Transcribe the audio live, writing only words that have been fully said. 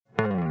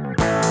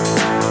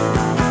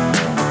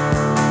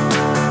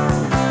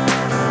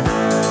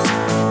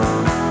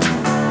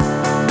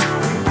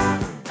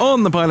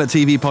On the Pilot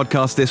TV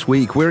podcast this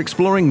week, we're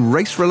exploring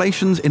race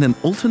relations in an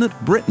alternate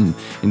Britain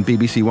in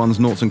BBC One's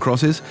Noughts and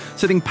Crosses,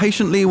 sitting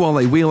patiently while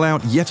they wheel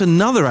out yet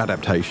another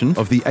adaptation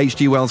of the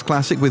H.G. Wells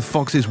classic with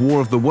Fox's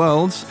War of the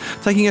Worlds,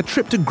 taking a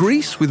trip to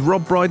Greece with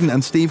Rob Brydon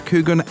and Steve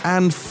Coogan,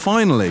 and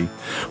finally,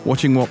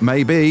 watching what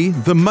may be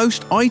the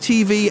most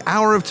ITV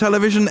hour of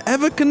television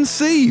ever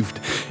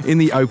conceived in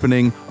the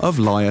opening of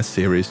Liar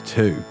Series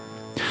 2.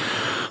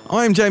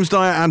 I'm James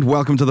Dyer and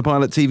welcome to the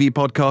Pilot TV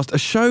podcast, a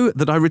show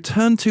that I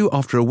returned to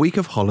after a week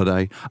of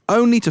holiday,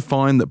 only to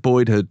find that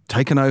Boyd had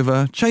taken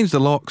over, changed the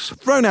locks,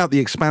 thrown out the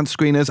Expanse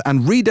screeners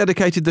and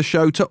rededicated the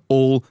show to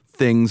all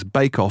things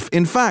Bake Off.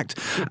 In fact,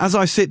 as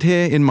I sit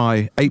here in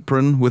my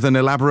apron with an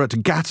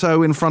elaborate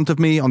gâteau in front of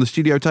me on the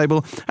studio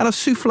table and a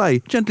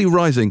soufflé gently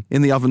rising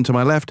in the oven to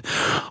my left,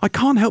 I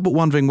can't help but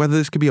wondering whether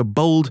this could be a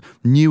bold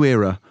new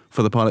era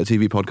for the Pilot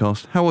TV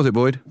podcast. How was it,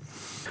 Boyd?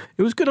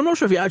 It was good. I'm not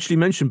sure if you actually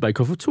mentioned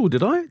Bake Off at all,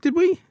 did I? Did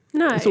we?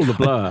 No. It's all the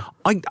blur.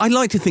 I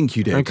like to think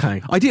you did. Okay.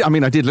 I did. I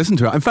mean, I did listen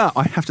to it. In fact,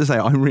 I have to say,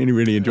 I really,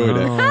 really enjoyed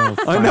it. Oh,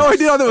 I know I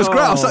did. I thought it was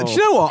great. I was like, do you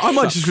know what? I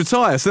might just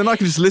retire, so then I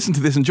can just listen to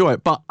this and enjoy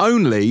it. But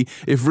only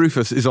if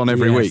Rufus is on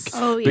every Yes. week.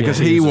 Oh, yeah. Because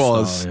Yeah, he he's a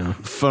was star, yeah.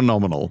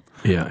 phenomenal.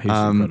 Yeah, he's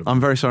incredible. I'm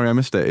very sorry I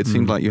missed it. It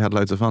seemed like you had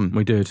loads of fun.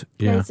 We did.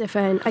 Yeah. Loads of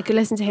fun. I could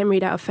listen to him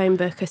read out a phone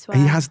book as well.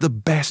 He has the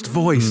best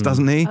voice,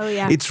 doesn't he? Oh,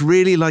 yeah. It's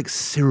really like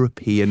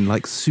syrupy and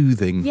like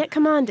soothing. Yet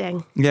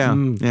commanding. Yeah,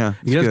 yeah.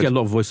 He does it's get a good.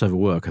 lot of voiceover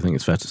work, I think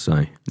it's fair to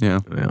say. Yeah.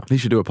 Yeah. He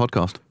should do a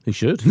podcast. He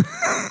should.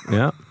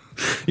 Yeah.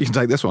 You can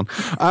take this one.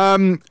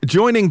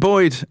 Joining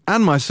Boyd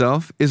and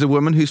myself is a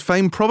woman whose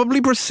fame probably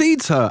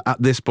precedes her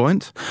at this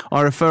point.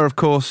 I refer, of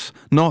course,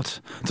 not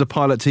to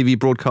Pilot TV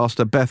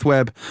broadcaster Beth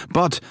Webb,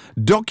 but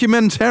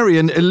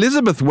documentarian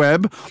Elizabeth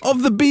Webb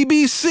of the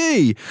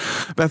BBC.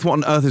 Beth, what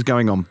on earth is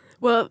going on?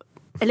 Well,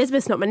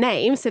 Elizabeth's not my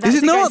name, so that's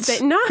Is it not?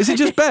 No. Is it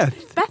just Beth?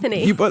 It's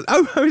Bethany.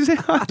 Is it?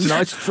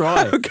 Nice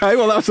try. Okay,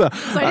 well, that's a...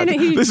 I don't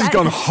know who this has Beth-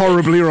 gone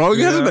horribly wrong,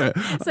 hasn't it?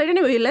 So I don't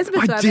know who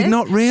Elizabeth I Webb did is.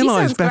 not She realise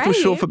sounds Beth was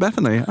great. short for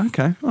Bethany.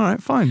 Okay, all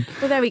right, fine.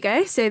 Well, there we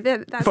go. So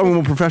that's If I were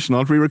more professional,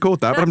 I'd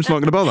re-record that, but I'm just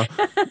not going to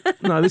bother.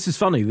 No, this is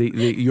funny.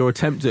 Your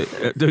attempt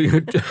at doing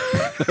a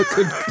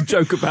good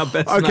joke about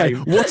Beth's Okay,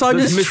 name. what I'm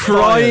was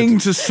trying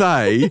misfired. to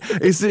say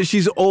is that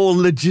she's all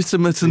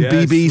legitimate and Yes, we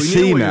knew BBC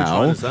what you were now,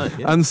 trying to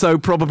say, yeah. and so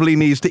probably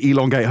needs to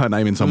elongate her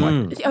name in some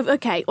way. Oh,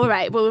 okay, all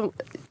right. Well,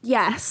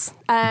 yes.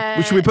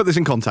 Should we put this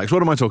in context?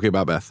 What am I talking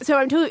about, Beth? So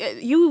I'm talking.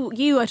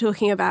 You are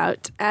talking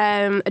about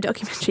a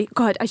documentary.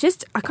 God, I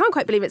can't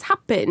quite believe it's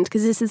happened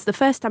because this is the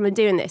first time I'm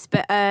doing this.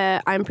 But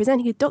I'm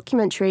presenting a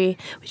documentary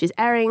which is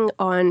airing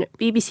on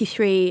BBC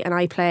Three and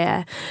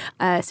iPlayer,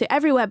 so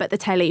everywhere but the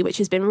telly, which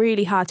has been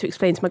really hard to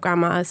explain to my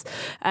grandmas.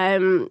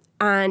 And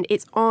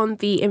it's on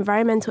the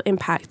environmental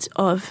impact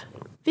of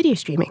video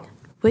streaming,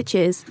 which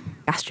is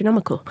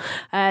astronomical.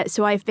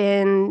 So I've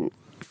been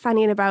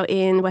fanning about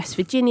in West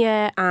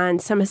Virginia and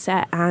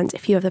Somerset and a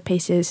few other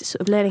places,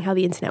 sort of learning how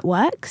the internet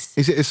works.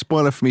 Is it a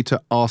spoiler for me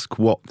to ask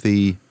what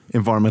the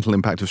environmental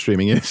impact of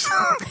streaming is?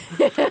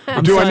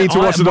 Do I need to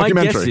watch the My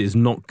guess documentary? is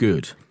not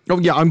good. Oh,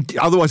 yeah,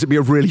 otherwise it'd be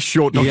a really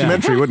short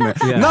documentary, wouldn't it?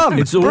 Yeah. None.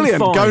 It's all Brilliant.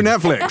 fine. Go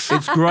Netflix.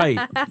 It's great.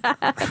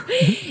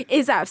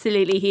 It's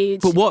absolutely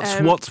huge. But what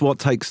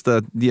takes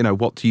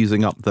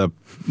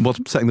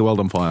what's setting the world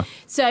on fire?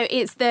 So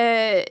it's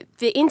the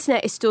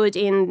internet is stored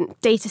in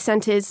data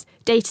centers.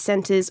 Data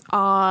centers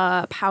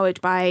are powered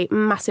by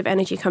massive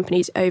energy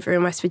companies over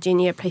in West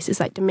Virginia, places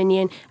like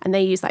Dominion, and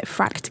they use like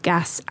fracked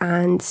gas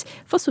and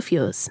fossil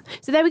fuels.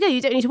 So there we go.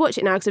 You don't need to watch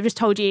it now because I've just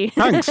told you.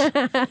 Thanks. And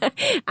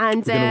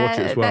We're gonna watch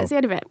it as well. that's the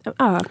end of it.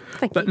 Oh,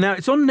 thank But you. now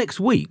it's on next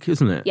week,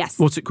 isn't it? Yes.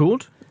 What's it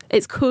called?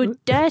 It's called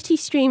Dirty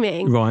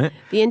Streaming. Right.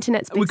 The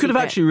internet's big We could have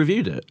secret. actually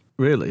reviewed it.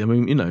 Really, I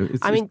mean,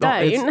 it's, I mean,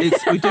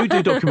 it's not- don't. we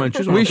do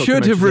documentaries. We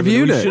should have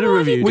reviewed it. We should have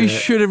reviewed We it.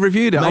 should have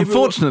reviewed it. Maybe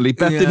Unfortunately,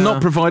 Beth did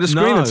not provide a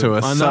screener to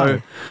us. I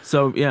know.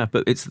 So yeah,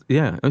 but it's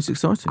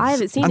exciting. I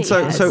haven't seen And it so,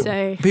 yet,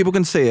 so people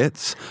can see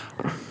it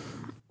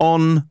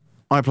on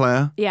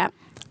iPlayer yeah.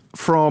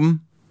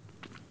 from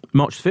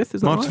March 5th,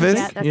 isn't March it? 5th?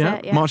 Yeah, that's Yeah.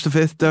 it. Yeah. March the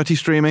 5th, Dirty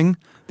Streaming.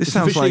 This It's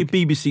sounds officially like... a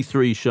BBC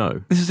Three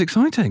show. This is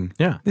exciting.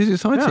 Yeah. This is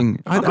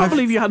exciting. Yeah. I can't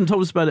believe you hadn't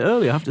told us about it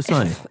earlier, I have to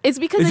say. It's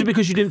because Is it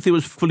because you didn't think it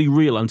was fully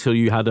real until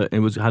you had a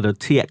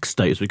TX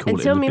state, as we call it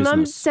until in the my mum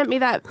business? sent me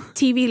that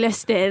TV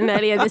listing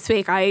earlier this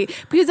week,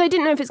 because I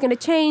didn't know if it's going to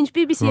change.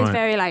 BBC is Right.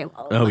 very like,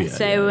 Oh, yeah,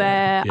 so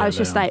yeah. I was Yeah,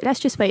 just they are. like, let's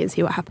just wait and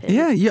see what happens.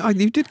 Yeah,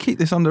 you did keep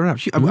this under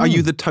wraps. Are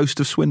you the toast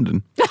of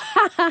Swindon?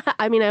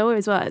 I mean, I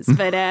always was,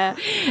 but no,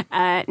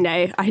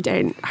 I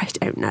don't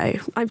know.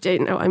 I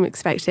don't know what I'm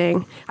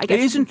expecting. I It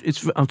guess isn't.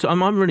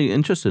 I'm really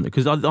interested in it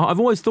because I've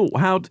always thought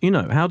how do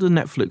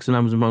Netflix and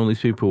Amazon and all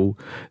these people,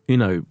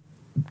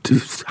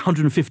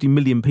 150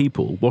 million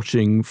people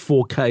watching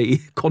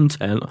 4K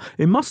content.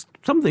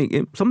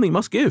 Something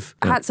must give.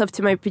 hats off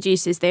to my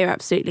producers. They're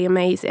absolutely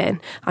amazing.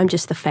 I'm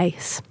just the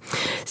face.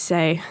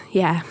 So,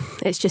 yeah,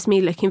 it's just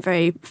me looking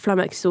very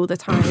flummoxed all the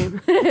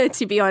time,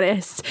 to be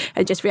honest,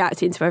 and just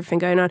reacting to everything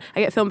going on.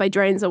 I get filmed by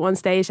drones at one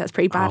stage. That's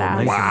pretty badass.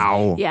 amazing.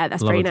 Wow. Yeah,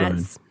 that's Love pretty a drone.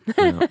 nuts.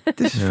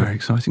 This is very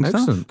exciting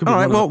stuff. Excellent. Could be All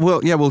right, one of-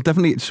 we'll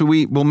definitely. So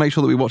we'll make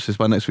sure that we watch this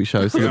by next week's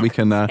show, so that we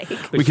can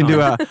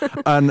do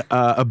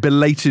a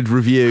belated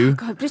review.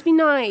 God, just be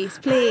nice,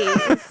 please.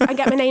 I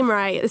get my name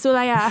right. That's all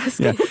I ask.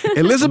 Yeah.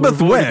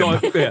 Elizabeth We've already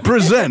Webb got- yeah.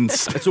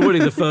 presents. It's already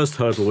the first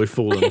hurdle we've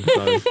fallen.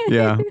 So.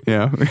 Yeah.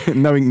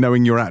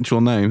 knowing your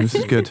actual name, this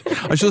is good.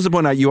 I should also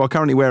point out you are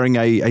currently wearing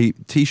a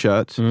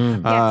T-shirt.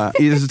 Yes.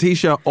 It is a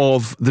T-shirt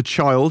of the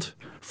child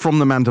from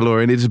The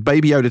Mandalorian. It is a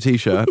Baby Yoda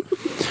T-shirt.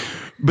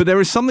 But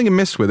there is something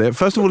amiss with it.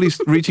 First of all, he's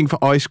reaching for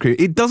ice cream.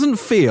 It doesn't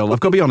feel, I've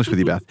got to be honest with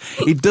you, Beth,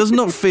 it does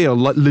not feel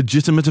like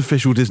legitimate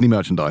official Disney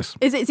merchandise.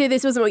 Is it? So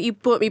this wasn't what you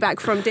brought me back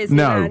from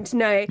Disneyland?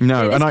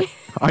 No. And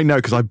I know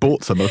because I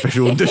bought some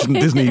official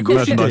Disney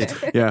merchandise.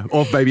 Yeah,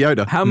 of Baby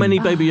Yoda. How many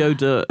Baby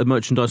Yoda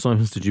merchandise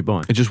items did you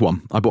buy? Just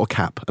one. I bought a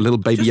cap, a little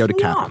Baby Just Yoda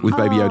cap one? with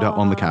Baby Yoda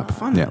on the cap.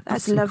 Yeah,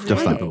 That's lovely.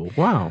 Just that.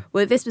 Wow.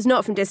 Well, this was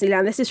not from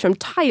Disneyland. This is from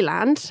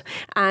Thailand,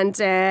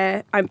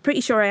 and I'm pretty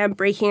sure I am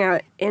breaking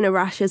out in a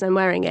rash as I'm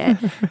wearing it.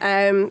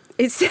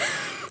 It's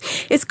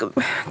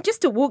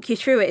just to walk you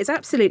through it. It's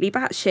absolutely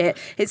batshit.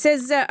 It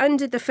says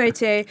under the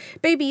photo,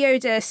 "Baby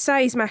Yoda,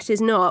 size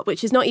matters not,"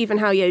 which is not even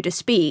how Yoda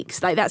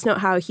speaks. Like that's not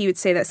how he would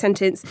say that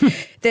sentence.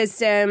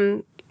 There's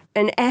an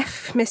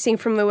F missing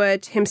from the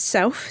word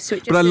himself. So it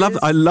just But I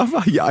love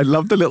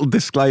says- the little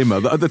disclaimer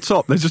that at the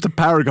top. There's just a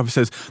paragraph that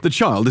says the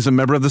child is a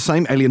member of the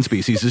same alien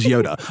species as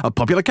Yoda, a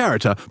popular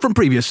character from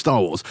previous Star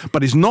Wars,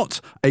 but is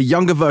not a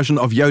younger version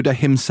of Yoda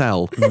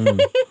himself.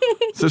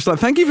 So it's like,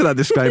 thank you for that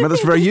disclaimer.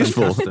 That's very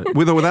useful, Fantastic.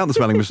 with or without the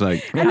spelling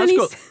mistake. It And has then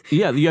got, the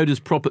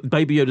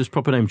Baby Yoda's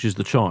proper name, which is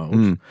the child.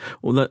 And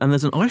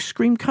there's an ice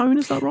cream cone,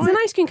 is that right? There's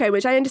an ice cream cone,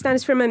 which I understand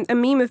is from a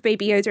meme of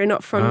Baby Yoda and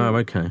not from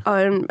okay.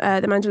 on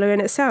The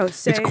Mandalorian itself.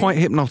 So It's quite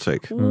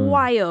hypnotic.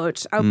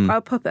 wild.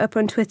 I'll pop it up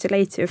on Twitter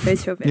later, a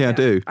photo of it. Yeah,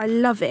 do. I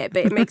love it,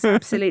 but it makes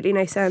absolutely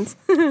no sense.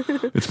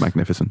 It's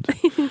magnificent.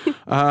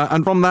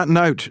 And from that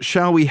note,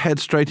 shall we head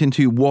straight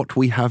into what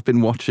we have been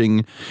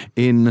watching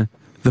in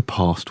the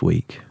past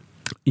week?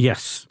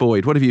 Yes.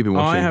 Boyd, what have you been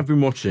watching? I have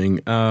been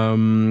watching.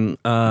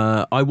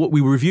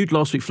 We reviewed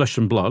last week Flesh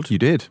and Blood. You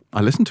did.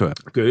 I listened to it.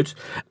 Good.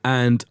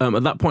 And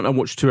at that point, I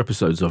watched 2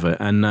 episodes of it,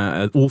 and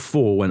all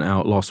 4 went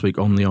out last week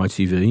on the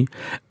ITV,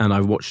 and I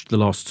watched the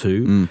last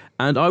 2.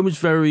 And I was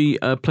very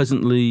I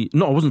wasn't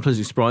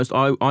pleasantly surprised.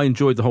 I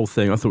enjoyed the whole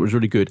thing. I thought it was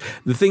really good.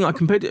 The thing, I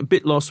compared it a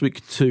bit last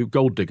week to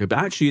Gold Digger, but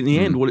actually in the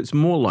end, what it's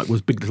more like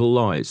was Big Little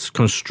Lies,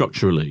 kind of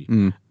structurally.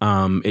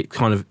 It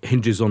kind of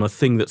hinges on a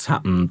thing that's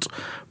happened,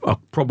 a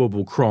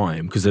probable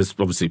crime, because there's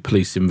obviously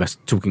police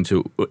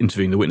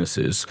interviewing the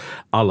witnesses,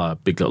 a la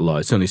Big Little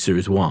Lies. It's only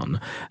series 1,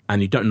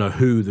 and you don't know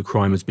who the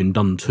crime has been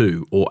done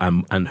to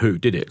and who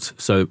did it.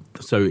 So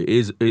it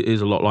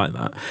is a lot like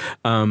that.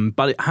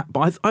 But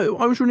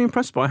I was really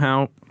impressed by how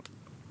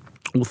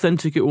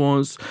authentic it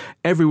was.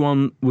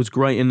 Everyone was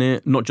great in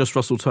it, not just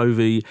Russell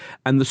Tovey.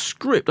 And the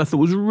script, I thought,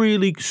 was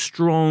really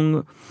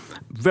strong,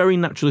 very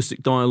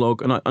naturalistic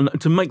dialogue. And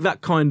to make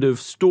that kind of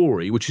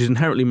story, which is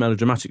inherently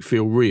melodramatic,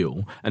 feel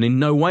real, and in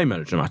no way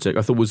melodramatic,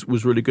 I thought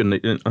was really good.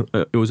 And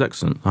it was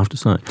excellent, I have to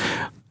say.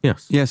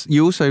 Yes. Yes,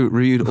 you also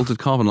reviewed Altered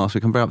Carbon last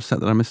week. I'm very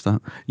upset that I missed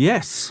that.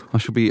 Yes. I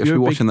should be You're a big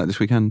watching that this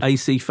weekend.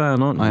 AC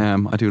fan, aren't you? I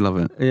am. I do love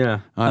it. Yeah.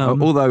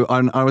 Although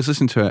I was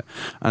listening to it,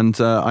 and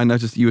I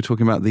noticed that you were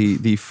talking about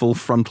the full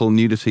frontal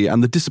nudity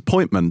and the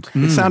disappointment.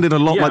 It sounded a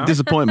lot Yeah. like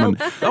disappointment.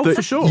 Oh, that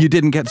for sure. You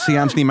didn't get to see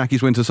Anthony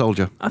Mackie's Winter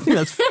Soldier. I think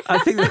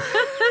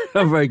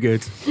oh, very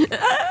good.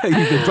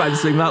 You've been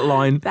practicing that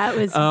line. That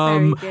was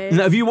very good.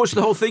 Now, have you watched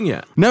the whole thing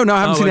yet? No, I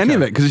haven't seen any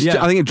of it because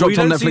I think it dropped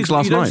on Netflix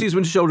last You don't night. see his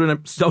Winter Shoulder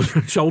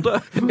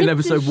in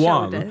episode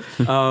 1.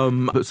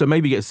 But so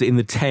maybe gets it in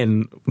the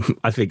 10,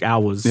 I think,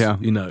 hours. Yeah.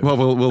 You know. Well,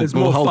 we'll It's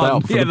more hold fun.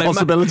 out for the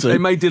possibility. They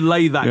may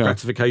delay that Yeah.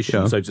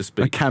 gratification, Yeah. so to A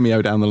speak.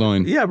 cameo down the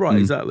line. Yeah, right,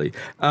 exactly.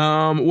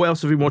 What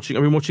else have I been watching?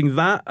 I've been watching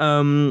that.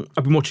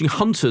 I've been watching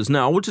Hunters.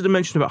 Now, I wanted to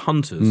mention about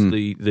Hunters,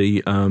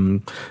 the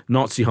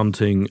Nazi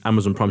hunting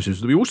Amazon Prime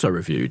series that we also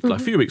reviewed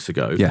like a few weeks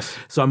ago. Yes.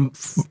 So I'm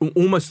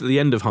almost at the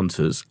end of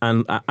Hunters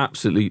and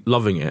absolutely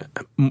loving it.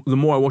 The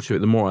more I watch it,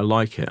 the more I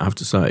like it, I have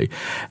to say.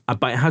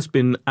 But it has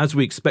been, as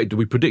we expected,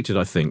 we predicted,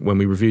 I think, when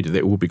we reviewed it, that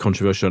it would be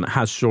controversial, and it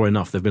has, sure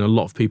enough. There have been a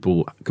lot of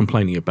people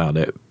complaining about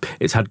it.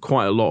 It's had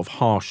quite a lot of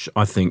harsh,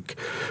 I think,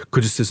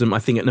 criticism. I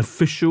think an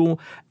official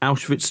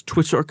Auschwitz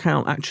Twitter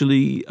account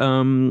actually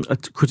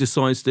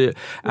criticised it.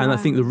 And I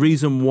think the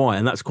reason why,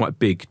 and that's quite a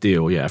big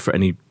deal, for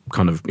any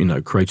kind of,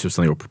 creator of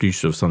something or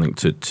producer of something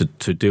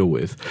to deal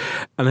with.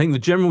 And I think the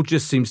general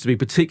gist seems to be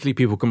particularly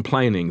people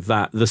complaining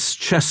that the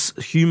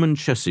human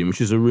chess scene,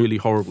 which is a really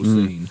horrible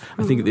scene,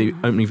 I think at the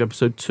opening of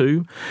episode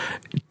 2,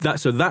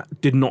 that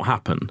did not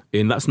happen.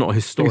 That's not a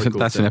historical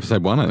That's in thing.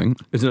 episode 1, I think.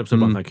 It's in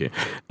episode 1, thank you.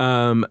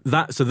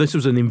 So this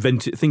was an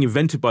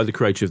invented by the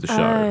creator of the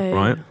show,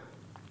 right?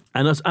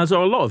 And as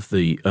are a lot of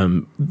the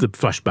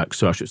flashbacks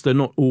to Auschwitz, they're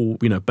not all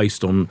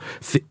based on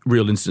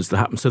real incidents that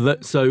happened.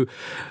 So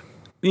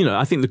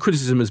I think the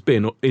criticism has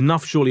been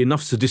surely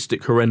enough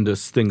sadistic,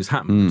 horrendous things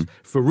happened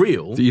for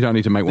real. So you don't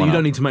need to make one up. You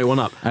don't need to make one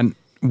up. And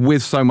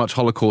with so much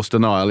Holocaust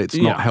denial, it's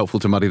not helpful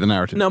to muddy the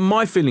narrative. Now,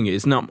 my feeling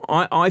is,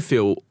 I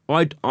feel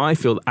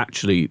that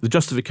actually the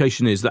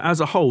justification is that as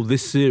a whole,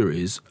 this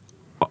series,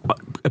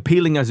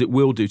 appealing as it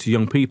will do to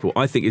young people,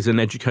 I think is an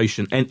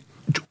education and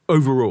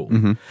overall.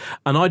 Mm-hmm.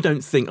 And I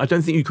don't think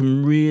you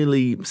can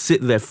really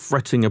sit there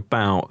fretting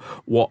about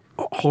what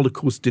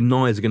Holocaust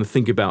deniers are going to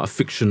think about a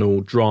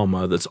fictional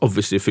drama that's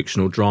obviously a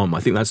fictional drama.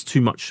 I think that's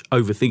too much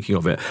overthinking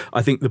of it.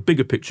 I think the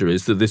bigger picture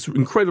is that this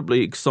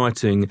incredibly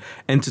exciting,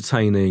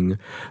 entertaining,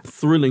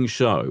 thrilling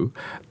show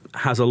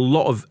has a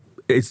lot of...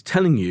 It's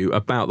telling you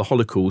about the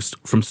Holocaust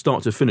from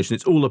start to finish, and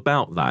it's all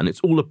about that, and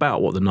it's all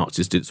about what the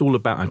Nazis did. It's all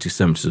about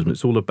anti-Semitism.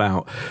 It's all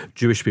about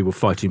Jewish people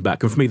fighting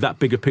back. And for me, that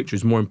bigger picture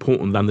is more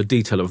important than the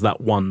detail of that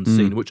one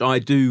scene, which I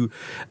do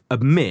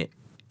admit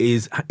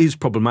is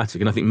problematic.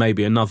 And I think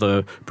maybe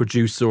another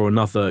producer or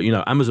another,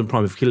 Amazon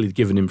Prime have clearly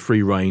given him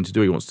free rein to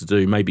do what he wants to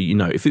do. Maybe,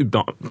 if it,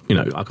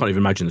 I can't even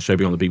imagine the show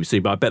being on the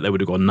BBC, but I bet they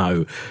would have gone,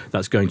 no,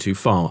 that's going too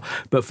far.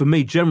 But for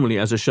me, generally,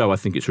 as a show, I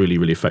think it's really,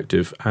 really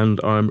effective, and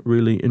I'm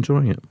really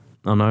enjoying it.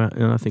 I know,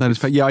 I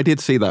think I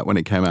did see that when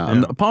it came out,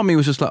 and part of me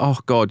was just like, oh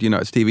God,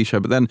 it's a TV show.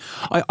 But then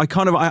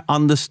I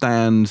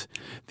understand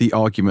the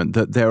argument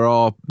that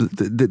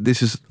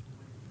this is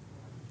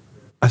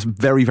a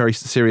very, very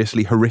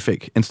seriously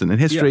horrific incident in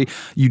history. Yeah.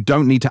 You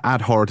don't need to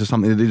add horror to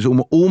something that is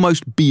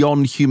almost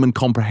beyond human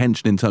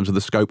comprehension in terms of the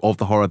scope of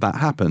the horror that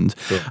happened.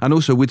 Sure. And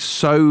also with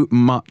so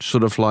much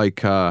sort of like,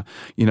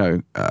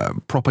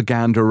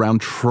 propaganda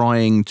around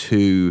trying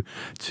to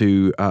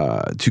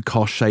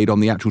cast shade on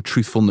the actual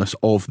truthfulness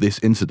of this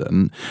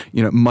incident,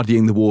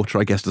 muddying the water,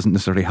 I guess, doesn't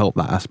necessarily help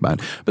that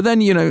aspect. But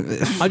then,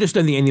 I just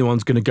don't think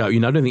anyone's going to go, I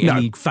don't think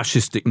any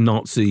fascistic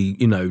Nazi,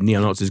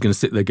 neo-Nazi is going to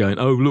sit there going,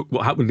 oh, look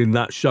what happened in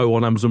that show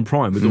on Amazon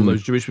Prime with all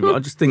those Jewish people. I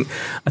think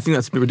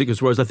that's a bit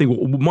ridiculous. Whereas I think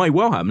what might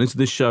well happen is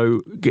this show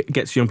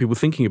gets young people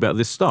thinking about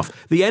this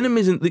stuff. The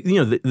enemies,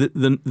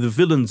 the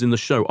villains in the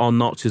show are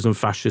Nazis and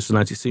fascists and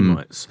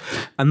anti-Semites,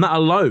 and that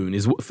alone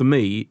is for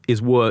me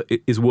is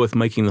worth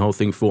making the whole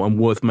thing for, and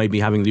worth maybe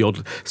having the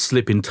odd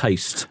slip in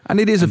taste. And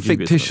it is a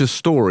fictitious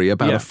story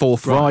about a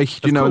Fourth Reich.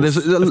 There's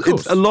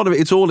a lot of it.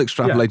 It's all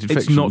extrapolated fiction.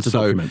 It's not a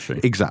documentary.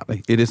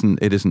 Exactly. It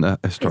isn't a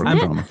historical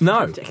drama.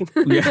 No.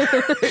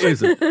 It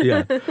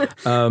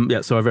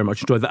isn't. So I very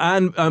much enjoyed that.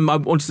 And I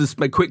wanted to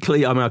speak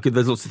quickly,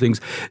 there's lots of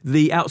things.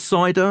 The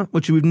Outsider,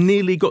 which we've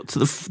nearly got to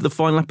the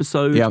final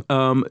episode,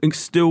 it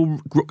still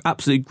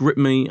absolutely gripped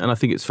me, and I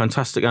think it's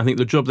fantastic. I think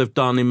the job they've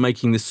done in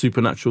making this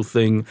supernatural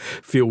thing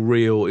feel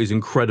real is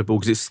incredible,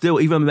 because it's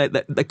still, even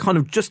they're kind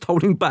of just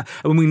holding back.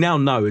 I mean, we now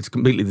know it's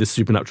completely this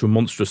supernatural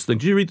monstrous thing.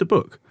 Did you read the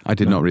book? I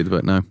did not read the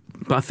book, no.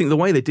 But I think the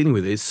way they're dealing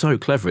with it is so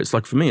clever. It's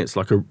like, for me, it's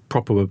like a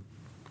proper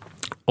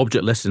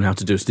object lesson in how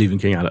to do a Stephen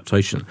King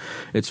adaptation.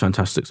 It's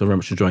fantastic. So I'm very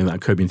much enjoying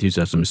that. Kobe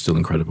Enthusiasm is still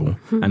incredible,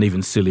 and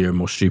even sillier and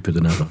more stupid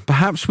than ever.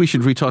 Perhaps we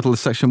should retitle the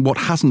section "What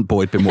Hasn't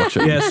Boyd Been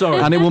Watching?" Sorry,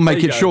 and it will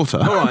make it shorter.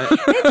 All right,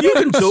 you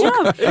can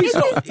talk. It's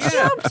his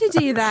job to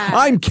do that.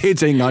 I'm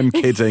kidding. I mean,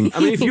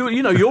 if your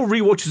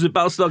rewatches of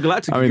Battlestar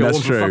Galactica go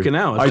on for fucking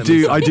hours.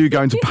 I do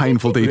go into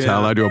painful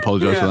detail. I do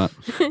apologise for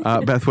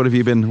that. Beth, what have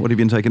you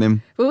been taking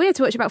in? Well, we had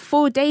to watch about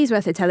 4 days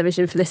worth of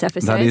television for this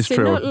episode. That is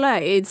true. Not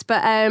loads,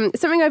 but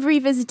something I've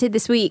revisited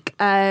this week.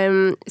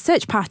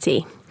 Search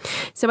Party.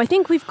 So I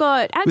think we've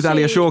got... Actually, with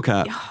Alia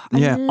Shawkat.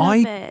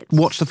 I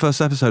watched the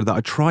first episode of that.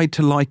 I tried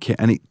to like it,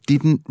 and it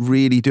didn't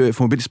really do it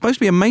for me, but it's supposed to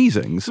be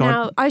amazing. So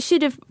now, I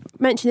should have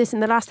mentioned this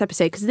in the last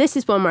episode, because this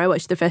is one where I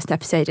watched the first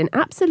episode and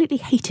absolutely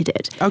hated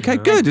it. Okay,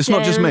 good. It's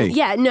not just me.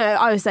 Yeah, no,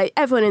 I was like,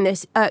 everyone in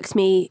this irks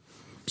me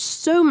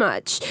so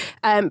much,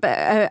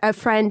 but a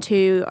friend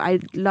who I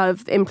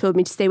love implored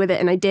me to stay with it,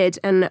 and I did,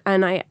 and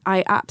I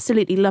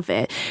absolutely love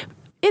it.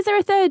 Is there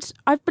a third?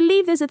 I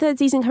believe there's a third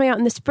season coming out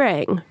in the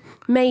spring.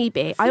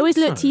 Maybe. I always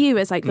look to you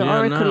as like the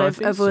oracle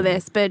of all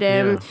this, but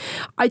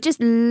I just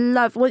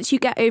love, once you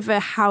get over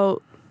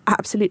how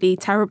absolutely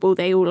terrible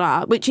they all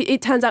are, which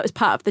it turns out is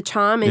part of the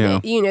charm,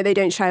 and they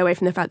don't shy away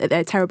from the fact that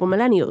they're terrible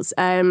millennials,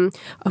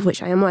 of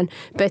which I am one,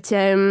 but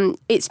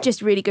it's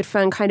just really good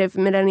fun, kind of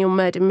millennial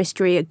murder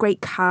mystery, a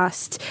great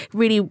cast,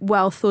 really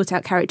well thought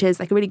out characters,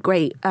 like a really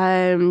great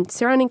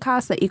surrounding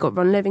cast, like you got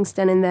Ron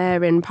Livingston in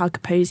there and Parker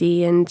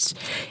Posey, and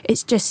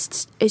it's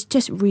just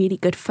really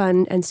good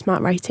fun and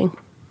smart writing.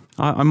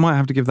 I might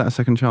have to give that a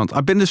second chance.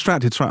 I've been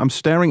distracted. Sorry, I'm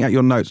staring at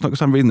your notes, not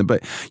because I'm reading them,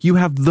 but you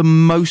have the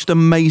most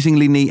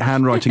amazingly neat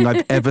handwriting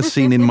I've ever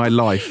seen in my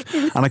life,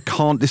 and I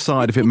can't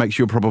decide if it makes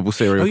you a probable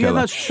serial killer. Oh, yeah,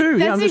 that's true.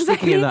 That's I'm just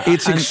looking at that.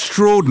 It's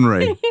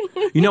extraordinary.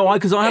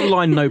 Because I have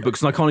lined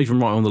notebooks and I can't even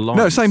write on the lines.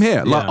 No, same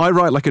here. Like, I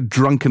write like a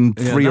drunken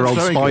 3-year-old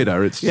spider.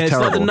 Good. It's terrible.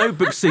 It's like the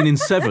notebook scene in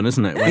Seven,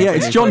 isn't it?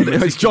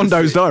 It's John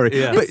Doe's diary.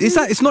 Yeah. But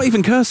it's not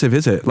even cursive,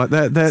 is it? Like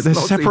they're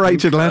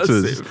separated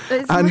letters,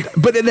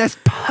 but they're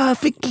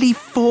perfectly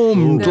formed.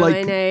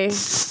 I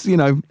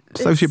know.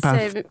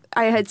 Sociopath. So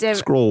I had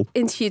Scroll.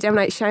 interviewed M.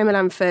 Night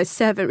Shyamalan for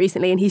Servant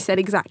recently, and he said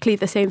exactly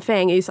the same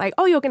thing. He was like,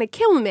 "Oh, you're going to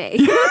kill me."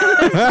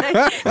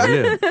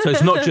 Brilliant. So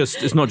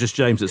it's not just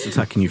James that's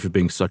attacking you for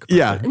being psychopathic.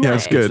 Yeah,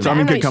 it's good. I'm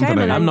in good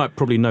company. M. Night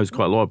probably knows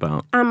quite a lot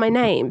about. And my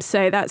name,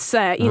 so that's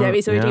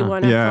he's already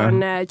won up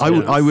on.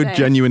 I would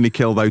genuinely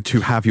kill though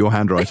to have your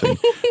handwriting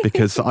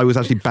because I was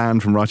actually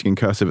banned from writing in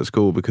cursive at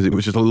school because it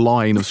was just a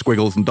line of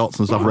squiggles and dots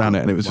and stuff around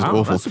it, and it was just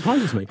awful. That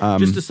surprises me.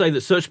 Just to say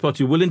that Search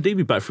Party will indeed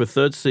be back for a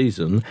third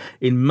season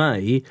in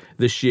May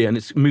this year, and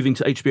it's moving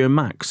to HBO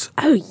Max.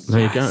 Oh, yes.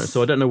 There you go.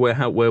 So I don't know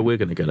where we're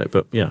going to get it,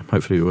 but yeah,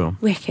 hopefully we will.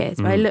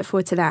 Wicked. Well, I look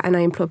forward to that, and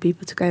I implore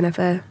people to go and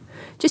have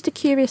just a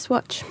curious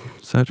watch.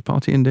 Search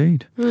Party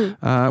indeed. What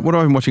have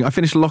I been watching? I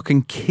finished Lock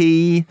and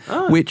Key,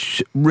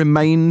 which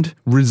remained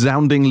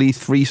resoundingly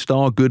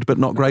 3-star good but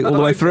not great all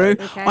the way through.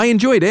 Okay. I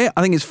enjoyed it.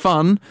 I think it's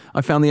fun.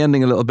 I found the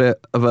ending a little bit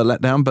of a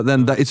letdown, but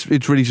then it's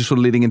really just sort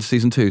of leading into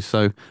season 2,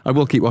 so I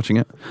will keep watching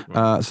it.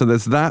 So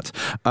there's that.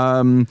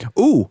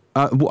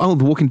 The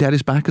Walking Dead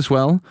is back as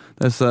well.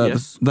 There's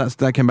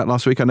that came back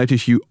last week. I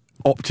noticed you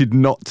opted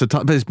not to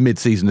but it's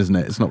mid-season, isn't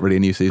it? It's not really a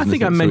new season. I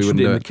think I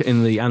mentioned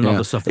in the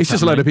other stuff. It's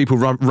just a load of people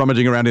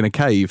rummaging around in a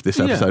cave this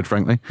episode,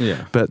 frankly.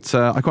 Yeah. But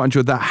I quite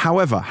enjoyed that.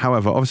 However,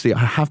 obviously I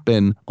have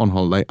been on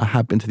holiday. I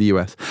have been to the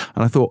US,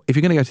 and I thought if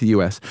you're going to go to the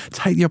US,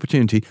 take the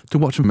opportunity to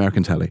watch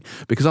American telly,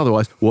 because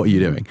otherwise, what are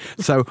you doing?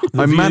 So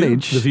I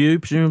managed The View,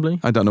 presumably.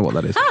 I don't know what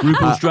that is.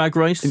 RuPaul's Drag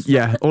Race.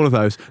 Yeah, all of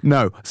those.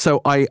 No.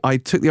 So I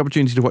took the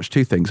opportunity to watch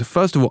two things.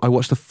 First of all, I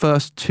watched the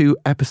first 2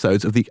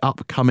 episodes of the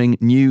upcoming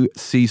new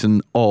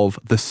season of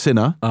The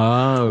Sinner.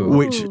 Oh.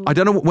 Which, I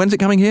don't know, when's it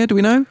coming here? Do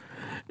we know?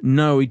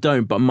 No, we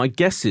don't. But my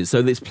guess is, so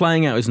it's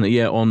playing out, isn't it?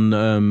 Yeah,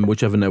 on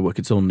whichever network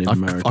it's on in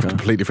America. I've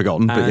completely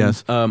forgotten, but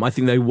yes. I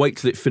think they wait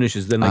till it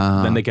finishes, then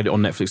they get it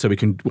on Netflix, so we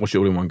can watch it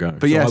all in one go.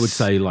 But yes, I would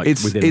say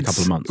within a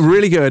couple of months.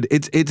 Really good.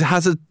 It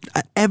has a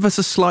ever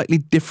so slightly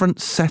different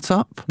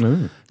setup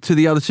to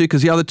the other two,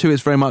 because the other two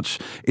is very much,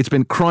 it's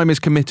been crime is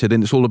committed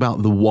and it's all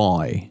about the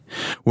why.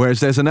 Whereas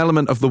there's an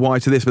element of the why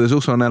to this, but there's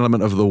also an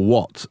element of the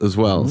what as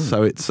well.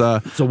 So it's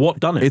a what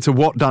done it. It's a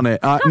what done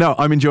it. No,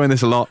 I'm enjoying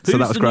this a lot. So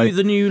that was great.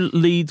 The new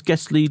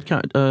guest lead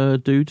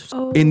dude?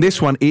 In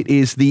this one, it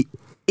is the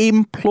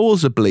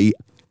implausibly,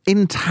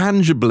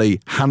 intangibly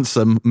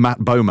handsome Matt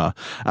Bomer,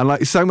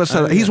 and so much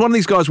so that he's one of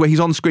these guys where he's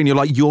on screen, you're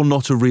like, you're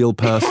not a real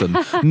person.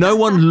 No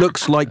one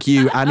looks like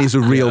you and is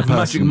a real person.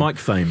 Magic Mike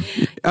fame.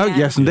 Oh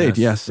yes, indeed,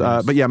 yes.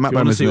 But yeah, Matt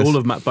Bomer. If you want to see all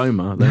of Matt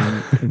Bomer,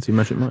 then you can see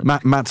Magic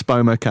Mike. Matt's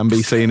Bomer can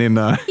be seen in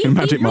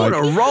Magic Mike.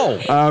 You're on a roll.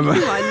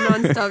 You are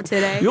non-stop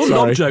today. Your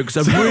knob jokes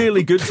are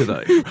really good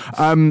today.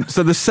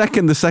 So the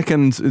second,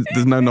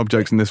 there's no knob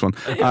jokes in this one.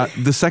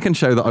 The second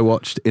show that I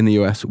watched in the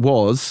US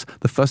was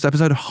the first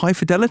episode of High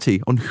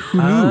Fidelity on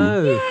Hulu.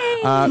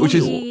 Which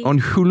is on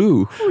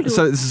Hulu.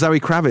 So Zoe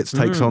Kravitz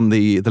takes on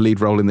the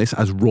lead role in this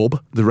as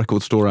Rob, the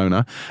record store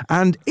owner.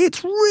 And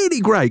it's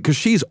really great because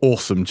she's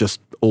awesome, just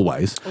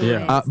always.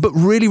 Yeah. But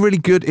really, really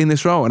good in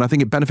this role. And I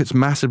think it benefits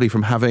massively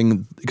from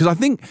having, because I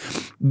think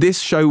this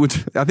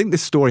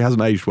story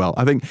hasn't aged well.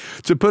 I think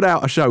to put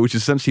out a show which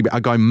is essentially a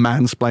guy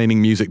mansplaining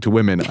music to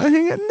women, I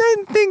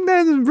think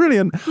that's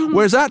brilliant.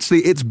 Whereas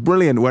actually it's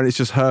brilliant when it's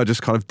just her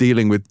just kind of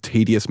dealing with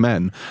tedious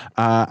men.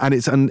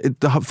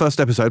 The first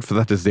episode, for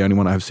that is the only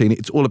one I have seen,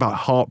 it's all about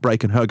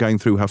heartbreak and her going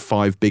through her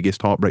 5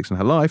 biggest heartbreaks in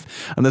her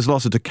life. And there's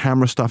lots of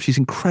camera stuff. She's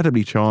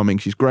incredibly charming.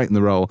 She's great in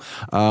the role.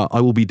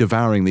 I will be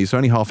devouring these. They're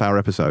only half-hour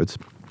episodes.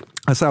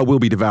 I say I will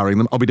be devouring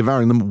them. I'll be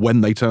devouring them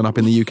when they turn up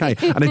in the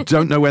UK, and I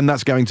don't know when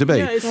that's going to be.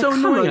 Yeah, it's so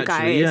annoying,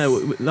 actually.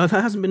 Guys. Yeah,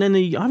 there hasn't been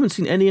any. I haven't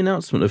seen any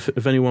announcement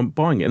of anyone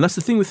buying it, and that's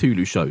the thing with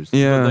Hulu shows.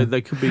 Yeah,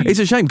 they could be. It's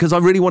a shame because I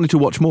really wanted to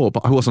watch more,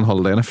 but I was on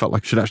holiday and I felt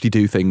like I should actually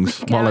do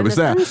things while I was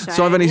there. Sunshine,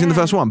 so I've only seen the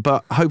first one,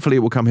 but hopefully it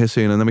will come here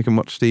soon, and then we can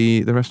watch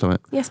the rest of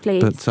it. Yes,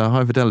 please. But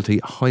High Fidelity,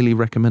 highly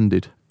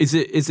recommended. Is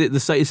it the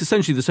same? It's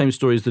essentially the same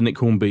story as the Nick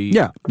Hornby.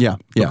 Yeah.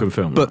 book and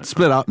film, but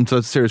split up into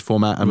a series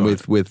format and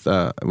with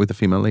the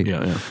female lead.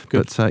 Yeah.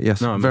 Good. But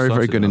yes, No, I'm very,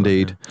 very excited good about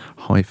indeed.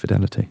 that, High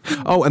Fidelity.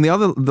 Oh, and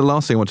the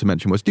last thing I want to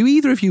mention was, do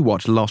either of you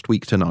watch Last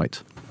Week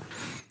Tonight?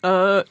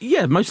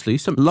 Yeah, mostly.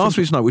 Last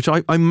Week Tonight, which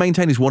I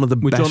maintain is one of the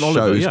best John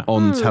Oliver, shows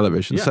on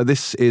television. Yeah. So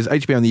this is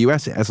HBO in the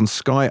US, it has on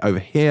Sky over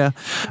here,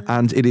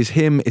 and it is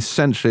him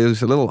essentially.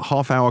 It's a little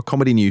half-hour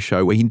comedy news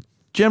show where he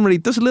generally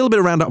does a little bit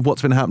of roundup of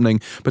what's been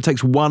happening, but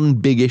takes one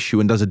big issue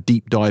and does a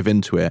deep dive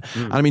into it.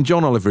 And I mean,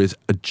 John Oliver is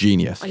a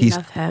genius. I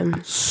love him.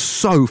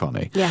 So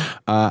funny. Yeah.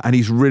 And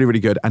he's really,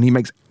 really good. And he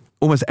makes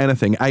almost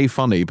anything,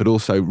 funny, but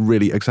also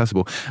really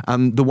accessible.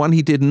 And the one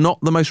he did, not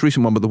the most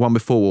recent one, but the one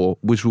before,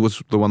 which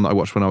was the one that I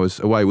watched when I was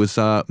away, was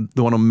the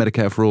one on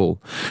Medicare for All.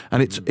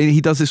 And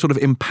he does this sort of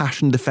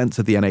impassioned defense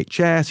of the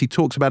NHS. He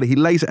talks about it. He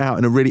lays it out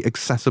in a really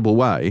accessible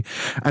way.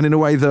 And in a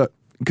way that,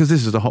 because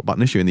this is a hot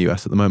button issue in the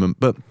US at the moment,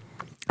 but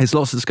there's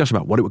lots of discussion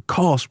about what it would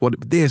cost,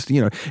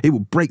 it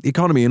would break the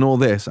economy and all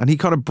this. And he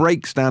kind of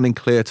breaks down in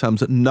clear terms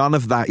that none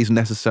of that is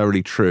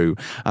necessarily true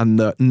and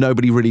that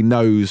nobody really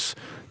knows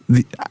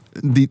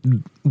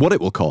what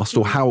it will cost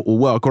or how it will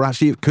work, or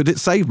actually could it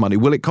save money?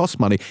 Will it cost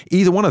money?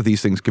 Either one of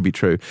these things could be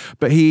true.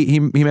 But he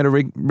made a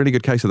really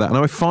good case of that. And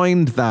I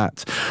find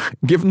that,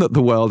 given that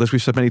the world, as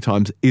we've said many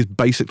times, is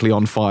basically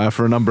on fire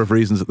for a number of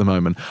reasons at the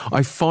moment,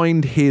 I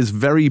find his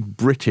very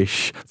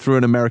British, through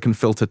an American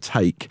filter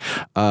take,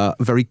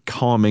 very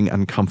calming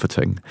and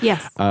comforting.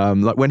 Yes.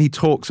 Like when he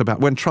talks about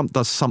when Trump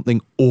does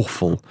something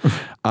awful,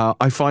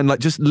 I find like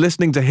just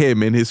listening to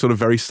him in his sort of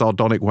very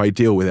sardonic way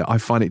deal with it, I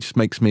find it just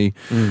makes me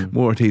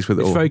more at ease with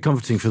it all. It's very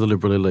comforting for the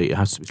liberal elite, it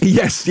has to be said.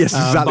 Yes,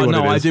 exactly what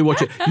it is. I do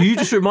watch it. You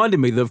just reminded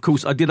me that, of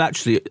course, I did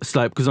actually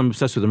stay up, because I'm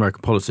obsessed with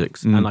American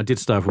politics, and I did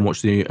stay up and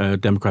watch the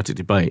Democratic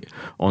debate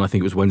on, I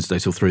think it was Wednesday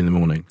till 3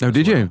 a.m. Oh,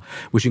 did you?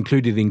 Which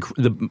included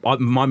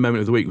my moment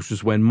of the week, which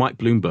was when Mike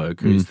Bloomberg,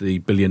 who's the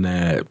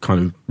billionaire, kind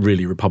of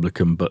really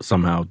Republican, but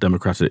somehow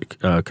Democratic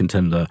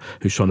contender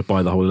who's trying to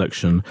buy the whole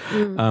election,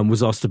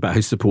 was asked about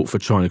his support for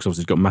China, because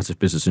obviously he's got massive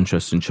business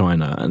interests in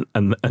China.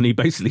 And he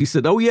basically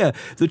said, oh yeah,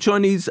 the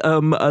Chinese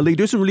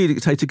leader isn't really a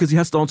dictator because he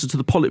has to answer to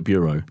the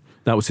Politburo.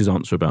 That was his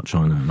answer about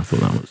China, and I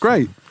thought that was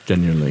great.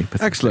 Genuinely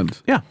pathetic.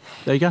 Excellent. Yeah,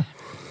 there you go.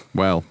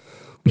 Well,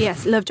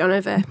 Yes, love John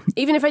Oliver.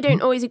 Even if I don't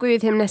always agree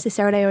with him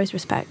necessarily, I always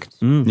respect.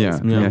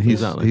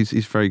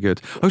 He's very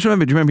good. I also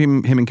remember, do you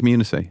remember him in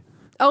Community?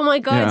 Oh my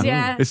God,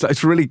 yeah.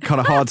 It's really kind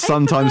of hard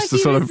sometimes to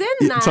sort of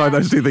tie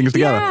those two things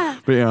together. Yeah.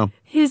 But yeah,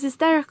 He was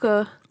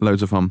hysterical.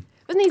 loads of fun.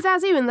 Wasn't he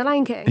Zazu in The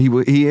Lion King?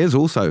 He is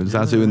also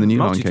Zazu in the new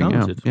Lion King.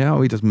 Multi-talented.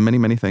 Yeah, he does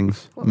many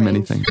things. What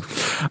Many range?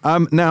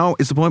 things. Now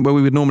is the point where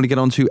we would normally get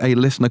on to a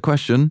listener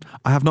question.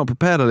 I have not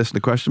prepared a listener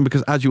question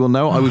because, as you will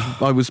know,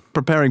 I was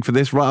preparing for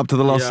this right up to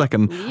the last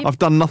second. Yep. I've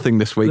done nothing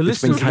this week. The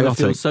It's been listeners are gonna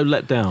feel chaotic. so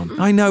let down.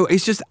 I know.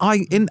 It's just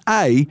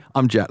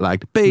I'm jet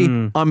lagged. B,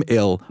 I'm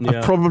ill. Yeah.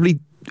 I've probably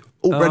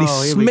already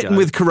Oh, here we smitten go.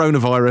 with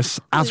coronavirus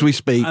as we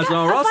speak. As A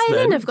are us,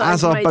 violin then. have got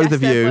As into are my both desk of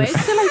there, you.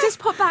 boys. Can I just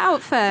pop that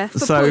out for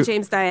poor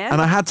James Dyer?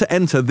 And I had to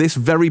enter this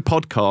very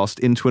podcast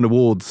into an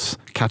awards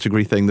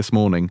category thing this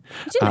morning.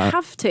 You didn't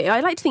have to.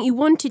 I like to think you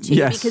wanted to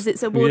Yes. because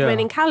it's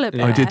award-winning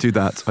calibre. I did do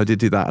that.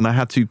 And I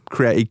had to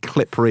create a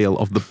clip reel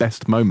of the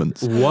best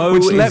moments. Woe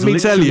which, is let me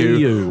tell literally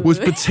you, you. was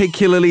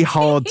particularly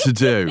hard to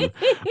do.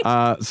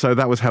 So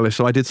that was hellish.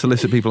 So I did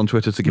solicit people on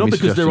Twitter to give Not me because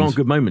suggestions. there aren't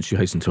good moments, you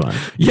hasten to add.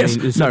 Yes,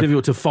 it's so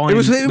difficult to find. It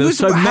was There's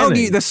so how do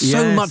many. you, there's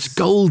so Yes. much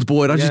gold,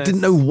 Boyd. I just Yes.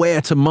 didn't know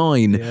where to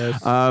mine. Yes.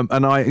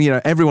 And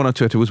everyone on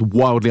Twitter was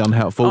wildly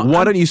unhelpful.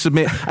 Why don't you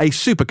submit a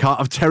supercut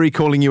of Terry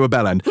calling you a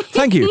bellend?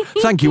 Thank you.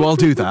 I'll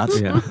do that.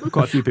 Yeah,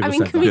 quite a few people I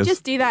mean, said can that. we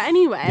just do that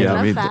anyway? Yeah, I I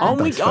love mean,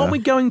 that. Aren't we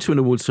going to an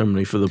award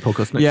ceremony for the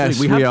podcast next Yes,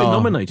 week? We have are. been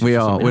nominated. We for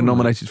are. something, We're haven't we?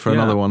 nominated for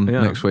another one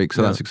Yeah. next week,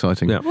 so Yeah. that's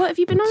exciting. Yeah. What have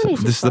you been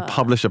nominated This is the for?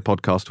 Publisher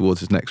Podcast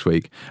Awards is next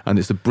week, and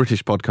it's the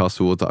British Podcast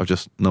Awards that I've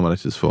just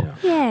nominated us for.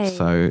 Yay.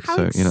 So How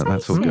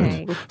that's all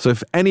exciting. good. So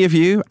if any of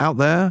you out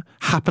there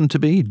happen to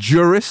be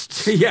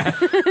jurists Yeah.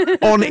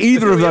 on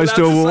either of we those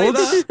two allowed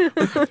to say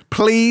awards,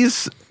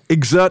 please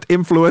exert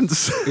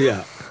influence.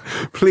 Yeah.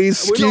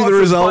 Please We're skew not the offering-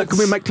 results. Can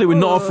we make clear we're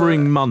not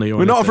offering money or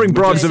We're not anything? offering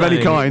bribes just of any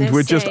saying- kind.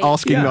 We're just Goodness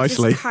asking sake.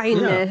 nicely. Just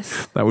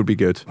kindness. That would be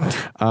good.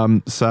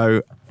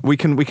 So we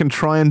can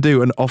try and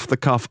do an off the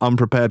cuff,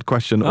 unprepared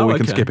question, or Oh, we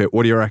can okay. skip it.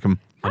 What do you reckon?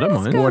 I don't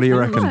Let's mind. go What do you for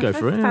reckon? it. Go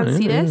for it, I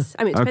fancy yeah. this.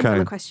 I mean, it depends on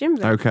the question.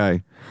 But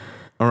Okay.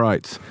 All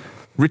right.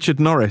 Richard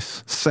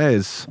Norris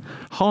says,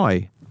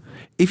 "Hi.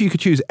 If you could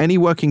choose any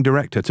working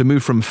director to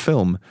move from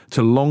film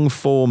to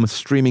long-form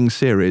streaming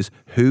series,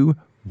 who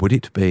would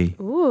it be?"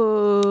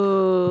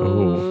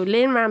 Ooh,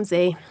 Lynn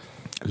Ramsey.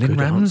 Lynn Good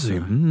Ramsey.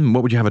 answer.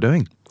 What would you have her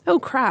doing? Oh,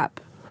 crap.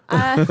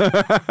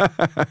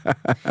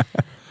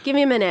 Give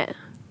me a minute.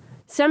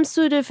 Some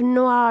sort of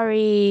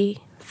noir-y,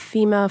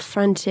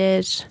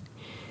 female-fronted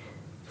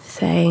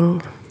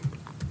thing.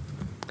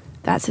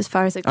 That's as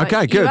far as I got.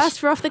 Okay, good. You asked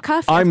for off the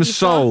cuff. I'm Have you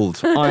thought?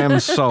 sold. I am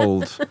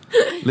sold.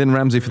 Lynn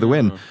Ramsey for the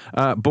win.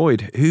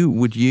 Boyd, who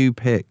would you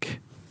pick?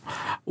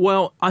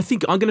 Well, I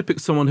think I'm going to pick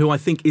someone who I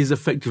think is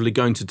effectively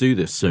going to do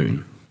this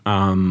soon.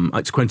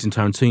 It's Quentin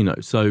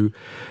Tarantino. So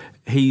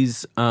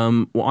he's,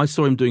 I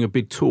saw him doing a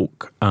big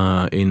talk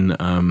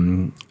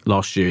in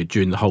last year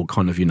during the whole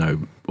kind of,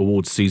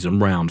 awards season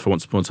round for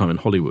Once Upon a Time in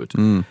Hollywood.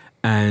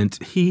 And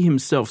he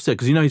himself said,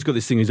 because he's got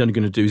this thing he's only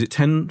going to do, is it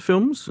 10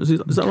 films? Is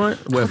that right?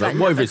 That Whatever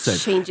number it said.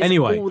 changes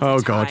Anyway, all the Oh,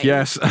 God, time.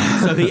 yes.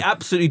 so he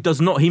absolutely does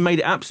not, he made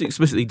it absolutely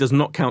explicit, he does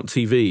not count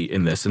TV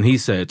in this. And he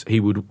said he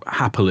would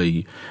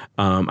happily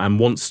and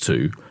wants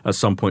to, at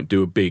some point,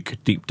 do a big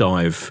deep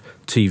dive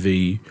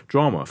TV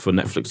drama for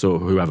Netflix or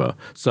whoever.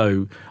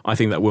 So I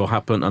think that will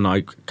happen, and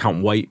I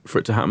can't wait for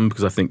it to happen,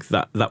 because I think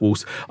that will,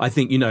 I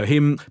think,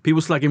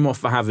 people slag him off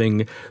for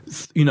having,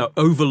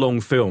 overlong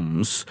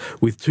films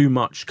with too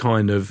much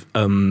kind of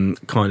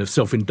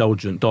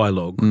self-indulgent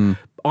dialogue.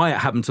 I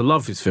happen to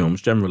love his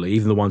films generally,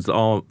 even the ones that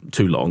are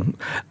too long.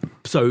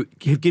 So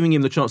giving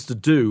him the chance to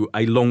do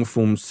a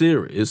long-form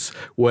series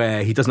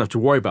where he doesn't have to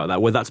worry about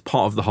that, where that's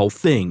part of the whole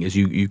thing, is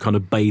you kind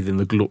of bathe in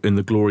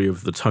the glory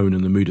of the tone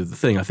and the mood of the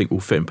thing, I think will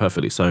fit him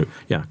perfectly. So,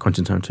 yeah,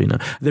 Quentin Tarantino.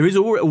 There is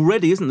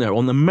already, isn't there,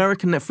 on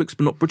American Netflix,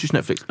 but not British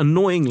Netflix,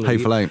 annoyingly,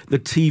 Hateful Eight. the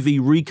TV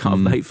recut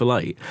of The Hateful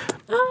Eight.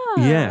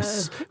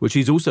 Yes, which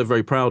he's also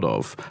very proud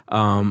of.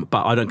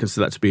 But I don't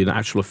consider that to be an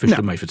actual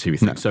official made-for-TV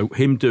thing. So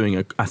him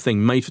doing a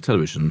thing made for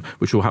television,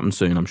 which will happen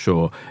soon, I'm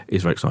sure,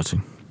 is very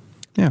exciting.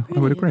 Yeah, I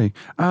would agree.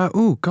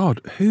 Oh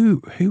God,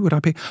 who would I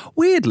pick?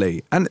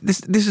 Weirdly, and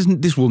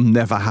this will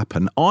never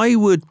happen. I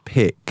would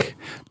pick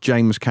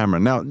James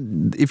Cameron. Now,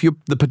 if you're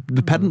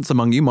the pedants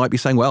among you might be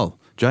saying, well,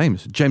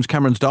 James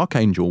Cameron's Dark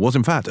Angel was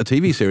in fact a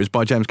TV series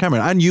by James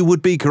Cameron, and you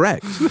would be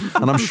correct.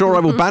 And I'm sure I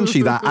will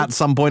banshee that at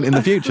some point in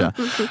the future.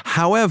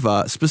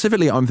 However,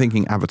 specifically, I'm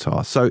thinking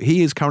Avatar. So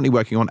he is currently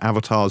working on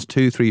Avatars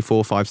 2, 3,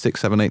 4, 5,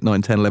 6, 7, 8,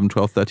 9, 10, 11,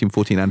 12, 13,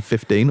 14, and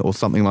 15, or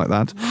something like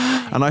that.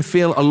 And I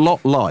feel a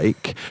lot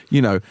like,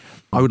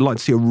 I would like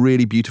to see a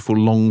really beautiful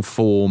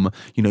long-form,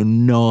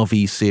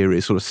 Na'vi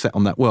series sort of set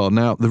on that world.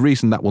 Now, the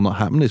reason that will not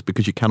happen is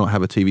because you cannot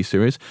have a TV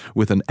series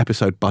with an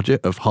episode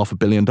budget of $500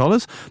 million.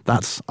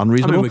 That's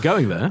unreasonable. I mean, we're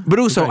going there. But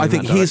also, I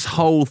think his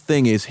whole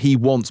thing is he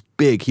wants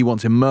big, he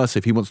wants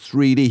immersive, he wants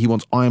 3D, he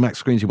wants IMAX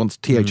screens, he wants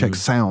THX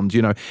sound.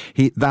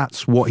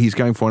 That's what he's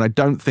going for. And I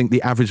don't think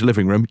the average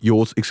living room,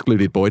 yours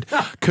excluded, Boyd,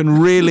 can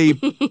really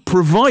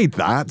provide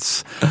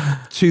that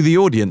to the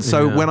audience.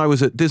 So when I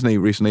was at Disney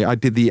recently, I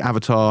did the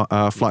Avatar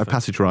Flight of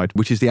Passage ride,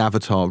 which is the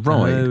Avatar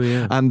ride. Oh,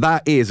 yeah. And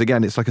that is,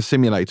 again, it's like a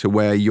simulator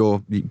where you're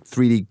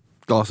 3D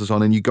glasses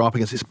on and you go up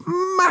against this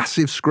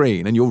massive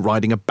screen and you're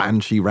riding a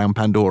banshee around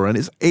Pandora,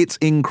 and it's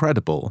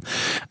incredible.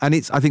 And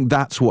I think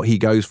that's what he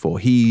goes for.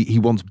 He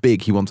wants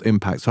big, he wants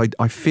impact. So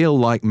I feel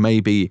like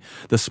maybe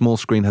the small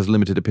screen has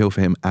limited appeal for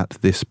him at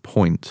this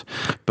point.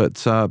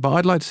 But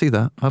I'd like to see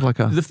that. I'd like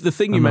the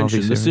thing you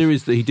mentioned, the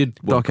series that he did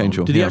Dark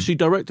Angel. Did he actually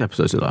direct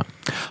episodes of that?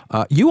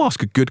 You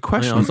ask a good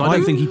question. I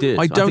don't think he did.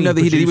 I don't know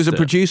that he did. He was a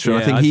producer. Yeah,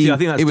 I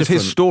think it was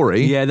his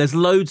story. Yeah, there's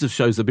loads of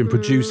shows that have been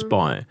produced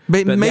by.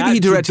 But maybe he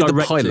directed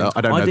the pilot.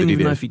 I don't know that he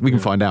did. We can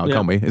find out,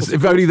 can't we?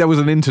 If only there was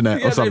an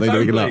internet or something that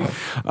we could look.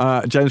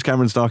 James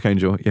Cameron's Dark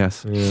Angel,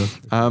 yes. Yeah.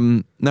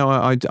 No,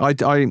 I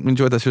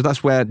enjoyed that series.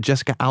 That's where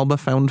Jessica Alba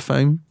found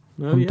fame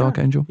on Dark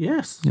Angel.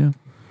 Yes. Yeah.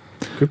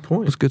 Good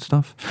point. It was good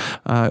stuff.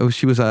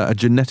 She was a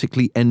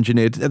genetically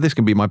engineered... This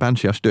can be my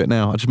banshee. I should do it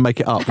now. I'll just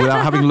make it up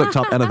without having looked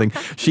up anything.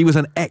 She was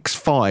an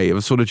X5,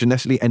 a sort of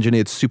genetically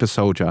engineered super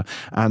soldier,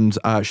 and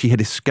she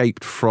had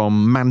escaped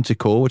from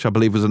Manticore, which I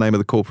believe was the name of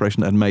the corporation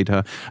that had made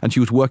her, and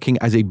she was working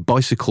as a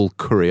bicycle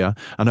courier,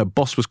 and her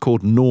boss was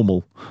called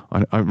Normal.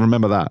 I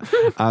remember that.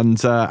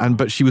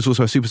 But she was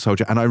also a super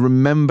soldier, and I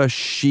remember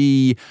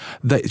she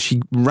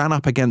ran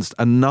up against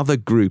another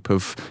group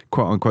of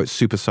quote-unquote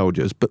super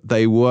soldiers, but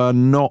they were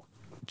not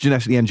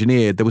genetically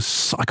engineered.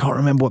 I can't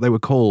remember what they were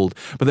called,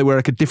 but they were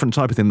like a different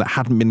type of thing that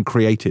hadn't been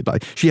created.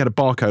 Like she had a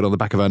barcode on the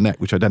back of her neck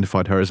which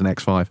identified her as an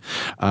X5,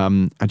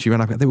 and she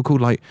ran up. They were called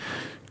like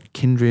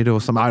Kindred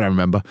or something. I don't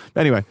remember.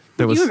 Anyway,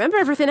 you remember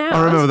everything else.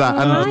 I remember that,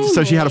 and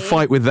so she had a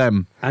fight with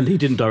them. And he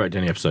didn't direct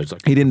any episodes.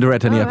 He didn't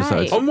direct any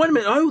episodes. Oh, wait a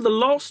minute! Oh, the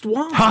last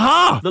one.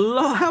 Ha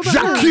ha!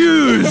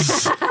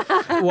 J'accuse!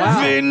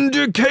 Wow!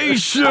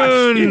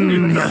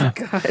 Vindication!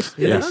 God.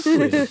 Yes.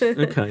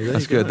 Okay,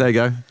 that's good. There you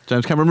go.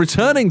 James Cameron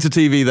returning to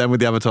TV then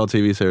with the Avatar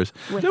TV series.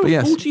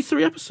 No,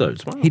 43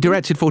 episodes. Wow. He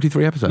directed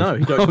 43 episodes. No,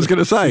 I was going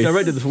to say he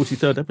directed the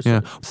 43rd episode.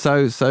 Yeah.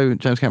 So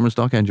James Cameron's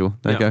Dark Angel.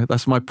 There you go.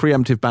 That's my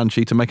preemptive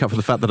banshee to make up for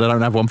the fact that I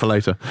don't have one for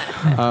later.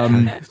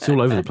 It's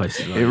all over the place.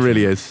 It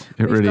really is.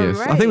 It really is.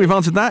 Right. I think we've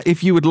answered that.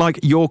 If you would like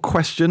your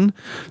question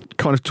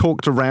kind of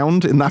talked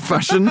around in that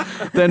fashion,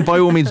 then by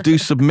all means do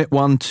submit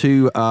one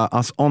to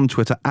us on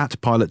Twitter at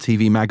Pilot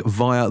TV Mag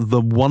via the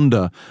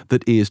wonder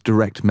that is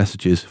direct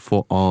messages,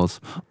 for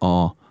ours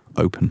are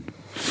open.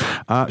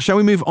 Shall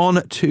we move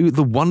on to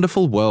the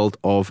wonderful world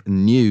of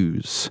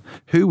news?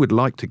 Who would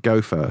like to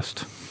go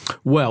first?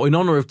 Well, in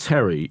honour of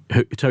Terry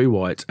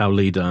White, our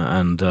leader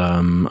and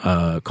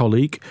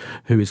colleague,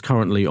 who is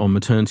currently on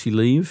maternity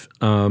leave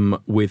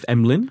with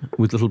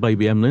little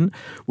baby Emlyn,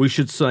 we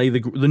should say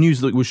the news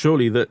that was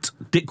surely that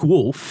Dick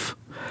Wolf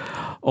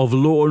of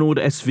Law and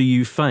Order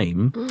SVU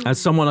fame, as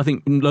someone I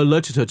think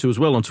alerted her to as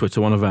well on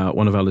Twitter, one of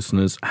our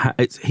listeners,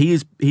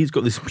 he's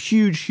got this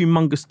huge,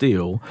 humongous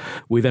deal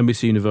with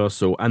NBC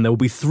Universal, and there will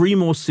be 3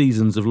 more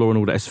seasons of Law and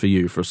Order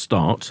SVU for a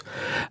start.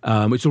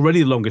 It's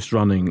already the longest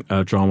running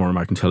drama on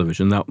American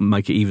television. That will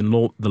make it even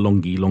the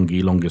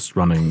longest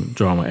running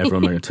drama ever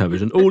on American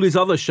television. All his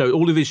other shows,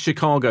 all of his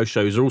Chicago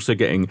shows are also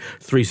getting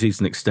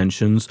 3-season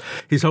extensions.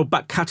 His whole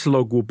back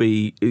catalogue will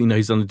be,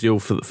 he's done a deal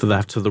for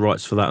that, to the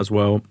rights for that as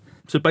well.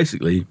 So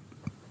basically,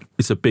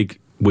 it's a big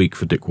week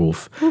for Dick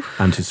Wolf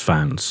and his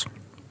fans.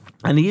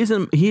 And he is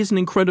an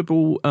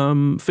incredible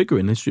figure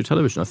in the history of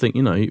television. I think,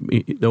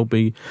 there'll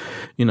be,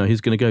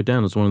 he's going to go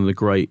down as one of the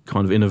great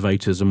kind of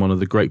innovators and one of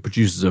the great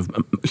producers of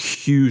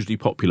hugely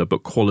popular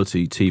but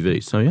quality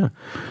TV. So, yeah,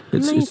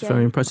 it's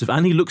very impressive.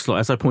 And he looks like,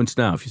 as I pointed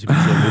out, if you see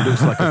him, he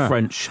looks like a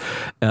French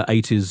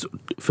 80s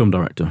film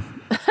director.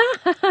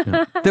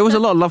 Yeah. There was a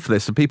lot of love for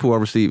this. So people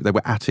obviously, they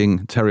were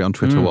atting Terry on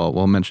Twitter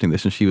while mentioning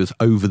this, and she was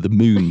over the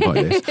moon by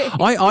this.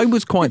 I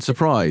was quite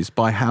surprised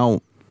by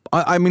how,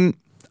 I mean,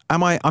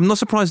 I'm not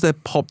surprised they're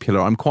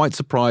popular. I'm quite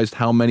surprised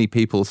how many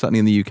people, certainly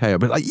in the UK, are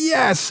like,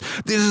 yes,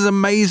 this is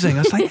amazing.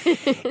 I was like,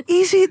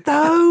 is it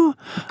though?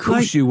 Of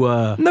course you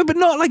were. No, but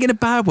not like in a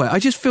bad way. I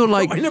just feel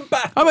like, Not in a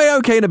bad I mean,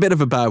 okay, in a bit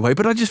of a bad way,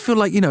 but I just feel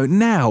like,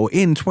 now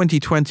in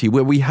 2020,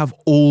 where we have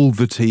all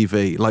the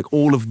TV, like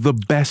all of the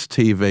best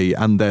TV,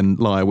 and then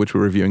Liar, which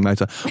we're reviewing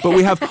later, but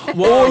we have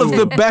all of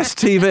the best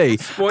TV.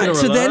 Spoiler And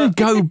to alert. then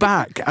go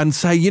back and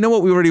say, you know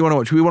what we really want to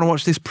watch? We want to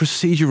watch this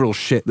procedural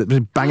shit that's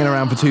been banging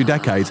around for 2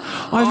 decades.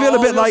 I feel a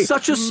bit you're like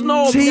such a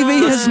snob.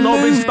 TV The has snob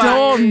is moved back.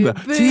 on. Boo.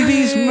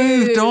 TV's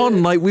moved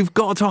on. Like, we've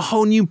got to a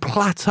whole new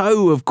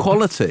plateau of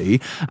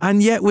quality,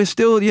 and yet we're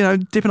still,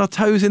 dipping our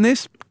toes in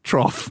this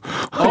trough.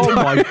 Oh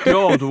my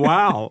God!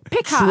 Wow.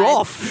 Picard.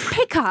 Trough.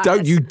 Picard.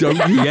 Don't you?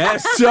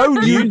 Yes.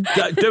 Don't you?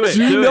 Do it.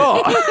 Do do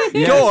not.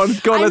 Yes.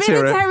 Go on. I'm Let's in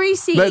hear a it. Terry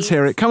seat. Let's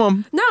hear it. Come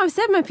on. No, I've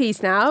said my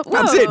piece now.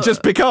 That's Whoa. it.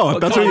 Just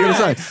Picard. That's what you're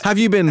going to say. Have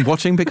you been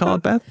watching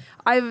Picard, Beth?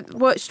 I've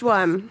watched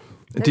one.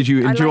 Did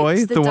you enjoy I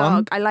liked the one?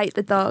 dog. I like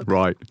the dog.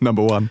 Right,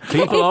 number one.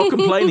 People are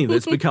complaining that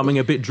it's becoming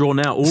a bit drawn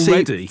out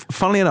already. See,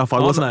 funnily enough, I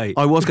Aren't was they?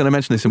 going to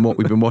mention this in what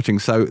we've been watching.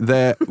 So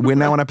we're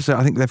now on episode.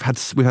 I think we've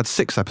had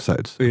 6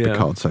 episodes of Yeah.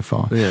 Picard so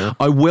far. Yeah.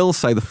 I will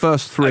say the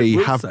first 3 I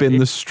will have say- been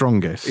the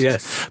strongest.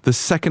 Yes. The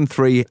second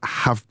 3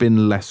 have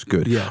been less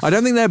good. Yes. I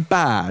don't think they're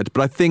bad,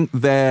 but I think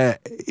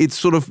it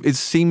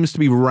seems to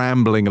be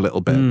rambling a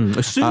little bit.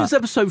 As soon as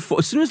episode 4,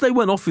 as soon as they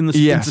went off into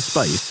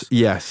space.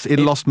 Yes, it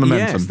lost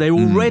momentum. Yes, they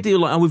already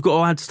like, we've got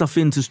to add stuff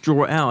in to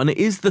draw it out. And it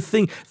is the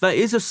thing, that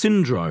is a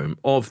syndrome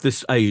of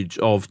this age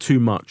of too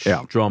much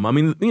drama. I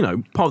mean,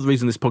 part of the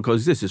reason this podcast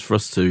exists is for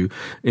us to,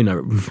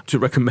 to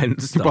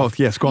recommend stuff. Well,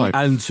 yes, quite.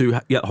 And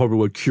to, horrible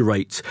word,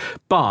 curate.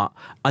 But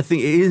I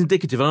think it is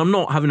indicative, and I'm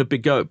not having a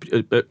big go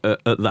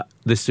at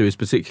this series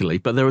particularly,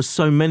 but there are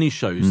so many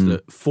shows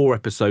that 4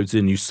 episodes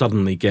in, you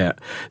suddenly get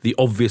the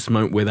obvious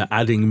moment where they're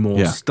adding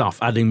more stuff,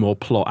 adding more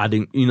plot,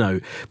 adding,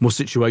 more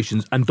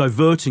situations, and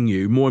diverting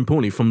you, more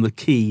importantly, from the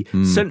key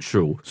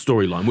central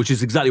storyline, which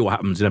is exactly what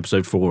happens in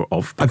episode 4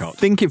 of I Picard.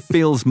 think it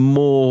feels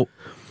more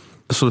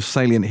sort of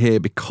salient here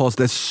because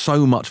there's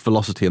so much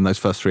velocity in those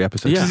first 3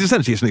 episodes. Yeah.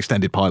 Essentially, it's an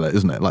extended pilot,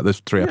 isn't it? Like those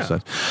 3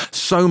 episodes.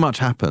 So much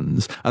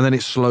happens, and then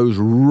it slows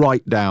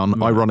right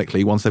down,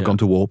 ironically, once they've gone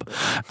to warp.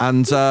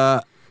 And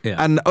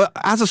and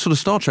as a sort of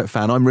Star Trek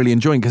fan, I'm really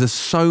enjoying because there's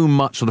so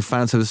much sort of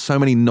fan service, there's so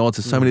many nods,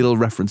 there's so many little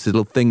references,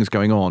 little things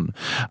going on.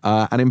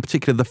 And in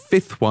particular, the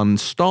 5th one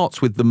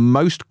starts with the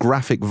most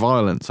graphic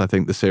violence I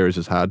think the series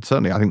has had.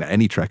 Certainly, I think that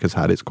any Trek has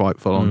had. It's quite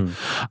full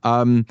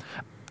on.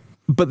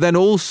 But then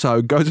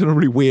also goes on a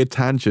really weird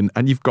tangent,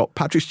 and you've got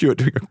Patrick Stewart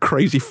doing a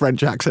crazy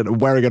French accent and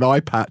wearing an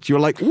eye patch.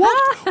 You're like,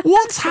 what?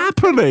 What's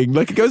happening?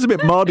 Like, it goes a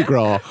bit Mardi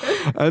Gras.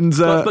 And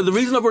but the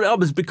reason I brought it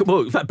up is because,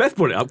 well, in fact, Beth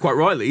brought it up quite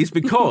rightly, is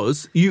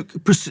because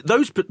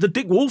the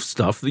Dick Wolf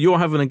stuff that you're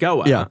having a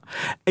go at,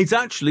 it's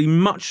actually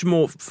much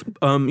more,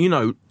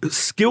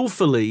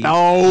 skillfully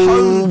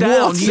honed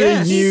down. What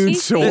are you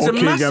There's a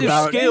talking massive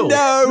about? skill.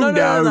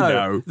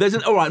 No. There's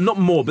not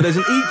more, but there's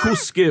an equal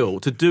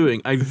skill to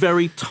doing a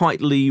very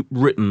tightly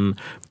written,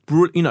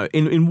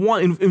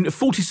 in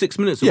 46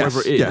 minutes or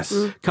whatever it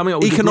is, coming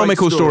up with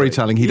economical a great story.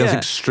 storytelling. He does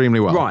extremely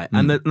well, right?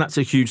 And that's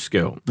a huge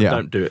skill. Yeah.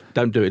 Don't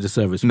do it a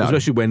disservice, No.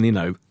 especially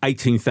when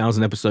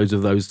 18,000 episodes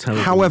of those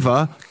television.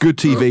 However, good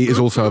TV is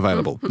also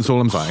available. That's all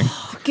I'm saying.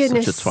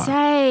 Goodness Such a twat.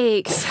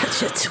 sake,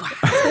 such a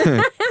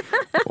twat.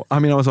 I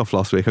mean, I was off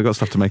last week. I got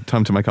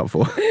time to make up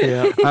for.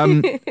 Yeah.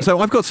 So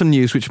I've got some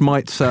news which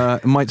might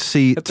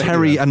see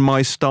Terry and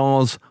my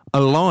stars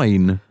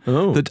align.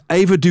 Oh. That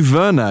Ava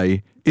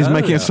DuVernay is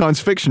making a science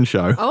fiction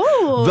show.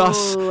 Oh.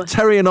 Thus,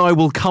 Terry and I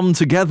will come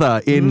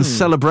together in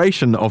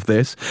celebration of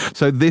this.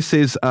 So this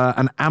is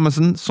an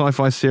Amazon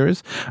sci-fi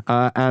series,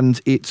 and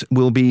it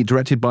will be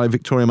directed by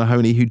Victoria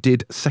Mahoney, who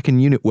did second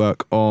unit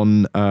work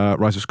on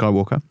Rise of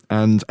Skywalker,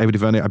 and Ava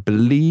DuVernay, I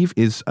believe,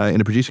 is in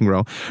a producing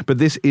role. But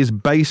this is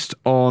based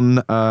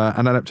on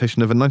an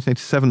adaptation of a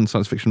 1987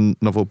 science fiction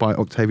novel by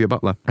Octavia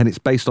Butler, and it's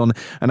based on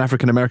an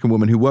African-American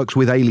woman who works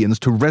with aliens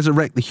to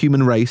resurrect the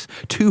human race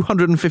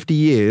 250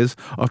 years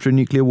after a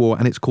nuclear war,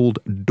 and it's called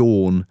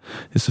Dawn.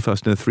 It's the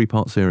first in a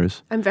 3-part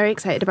series. I'm very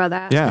excited about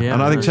that. Yeah,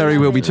 and I think Terry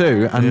will be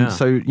too. And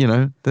so,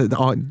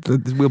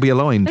 we'll be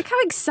aligned. Look how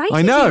excited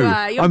I know. you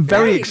are. You're I'm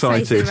very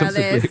excited. about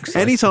this.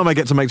 Anytime I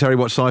get to make Terry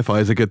watch sci-fi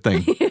is a good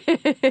thing.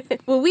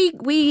 Well,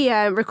 we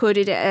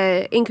recorded at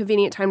an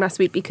inconvenient time last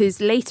week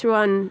because later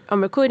on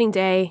recording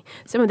day,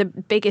 some of the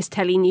biggest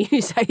telly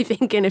news, I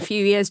think, in a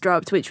few years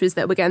dropped, which was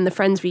that we're getting the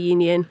Friends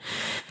reunion.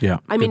 Yeah.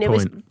 I mean, it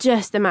was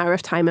just a matter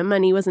of time and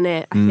money, wasn't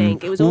it? I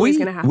think it was always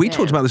going to happen. We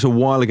talked about this a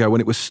while ago when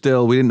it was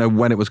still, we didn't know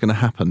when it was going to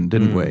happen,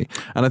 didn't we?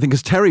 And I think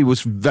because Terry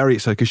was very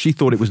excited because she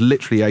thought it was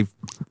literally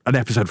an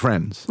episode of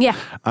Friends. Yeah.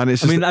 And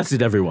it's I mean, as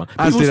did everyone.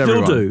 As People did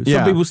still everyone. do.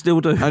 Some people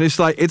still do. And it's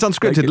like, it's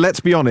unscripted. Let's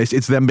be honest,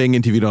 it's them being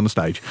interviewed on a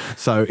stage.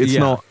 So it's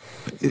not...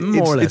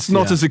 More or less, it's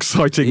not as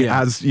exciting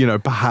as,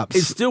 perhaps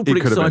it's still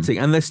pretty it could have been. exciting,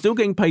 and they're still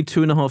getting paid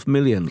 $2.5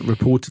 million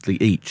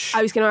reportedly each.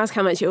 I was going to ask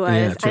how much it was.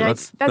 Yeah, and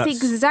that's that's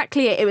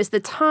exactly it. It was the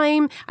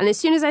time, and as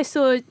soon as I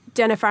saw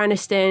Jennifer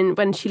Aniston,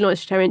 when she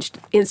launched her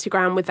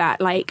Instagram with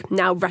that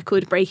now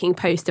record-breaking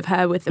post of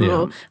her with them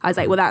all, I was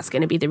like, well, that's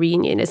going to be the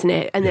reunion, isn't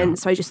it? And then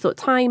so I just thought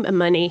time and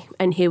money,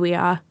 and here we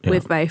are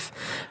with both.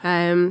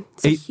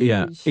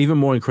 Even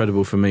more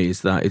incredible for me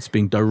is that it's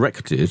being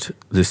directed,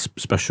 this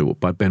special,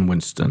 by Ben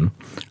Winston,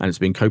 and it's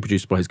being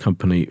co-produced by his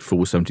company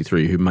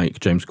 473, who make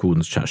James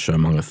Corden's chat show,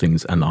 among other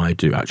things. And I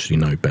do actually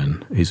know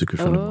Ben. He's a good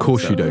friend of mine. Of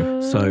course you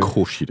do. So, of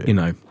course you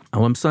do.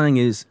 All I'm saying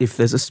is, if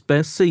there's a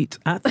spare seat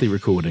at the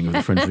recording of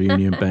the Friends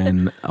Reunion,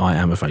 Ben, I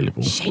am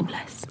available.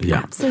 Shameless. Yeah.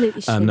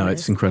 Absolutely shameless. No,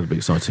 it's incredibly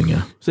exciting,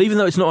 yeah. So even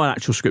though it's not an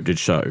actual scripted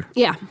show,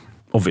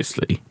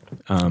 obviously,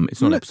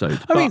 it's not an episode.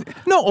 I mean,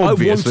 not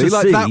obviously.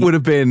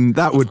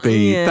 That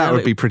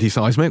would be pretty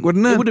seismic,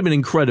 wouldn't it? It would have been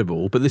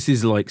incredible, but this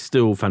is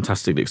still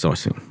fantastically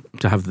exciting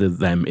to have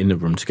them in the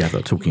room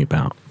together talking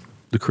about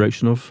the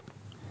creation of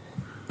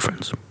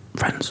Friends.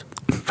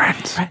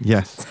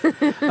 Yes.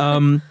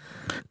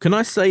 Can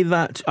I say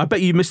that I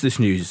bet you missed this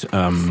news,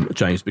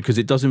 James, because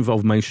it does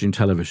involve mainstream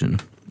television.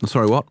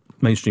 Sorry, what?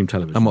 Mainstream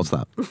television. And what's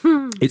that?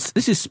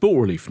 This is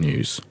Sport Relief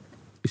news.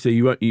 So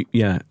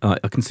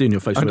I can see in your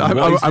face. I'm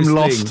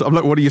lost. Thing? I'm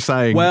like, what are you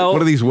saying? Well,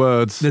 what are these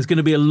words? There's going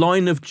to be a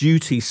Line of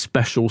Duty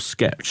special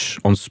sketch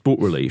on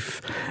Sport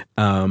Relief.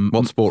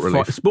 What's Sport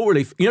Relief? Sport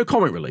Relief,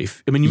 Comic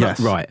Relief. I mean,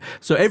 yes. Right.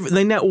 So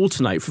they now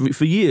alternate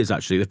for years.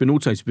 Actually, they've been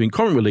alternating between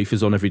Comic Relief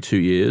is on every 2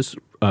 years,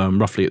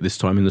 roughly at this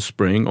time in the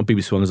spring on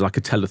BBC One. There's like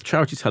a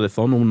charity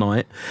telethon all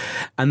night,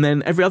 and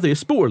then every other year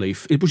Sport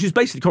Relief, which is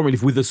basically Comic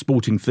Relief with a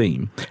sporting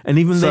theme. And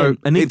even then,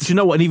 do you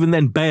know what? And even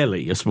then,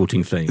 barely a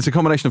sporting theme. It's a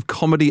combination of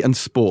comedy and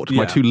sport,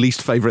 my two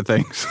least favourite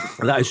things.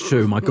 That is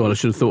true. My God, I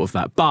should have thought of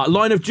that. But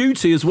Line of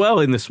Duty as well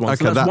in this one.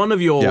 Okay, so that's one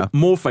of your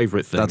more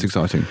favourite things. That's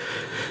exciting.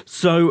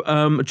 So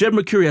Jed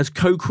Mercury has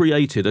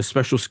co-created a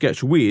special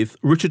sketch with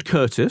Richard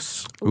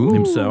Curtis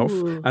himself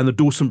and the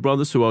Dawson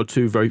brothers, who are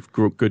two very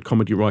good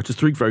comedy writers,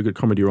 three very good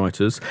comedy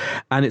writers.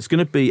 And it's going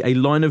to be a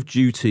Line of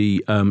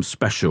Duty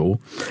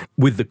special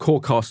with the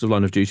core cast of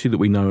Line of Duty that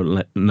we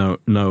know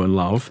and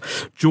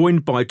love,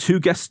 joined by two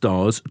guest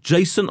stars,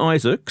 Jason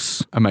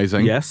Isaacs.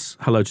 Amazing. Yes.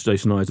 Hello to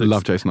Jason Isaacs.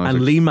 Love Jason Isaacs.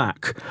 And Lee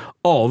Mack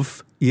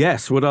of...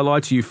 Yes, Would I Lie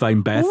to You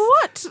fame, Beth.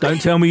 What?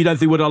 Don't tell me you don't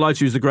think Would I Lie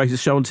to You is the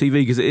greatest show on TV,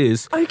 because it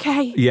is.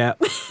 Okay. Yeah.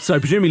 So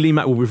presumably Lee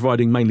Mack will be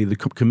providing mainly the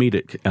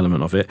comedic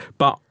element of it.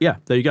 But yeah,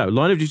 there you go.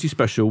 Line of Duty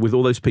special with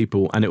all those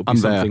people, and it'll be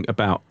something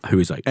about Who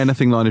Is H.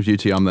 Anything Line of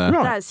Duty, I'm there.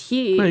 Right. That's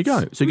huge. There you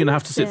go. So you're going to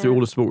have to sit through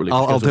all the Sport Relief.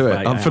 I'll do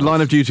it. For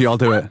Line of Duty, I'll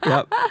do it.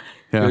 Yep.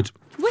 Yeah. Good.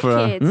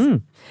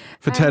 Wicked.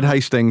 For Ted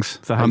Hastings,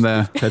 I'm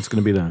there. Ted's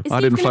going to be there. I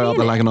didn't float up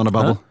the lagging on a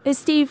bubble. Huh? Is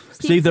Steve,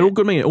 they're all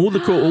going to be all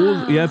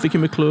Vicky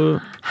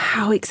McClure.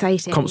 How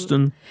exciting.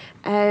 Compton.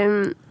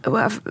 Top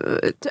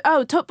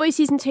Boy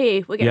Season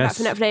 2. We're getting back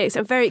to Netflix.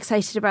 I'm very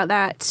excited about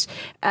that.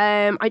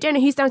 I don't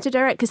know who's down to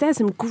direct, because there's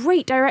some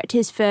great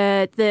directors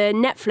for the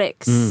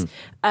Netflix.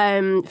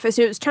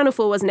 So it was Channel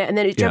 4, wasn't it? And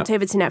then it jumped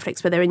over to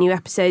Netflix where there were new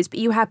episodes. But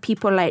you have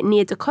people like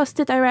Nia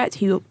DaCosta direct,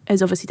 who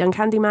has obviously done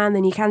Candyman,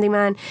 the new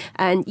Candyman,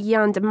 and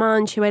Jan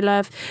Demange, who I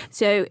love.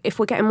 So if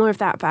we're getting more of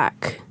that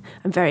back,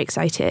 I'm very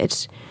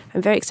excited.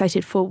 I'm very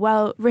excited for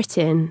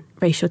well-written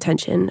racial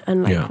tension,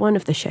 unlike one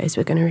of the shows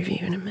we're going to review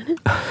in a minute.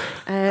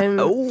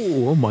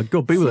 Oh my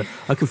God, people!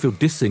 I can feel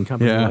dissing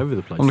happening all over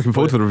the place. I'm looking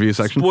forward to the review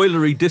section.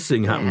 Spoilery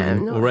dissing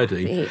happening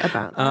already.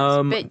 About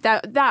that.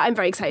 But that I'm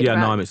very excited about.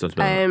 Yeah, no, I'm excited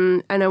about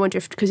that. And I wonder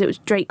if, because it was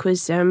Drake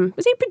was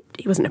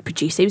he wasn't a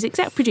producer, he was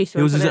exec producer.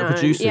 He was exec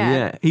producer,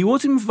 yeah. He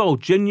was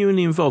involved,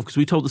 genuinely involved, because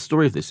we told the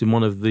story of this in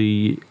one of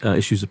the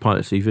issues of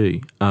Pilot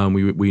TV.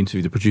 We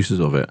interviewed the producers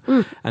of it,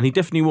 and he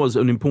definitely was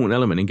an important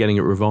element in getting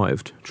it revived.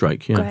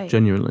 Drake,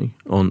 genuinely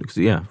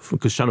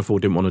because Channel 4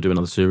 didn't want to do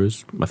another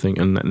series, I think,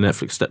 and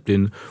Netflix stepped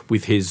in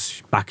with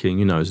his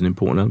backing, as an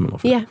important element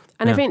of it. Yeah,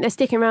 and I think they're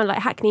sticking around like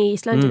Hackney,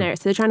 East London area,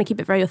 so they're trying to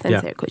keep it very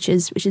authentic, which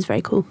is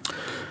very cool.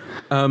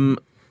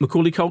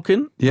 Macaulay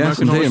Culkin, yes,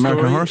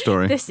 American Horror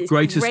Story. This is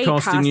greatest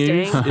casting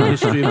news in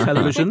history of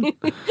television.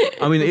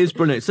 I mean, it is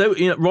brilliant. So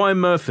Ryan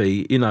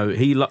Murphy,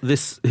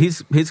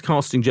 his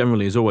casting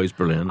generally is always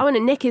brilliant. I want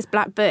to nick his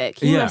black book.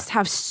 He must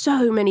have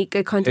so many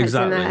good contacts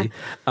in there.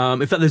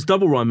 In fact, there's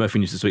double Ryan Murphy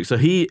news this week. So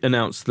he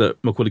announced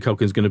that Macaulay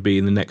Culkin is going to be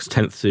in the next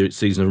 10th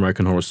season of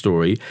American Horror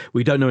Story.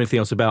 We don't know anything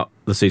else about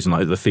the season,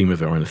 like the theme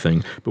of it or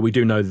anything, but we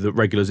do know that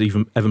regulars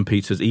Evan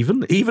Peters,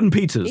 Evan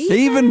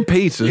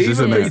Peters is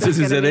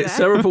in it.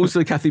 Sarah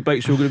Paulson, Kathy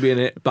Bates are all going to be in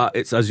it, but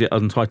it's as yet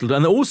untitled.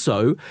 And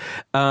also,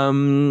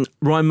 Ryan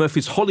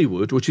Murphy's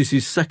Hollywood, which is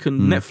his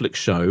second Netflix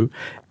show,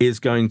 is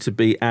going to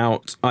be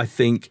out, I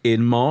think,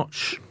 in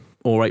March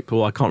or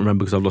April. I can't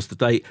remember because I've lost the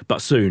date,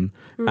 but soon.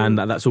 And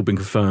that's all been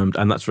confirmed,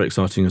 and that's very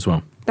exciting as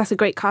well. That's a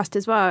great cast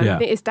as well. Yeah. I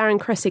think it's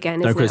Darren Criss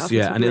again, isn't it?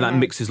 And that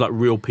mixes like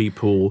real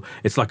people.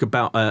 It's like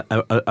about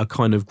a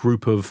kind of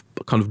group of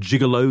kind of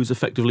gigolos,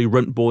 effectively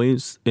rent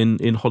boys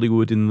in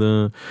Hollywood in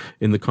the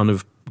kind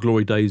of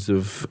glory days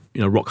of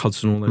Rock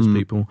Hudson and all those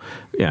people.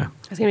 Yeah,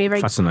 it's going to be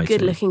a very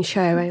good-looking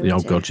show.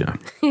 God, yeah.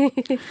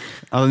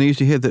 Other news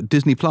you hear that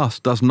Disney Plus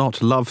does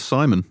not love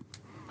Simon.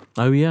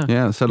 Oh, yeah.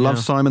 Yeah, so Love,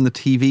 Simon, the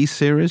TV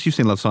series. You've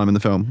seen Love, Simon, the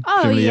film? Oh,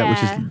 presumably, yeah.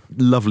 which is a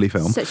lovely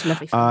film. Such a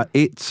lovely film.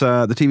 It's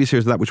the TV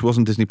series of that, which was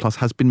on Disney Plus,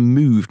 has been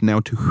moved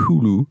now to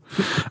Hulu,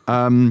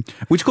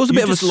 which caused a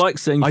bit of just like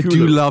saying I Hulu.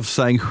 do love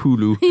saying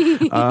Hulu.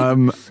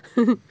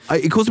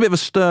 It caused a bit of a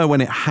stir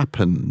when it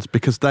happened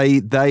because I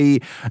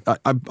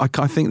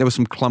think there was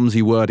some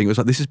clumsy wording. It was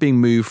like, this is being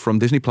moved from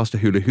Disney Plus to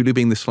Hulu, Hulu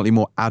being this slightly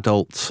more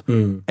adult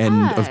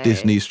end of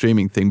Disney's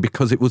streaming thing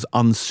because it was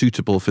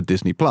unsuitable for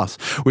Disney Plus,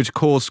 which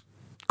caused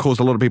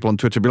a lot of people on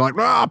Twitter to be like,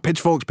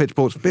 pitchforks.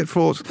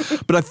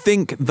 But I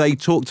think they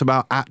talked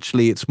about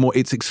actually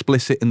it's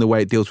explicit in the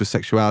way it deals with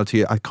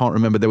sexuality. I can't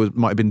remember,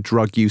 might have been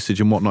drug usage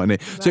and whatnot in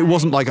it. So it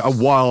wasn't like a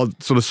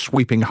wild sort of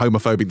sweeping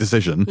homophobic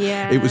decision.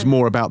 Yeah. It was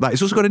more about that.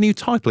 It's also got a new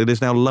title. It is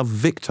now Love,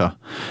 Victor,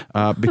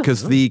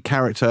 because the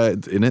character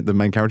in it, the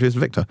main character is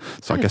Victor.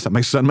 So I guess that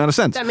makes a certain amount of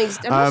sense. That makes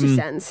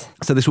sense.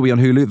 So this will be on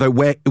Hulu, though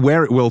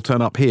where it will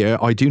turn up here,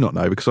 I do not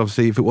know, because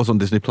obviously if it was on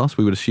Disney Plus,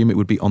 we would assume it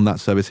would be on that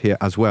service here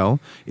as well.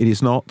 It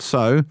is not.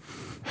 So,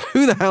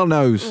 who the hell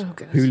knows? Oh,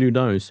 gosh. Hulu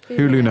knows.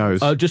 Hulu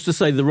knows. Just to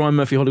say, the Ryan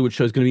Murphy Hollywood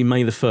show is going to be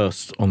May the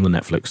 1st on the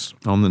Netflix.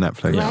 On the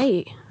Netflix.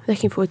 Great.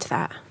 Looking forward to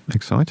that.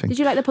 Exciting. Did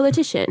you like The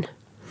Politician?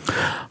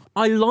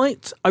 I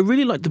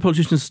really liked The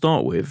Politician to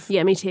start with.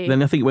 Yeah, me too.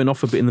 Then I think it went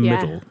off a bit in the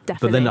middle. Definitely.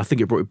 But then I think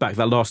it brought it back.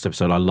 That last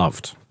episode I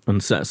loved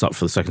and set us up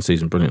for the second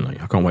season brilliantly.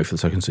 I can't wait for the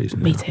second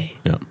season. Me too.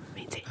 Yeah.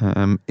 Me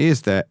too.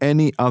 Is there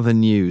any other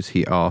news,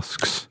 he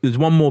asks? There's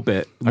one more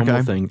bit, one Okay.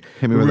 more thing.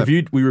 Hit me with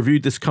it. We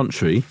reviewed This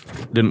Country,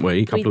 didn't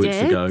we, a couple of weeks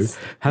did. ago?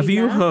 Have We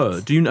you did.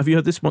 heard? Have you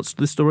heard this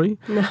story?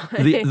 No.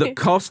 The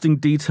casting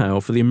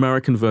detail for the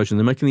American version.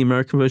 They're making the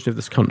American version of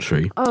This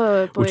Country,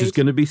 Oh, boy. which is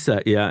going to be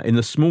set, in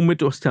the small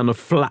Midwest town of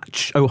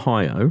Flatch,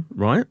 Ohio,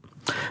 right?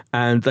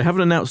 And they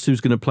haven't announced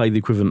who's going to play the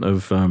equivalent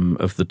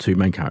of the two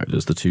main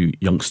characters, the two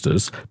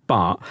youngsters,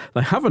 but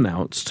they have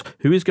announced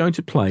who is going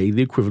to play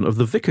the equivalent of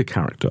the vicar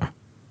character,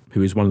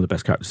 who is one of the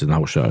best characters in the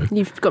whole show.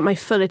 You've got my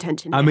full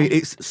attention. I here. mean,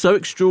 it's so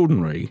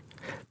extraordinary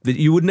that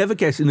you would never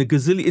guess in a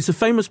gazillion. It's a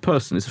famous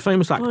person. It's a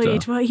famous actor.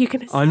 Boyd, what are you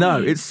going to say? I know.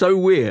 It's so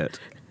weird.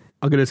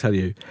 I'm going to tell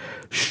you.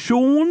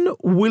 Sean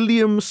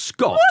William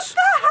Scott. What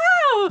the hell?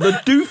 The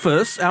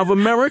doofus out of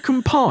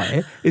American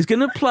Pie is going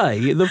to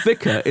play the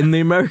vicar in the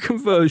American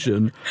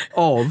version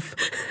of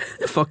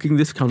fucking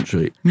This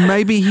Country.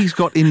 Maybe he's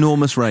got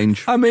enormous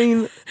range. I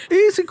mean, it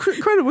is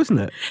incredible, isn't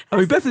it? I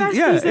mean, That's the best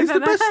news I've it's the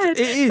ever best. heard.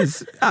 It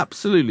is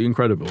absolutely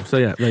incredible. So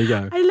yeah, there you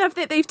go. I love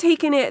that they've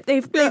taken it.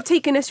 They've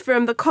taken us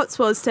from the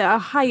Cotswolds to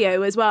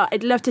Ohio as well.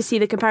 I'd love to see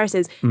the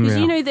comparisons because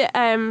you know that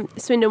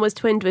Swindon was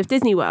twinned with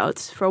Disney World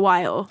for a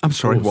while. I'm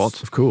sorry,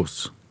 what? Of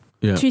course.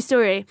 Yeah. True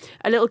story.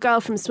 A little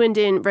girl from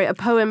Swindon wrote a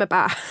poem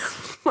about,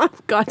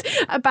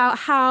 about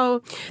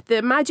how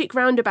the Magic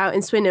Roundabout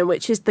in Swindon,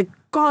 which is the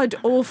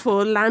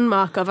god-awful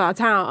landmark of our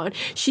town,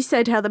 she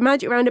said how the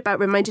Magic Roundabout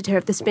reminded her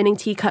of the spinning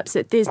teacups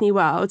at Disney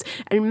World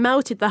and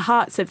melted the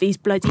hearts of these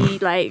bloody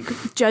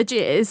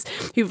judges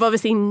who've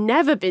obviously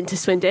never been to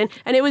Swindon,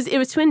 and it was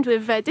twinned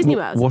with Disney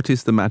World. What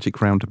is the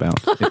Magic Roundabout?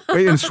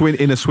 in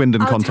a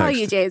Swindon I'll context. tell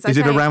you, James. Is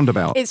it a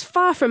roundabout? It's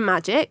far from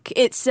magic.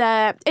 It's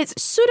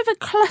sort of a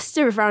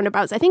cluster of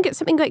roundabouts. I think it's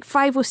something like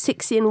 5 or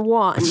 6 in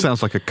one. It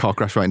sounds like a car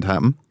crash waiting to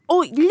happen.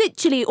 Or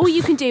literally, all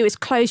you can do is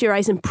close your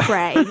eyes and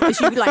pray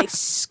as you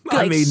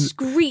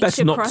screech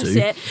best not across to.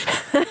 it.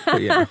 But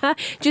yeah.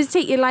 Just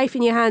take your life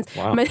in your hands.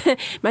 Wow.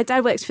 My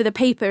dad works for the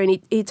paper, and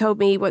he told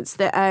me once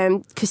that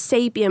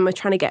Kasabian were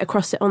trying to get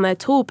across it on their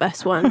tour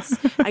bus once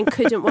and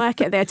couldn't work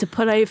it. They had to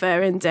pull over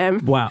and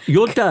Wow.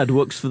 Your dad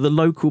works for the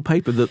local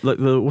paper,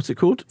 the what's it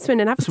called?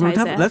 Swindon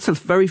Advertiser. That's a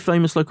very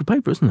famous local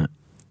paper, isn't it?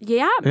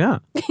 Yeah. Yeah.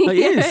 It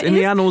is, in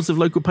the annals of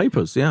local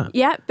papers, yeah.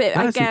 Yeah, but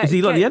I get... Is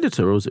he like the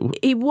editor, or is it...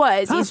 He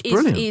was. That's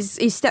brilliant.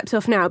 He's stepped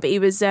off now, but he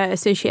was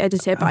associate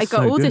editor. But That's I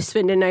got so all good. this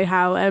Swindon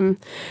know-how.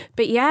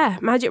 But yeah,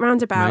 Magic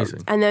Roundabout.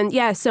 Amazing. And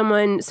then,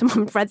 someone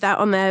read that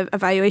on their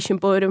evaluation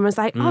board and was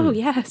like, oh,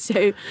 yeah,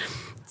 so...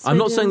 I'm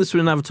not saying Swindon- the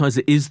Swindon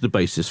Advertiser is the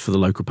basis for the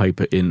local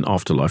paper in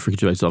Afterlife, Ricky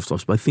Gervais'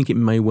 Afterlife, but I think it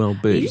may well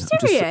be. Are you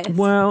serious?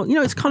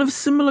 It's kind of a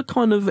similar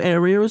kind of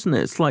area, isn't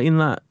it? It's like in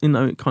that,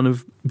 kind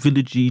of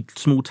villagey,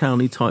 small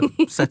towny type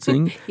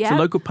setting. It's Yeah. a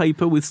local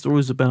paper with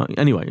stories about...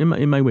 Anyway, it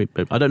may be.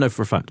 I don't know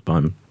for a fact, but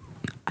I'm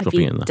I'd dropping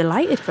be it in there.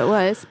 delighted if it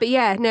was. But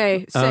yeah,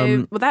 no.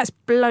 So, that's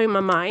blown my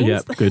mind. Yeah,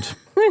 good.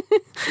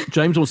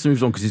 James wants to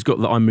move on because he's got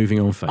the I'm moving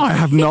on face. I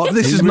have not.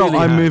 This He is not really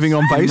I'm has. moving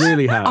on He face.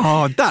 really has.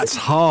 Oh, that's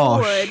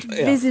harsh. Bored,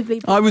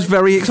 visibly I was bored.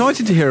 very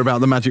excited to hear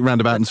about the Magic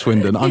Roundabout in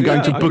Swindon. I'm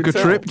going to I book can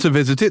a trip tell. to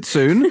visit it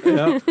soon.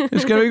 Yeah.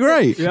 It's going to be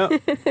great. Yeah.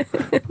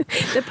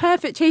 The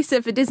perfect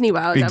chaser for Disney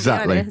World, I'll be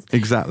Exactly. honest.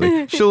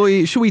 Exactly. Shall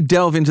we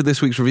delve into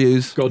this week's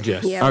reviews? God,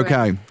 yes. Yeah.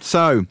 Okay,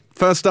 so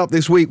first up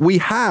this week we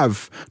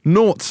have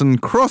Noughts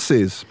and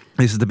Crosses.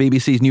 This is the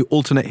BBC's new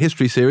alternate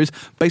history series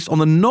based on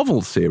the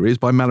novel series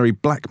by Mallory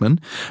Blackman.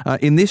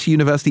 In this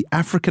universe, the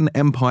African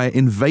Empire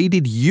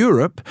invaded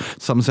Europe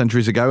some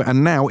centuries ago,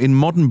 and now in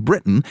modern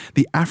Britain,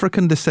 the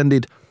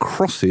African-descended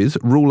crosses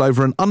rule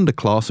over an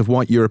underclass of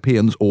white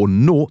Europeans, or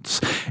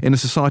noughts, in a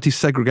society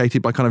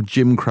segregated by kind of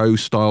Jim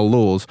Crow-style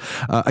laws.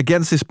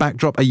 Against this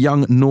backdrop, a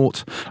young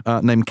nought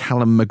named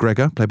Callum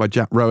McGregor, played by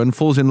Jack Rowan,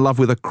 falls in love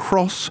with a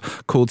cross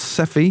called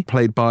Sefi,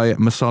 played by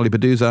Masali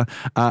Baduza,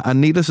 and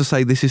needless to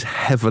say, this is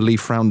heavily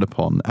frowned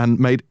upon and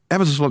made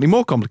ever so slightly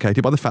more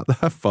complicated by the fact that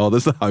her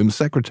father's the Home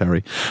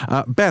Secretary.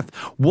 Beth,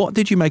 what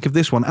did you make of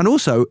this one? And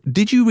also,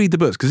 did you read the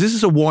books? Because this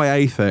is a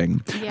YA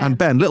thing. Yeah. And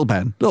little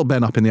Ben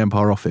up in the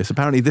Empire Office,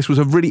 apparently this was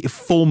a really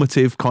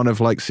formative kind of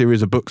like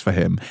series of books for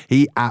him.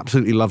 He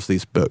absolutely loves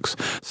these books.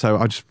 So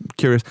I'm just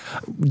curious,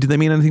 did they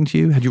mean anything to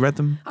you? Had you read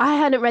them? I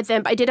hadn't read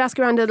them, but I did ask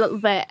around a little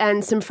bit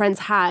and some friends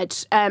had,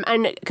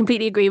 and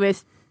completely agree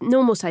with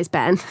normal size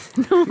Ben.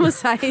 Normal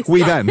size.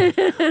 Wee Ben.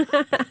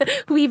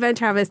 Wee Ben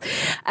Travis.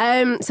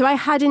 So I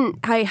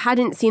hadn't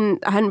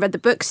read the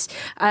books.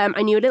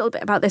 I knew a little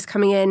bit about this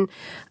coming in.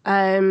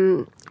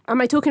 Am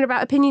I talking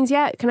about opinions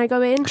yet? Can I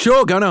go in?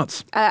 Sure, go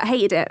nuts.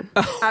 Hated it.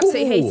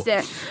 Absolutely hated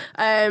it.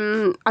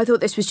 I thought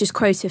this was just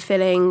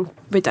quota-filling,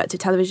 reductive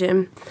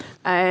television.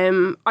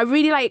 I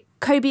really like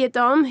Kobe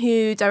Adam,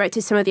 who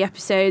directed some of the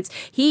episodes.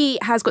 He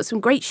has got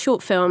some great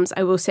short films,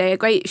 I will say. A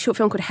great short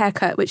film called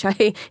Haircut, which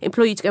I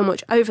implore you to go and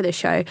watch over the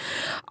show.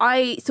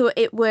 I thought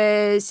it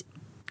was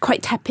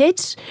quite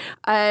tepid.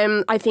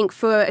 I think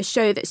for a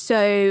show that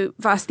so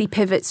vastly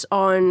pivots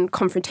on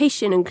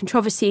confrontation and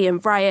controversy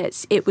and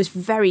riots, it was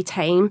very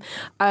tame.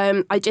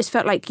 I just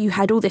felt like you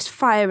had all this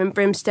fire and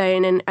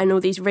brimstone and all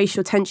these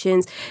racial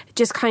tensions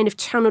just kind of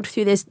channeled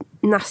through this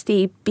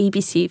nasty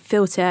BBC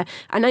filter.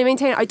 And I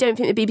maintain, I don't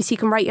think the BBC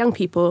can write young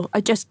people. I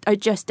just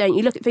don't.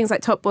 You look at things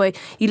like Top Boy,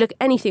 you look at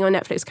anything on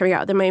Netflix coming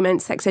out at the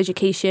moment, Sex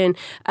Education,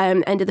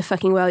 End of the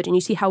Fucking World, and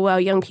you see how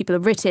well young people are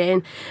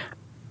written.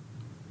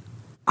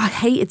 I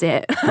hated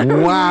it.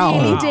 Wow.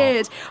 I really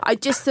did. I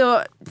just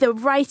thought the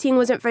writing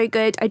wasn't very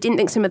good. I didn't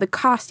think some of the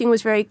casting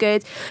was very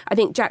good. I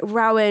think Jack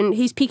Rowan,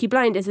 he's Peaky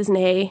Blinders, isn't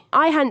he?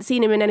 I hadn't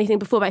seen him in anything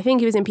before, but I think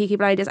he was in Peaky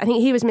Blinders. I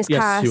think he was miscast.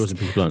 Yes, he was in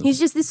Peaky Blinders. He's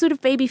just this sort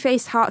of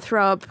baby-faced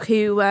heartthrob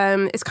who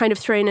is kind of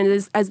thrown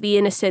in as the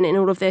innocent in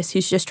all of this,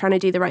 who's just trying to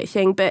do the right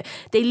thing. But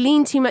they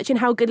lean too much into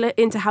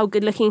how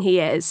good-looking he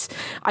is.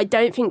 I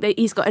don't think that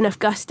he's got enough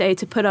gusto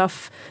to put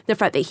off the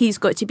fact that he's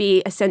got to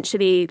be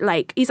essentially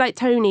like, he's like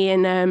Tony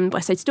in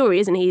West Side Story,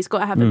 isn't he? He's got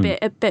to have a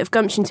bit of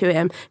gumption to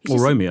him.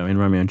 Or Romeo in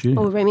Romeo and Juliet.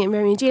 Or Romeo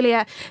and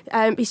Juliet.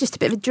 He's just a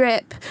bit of a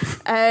drip.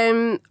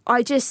 And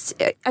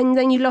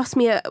then you lost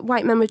me at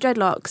white men with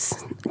dreadlocks.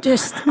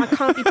 I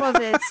can't be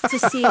bothered to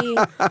see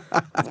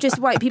just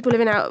white people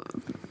living out.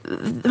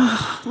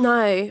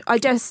 No.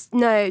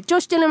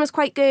 Josh Dillon was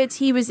quite good.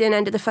 He was in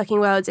End of the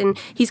Fucking World, and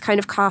he's kind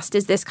of cast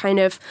as this kind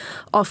of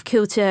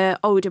off-kilter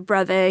older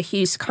brother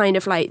who's kind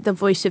of like the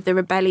voice of the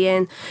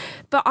rebellion.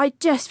 But I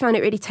just found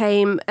it really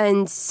tame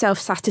and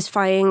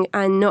self-satisfying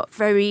and not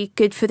very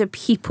good for the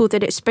people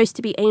that it's supposed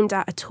to be aimed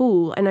at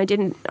all. And I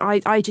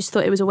just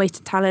thought it was a waste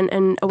of talent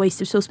and a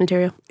waste of source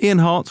material. Ian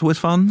Hart was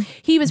fun.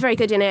 He was very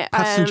good in it.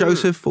 Paterson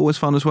Joseph, always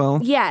fun as well.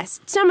 Yes.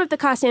 Some of the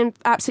casting,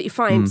 absolutely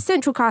fine.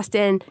 Central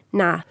casting,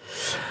 nah.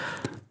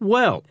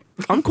 Well,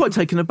 I'm quite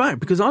taken aback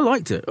because I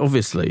liked it,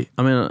 obviously.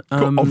 I mean,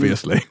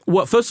 obviously.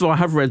 Well, first of all, I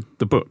have read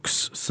the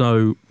books,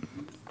 so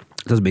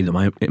it doesn't mean that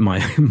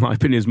my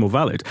opinion is more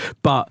valid.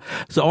 But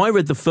so I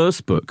read the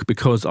first book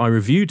because I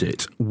reviewed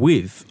it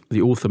with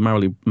the author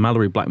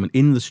Mallory Blackman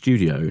in the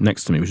studio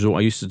next to me, which is what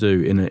I used to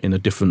do in a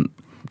different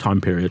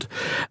time period.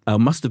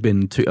 Must have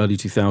been early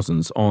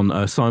 2000s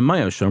on Simon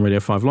Mayo's show on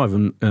Radio 5 Live,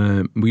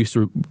 and we used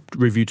to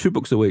review 2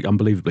 books a week,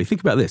 unbelievably.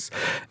 Think about this.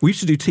 We used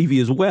to do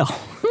TV as well,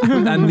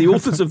 and the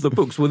authors of the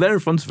books were there in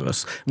front of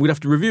us, and we'd have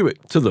to review it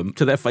to them,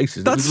 to their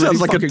faces. That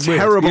sounds like a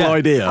terrible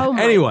idea. Oh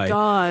my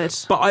God.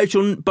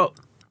 But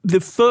the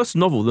first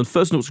novel, the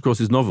first Noughts and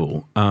Crosses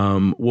novel,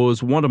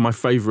 was one of my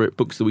favourite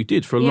books that we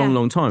did for a long,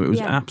 long time. It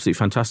was absolutely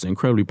fantastic,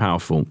 incredibly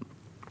powerful.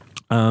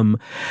 And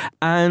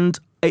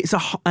it's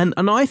and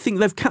I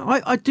think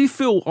I do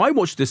feel I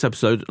watched this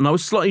episode and I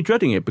was slightly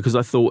dreading it because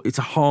I thought it's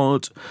a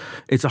hard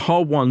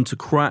one to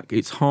crack.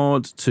 It's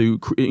hard to,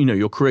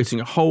 you're creating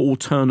a whole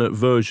alternate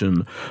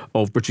version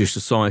of British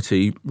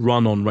society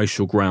run on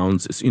racial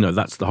grounds. It's,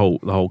 that's the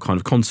whole kind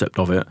of concept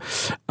of it.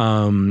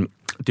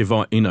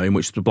 Divide, in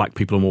which the black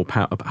people are more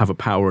have a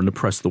power and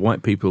oppress the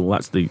white people.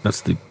 That's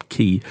the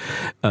key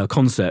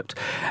concept.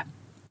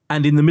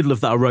 And in the middle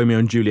of that, a Romeo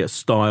and Juliet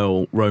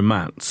style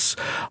romance.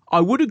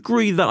 I would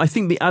agree that I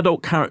think the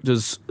adult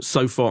characters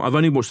so far, I've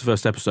only watched the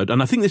first episode,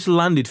 and I think this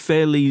landed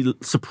fairly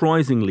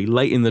surprisingly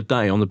late in the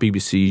day on the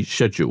BBC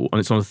schedule, and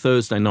it's on a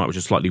Thursday night, which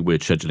is slightly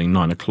weird scheduling,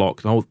 9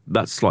 o'clock.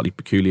 That's slightly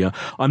peculiar.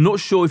 I'm not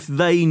sure if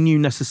they knew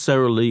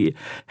necessarily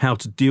how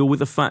to deal with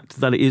the fact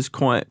that it is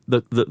quite,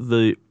 that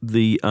the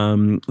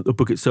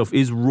book itself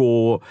is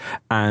raw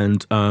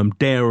and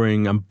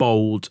daring and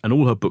bold, and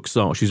all her books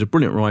are. She's a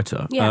brilliant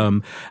writer. Yeah.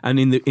 And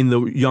in in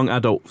the young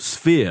adult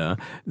sphere,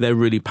 they're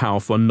really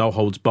powerful and no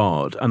holds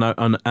barred. And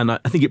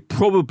I think it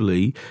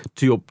probably,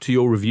 to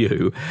your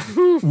review,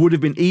 would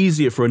have been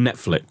easier for a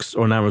Netflix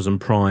or an Amazon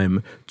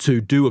Prime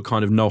to do a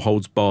kind of no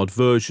holds barred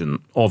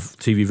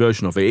TV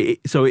version of it.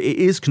 So it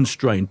is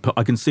constrained, but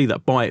I can see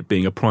that by it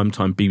being a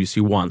primetime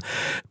BBC One.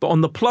 But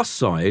on the plus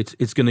side,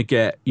 it's going to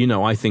get,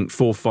 I think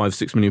 4, 5,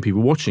 6 million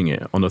people watching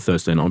it on a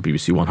Thursday night on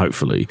BBC One,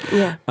 hopefully.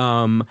 Yeah.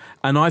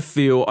 And I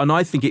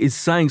think it is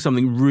saying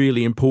something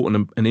really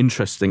important and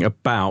interesting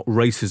about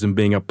racism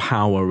being a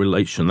power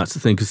relation. That's the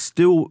thing, because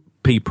still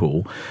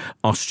people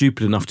are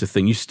stupid enough to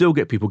think, you still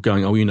get people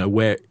going,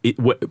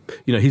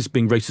 he's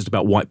being racist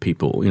about white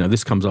people.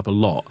 This comes up a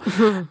lot.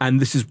 And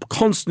this is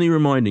constantly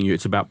reminding you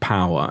it's about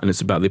power, and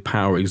it's about the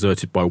power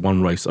exerted by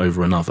one race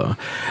over another.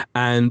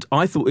 And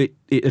I thought it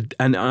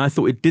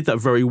did that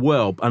very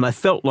well. And I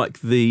felt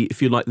like the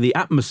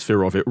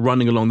atmosphere of it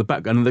running along the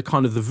background, and the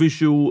kind of the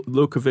visual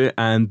look of it,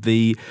 and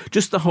the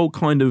whole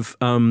kind of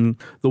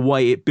the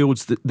way it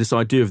builds this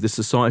idea of this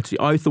society,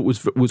 I thought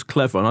was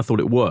clever, and I thought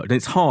it worked. And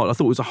it's hard. I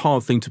thought it was a hard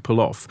thing to pull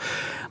off.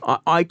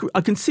 I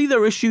can see there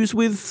are issues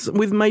with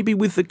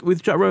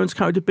Jack Rowan's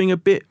character being a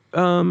bit,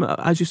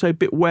 as you say, a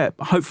bit wet.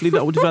 Hopefully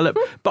that will develop.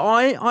 But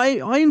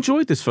I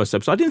enjoyed this first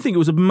episode. I didn't think it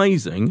was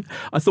amazing.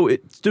 I thought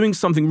it's doing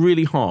something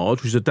really hard,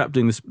 which is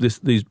adapting this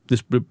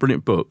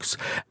brilliant books,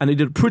 and it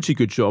did a pretty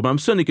good job. I'm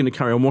certainly going to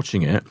carry on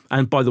watching it.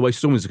 And by the way,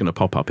 Stormzy is going to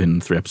pop up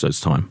in 3 episodes'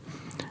 time.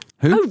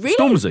 Who? Oh, really?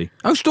 Stormzy.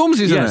 Oh,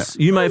 Stormzy's in it.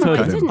 You may have heard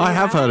of him. I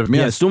have heard of him,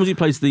 yes. Yeah, Stormzy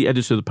plays the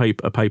editor of the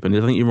paper, and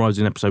I think he arrives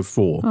in episode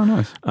 4. Oh,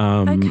 nice.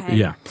 Okay.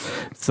 Yeah.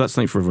 So that's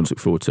something for everyone to look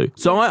forward to.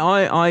 So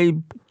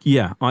I'm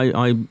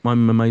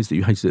amazed that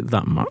you hated it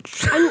that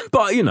much.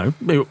 But,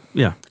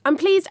 yeah. I'm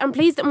pleased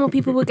that more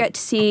people will get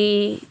to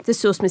see the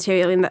source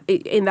material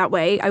in that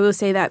way. I will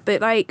say that.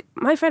 But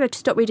my friend had to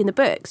stop reading the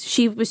books.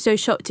 She was so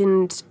shocked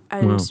and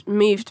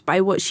moved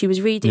by what she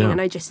was reading, and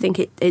I just think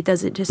it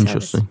does it just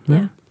interesting.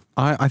 Yeah.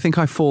 I think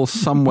I fall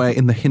somewhere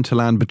in the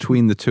hinterland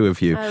between the two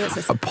of you.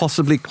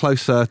 Possibly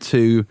closer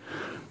to,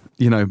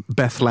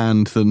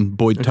 Bethland than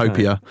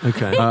Boydtopia.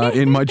 Okay.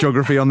 In my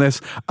geography on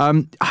this.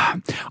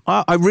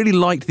 I really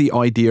liked the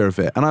idea of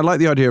it. And I like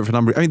the idea of a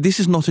number. This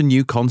is not a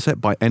new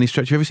concept by any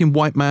stretch. Have you ever seen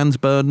White Man's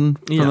Burden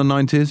from the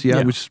 90s?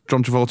 Yeah. Which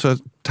John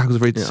Travolta tackles a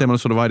very similar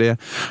sort of idea,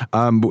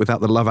 but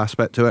without the love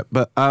aspect to it.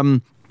 But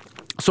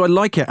so I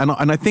like it, and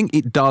I think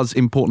it does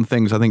important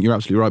things. I think you're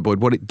absolutely right, Boyd.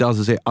 What it does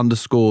is it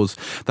underscores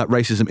that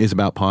racism is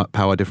about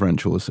power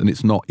differentials, and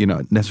it's not,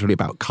 necessarily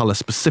about colour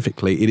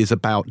specifically. It is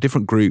about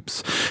different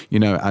groups,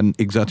 and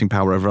exerting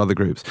power over other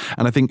groups.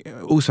 And I think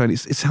also, and it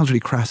sounds really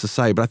crass to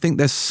say, but I think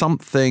there's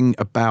something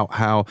about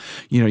how,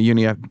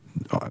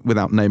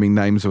 without naming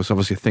names, there was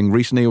obviously a thing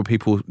recently where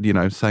people,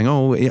 saying,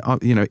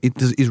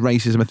 is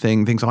racism a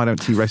thing? Things I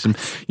don't see racism,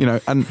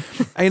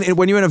 and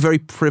when you're in a very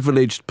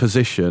privileged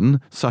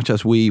position, such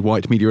as we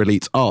white media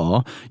elites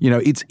are,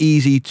 it's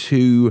easy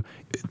to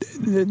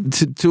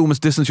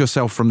almost distance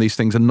yourself from these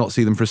things and not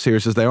see them for as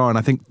serious as they are. And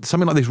I think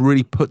something like this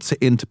really puts it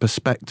into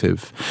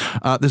perspective.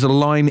 There's a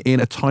line in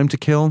A Time to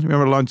Kill.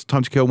 Remember a line to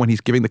Time to Kill when he's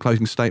giving the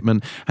closing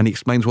statement and he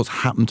explains what's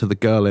happened to the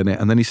girl in it.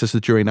 And then he says to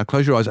the jury, now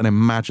close your eyes and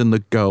imagine the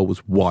girl was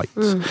white.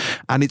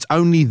 And it's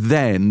only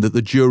then that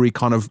the jury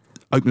kind of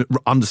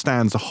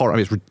understands the horror.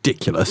 It's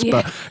ridiculous,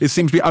 but it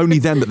seems to be only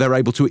then that they're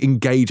able to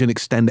engage and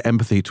extend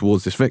empathy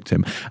towards this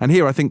victim. And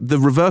here, I think the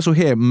reversal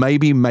here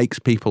maybe makes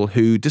people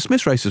who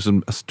dismiss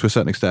racism to a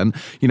certain extent,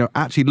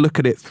 actually look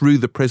at it through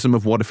the prism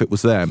of what if it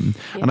was them.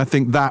 Yeah. And I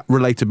think that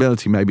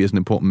relatability maybe is an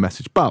important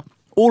message. But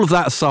all of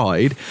that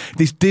aside,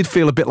 this did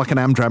feel a bit like an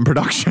Amdram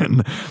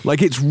production.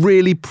 It's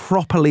really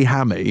properly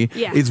hammy.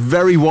 Yeah. It's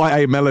very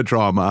YA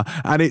melodrama,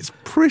 and it's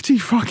pretty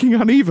fucking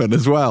uneven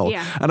as well.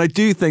 Yeah. And I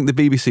do think the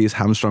BBC is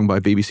hamstrung by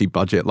BBC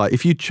budget.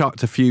 If you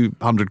chucked a few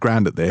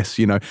 $100,000 at this,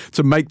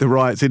 to make the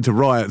riots into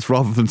riots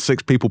rather than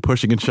 6 people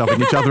pushing and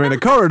shoving each other in a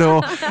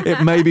corridor,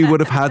 it maybe would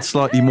have had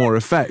slightly more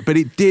effect. But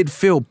it did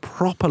feel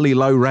properly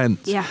low rent.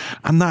 Yeah.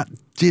 And that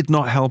did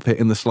not help it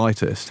in the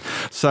slightest.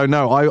 So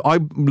no,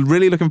 I'm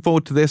really looking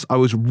forward to this. I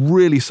was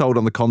really sold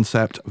on the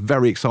concept,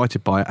 very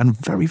excited by it, and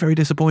very, very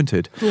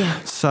disappointed. Yeah.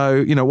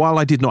 So, while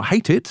I did not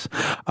hate it,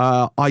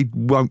 I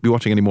won't be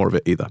watching any more of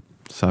it either.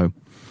 So,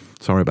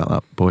 sorry about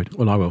that, Boyd.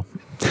 Well, I will.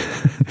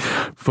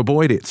 For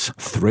Boyd, it's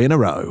 3 in a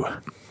row.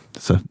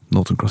 So,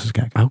 Noughts and Crosses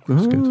gag. Oh,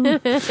 that's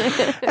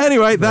good.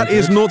 Anyway, that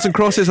is Noughts and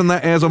Crosses, and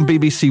that airs on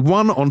BBC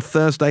One on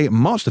Thursday,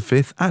 March the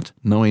 5th at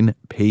 9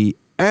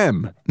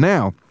 p.m.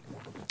 Now,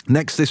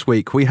 next this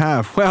week we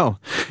have,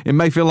 it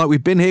may feel like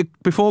we've been here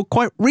before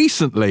quite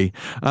recently,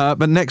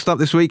 but next up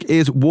this week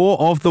is War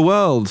of the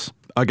Worlds.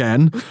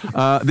 Again,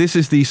 this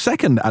is the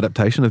second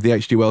adaptation of the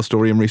H.G. Wells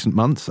story in recent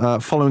months,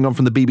 following on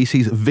from the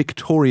BBC's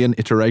Victorian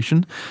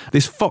iteration.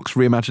 This Fox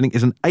reimagining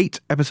is an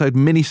 8-episode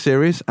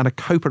miniseries and a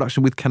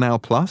co-production with Canal+,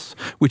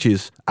 which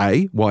is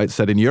A, why it's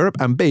set in Europe,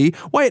 and B,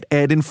 why it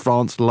aired in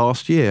France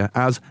last year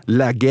as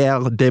La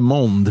Guerre des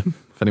Mondes.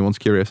 if anyone's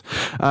curious.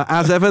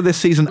 As ever, this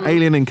season,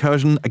 alien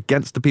incursion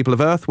against the people of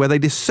Earth, where they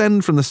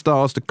descend from the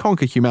stars to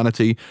conquer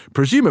humanity,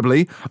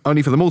 presumably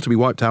only for them all to be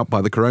wiped out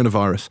by the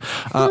coronavirus.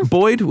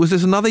 Boyd, was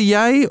this another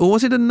yay or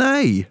was it a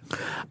nay?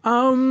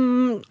 A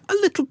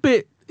little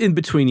bit in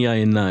between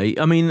yay and nay.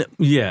 I mean,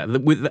 yeah,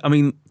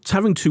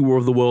 having two War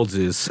of the Worlds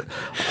is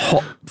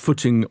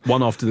hot-footing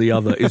one after the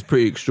other is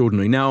pretty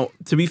extraordinary. Now,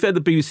 to be fair,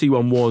 the BBC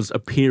one was a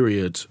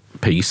period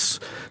piece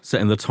set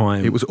in the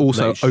time. It was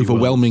also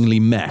overwhelmingly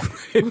meh.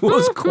 It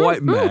was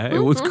quite meh.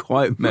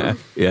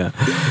 Yeah.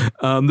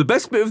 The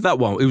best bit of that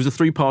one, it was a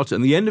three-parter,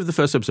 and the end of the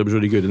first episode was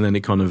really good, and then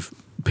it kind of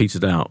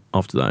petered out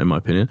after that, in my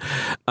opinion.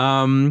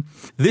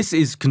 This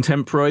is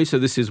contemporary, so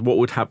this is what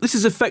would happen. This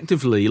is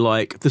effectively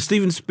like the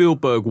Steven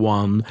Spielberg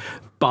one,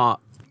 but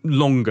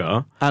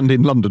longer. And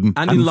in London.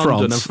 And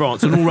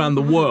France and all around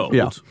the world.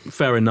 Yeah.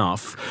 Fair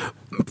enough.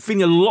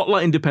 Feeling a lot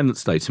like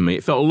Independence Day to me.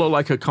 It felt a lot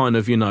like a kind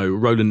of,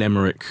 Roland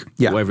Emmerich,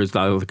 whatever is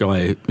that other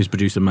guy, his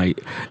producer mate,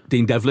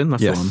 Dean Devlin,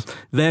 that's the one.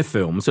 Their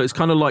film. So it's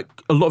kind of like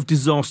a lot of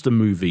disaster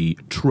movie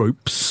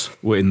tropes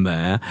were in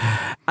there.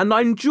 And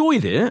I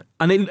enjoyed it.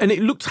 And it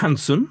looked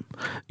handsome.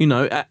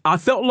 I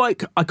felt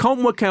like, I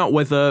can't work out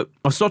whether,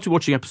 I started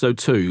watching episode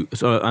 2,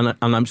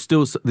 and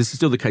this is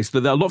still the case,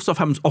 that a lot of stuff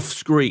happens off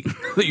screen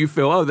that you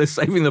feel, they're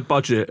saving the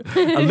budget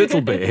a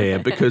little bit here,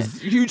 because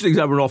huge things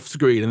happen off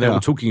screen and they're all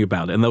talking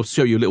about it, and they'll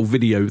show you a little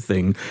video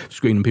thing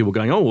screen and people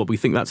going, we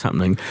think that's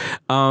happening.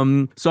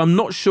 So I'm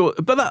not sure,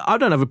 but I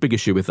don't have a big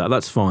issue with that.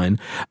 That's fine.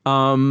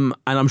 And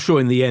I'm sure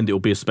in the end it will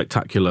be a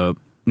spectacular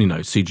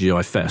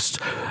CGI fest.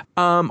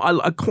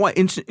 I quite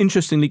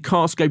interestingly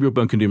cast Gabriel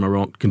Byrne can do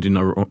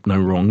no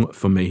wrong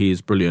for me. He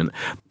is brilliant,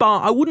 but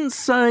I wouldn't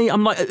say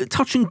I'm like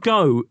touch and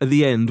go at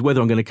the end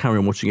whether I'm going to carry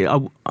on watching it.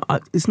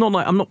 It's not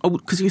like I'm not,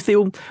 because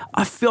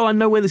I feel I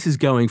know where this is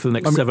going for the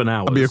next 7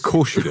 hours. I mean, of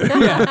course you do.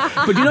 Yeah,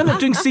 but they're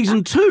doing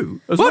season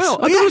 2 as well.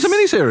 I thought it was a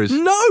miniseries.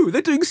 No,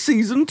 they're doing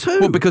season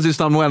 2. Well, because it's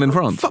done well in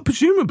France.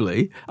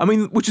 Presumably. I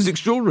mean, which is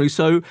extraordinary.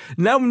 So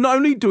now not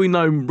only do we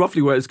know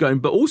roughly where it's going,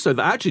 but also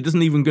that actually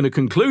doesn't even going to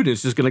conclude.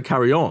 It's just going to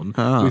carry on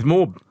with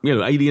more,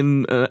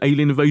 Alien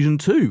Invasion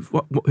 2.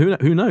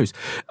 Who knows?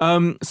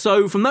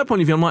 So from that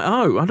point of view, I'm like,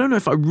 I don't know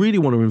if I really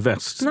want to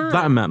invest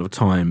that amount of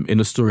time in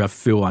a story I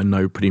feel I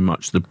know pretty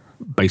much the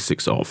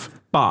basics of.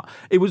 But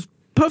it was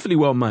perfectly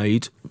well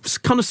made,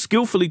 kind of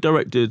skillfully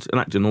directed and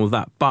acted and all of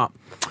that, but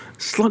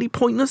slightly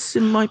pointless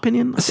in my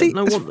opinion. That's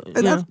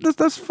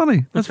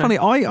funny. That's funny.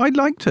 I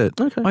liked it.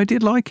 Okay. I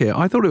did like it.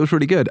 I thought it was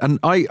really good, and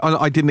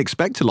I didn't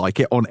expect to like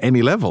it on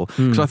any level,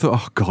 because I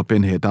thought, oh God,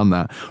 been here, done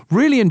that.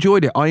 Really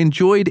enjoyed it. I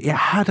enjoyed it. It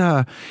had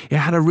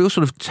a real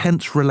sort of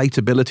tense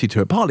relatability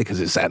to it, partly because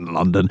it's set in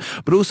London,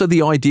 but also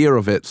the idea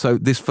of it. So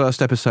this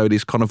first episode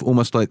is kind of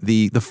almost like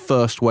the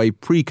first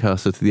wave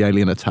precursor to the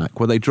alien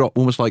attack, where they drop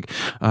almost like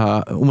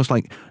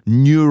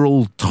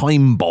neural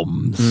time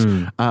bombs,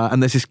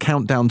 and there's this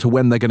countdown to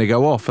when they're going to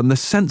go off, and the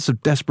sense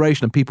of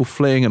desperation of people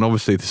fleeing, and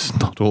obviously this is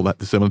not all that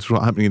dissimilar to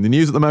what's happening in the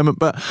news at the moment,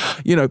 but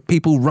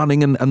people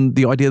running, and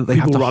the idea that they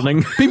people have to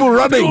running. People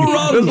running.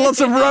 There's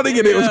lots of running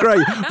in it. It was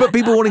great. But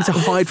people wanting to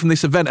hide from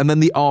this event, and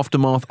then the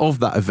aftermath of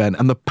that event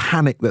and the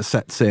panic that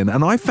sets in.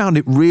 And I found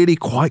it really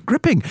quite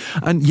gripping.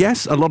 And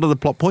yes, a lot of the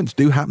plot points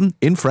do happen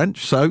in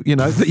French, so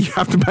that you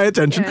have to pay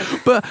attention. Yeah.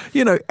 But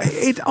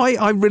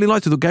I really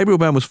liked it. Gabriel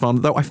Byrne was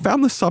fun, though I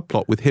found the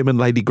subplot with him and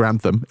Lady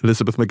Grantham,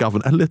 Elizabeth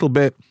McGovern, a little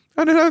bit,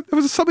 I don't know, there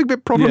was something a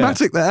bit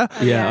problematic there.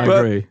 Yeah, I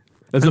agree.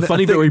 There's a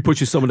funny bit where he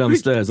pushes someone down the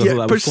stairs. I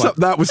thought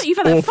that was you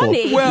found that awful.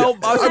 Funny? Well,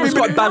 I mean, it was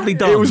quite badly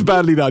done. It was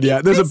badly done, yeah.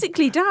 He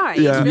basically died.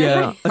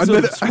 Yeah. And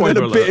then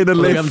a bit in a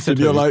lift, and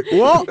you're like,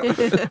 what?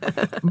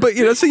 But,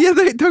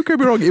 don't get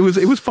me wrong, it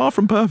was far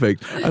from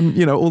perfect. And,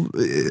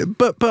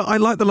 but I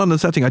like the London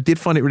setting. I did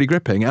find it really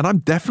gripping, and I'm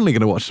definitely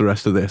going to watch the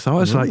rest of this. I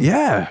was like,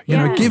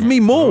 give me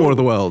more War of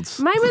the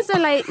Worlds. Mine was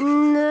like,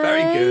 no,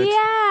 very good.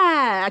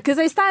 Yeah, because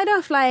I started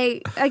off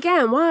like,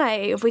 again,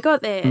 why have we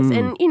got this?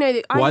 And,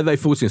 why are they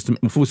forcing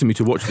me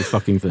to watch this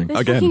fucking thing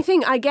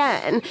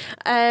again?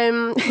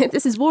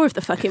 This is War of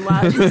the fucking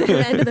World. It's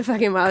the end of the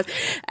fucking world.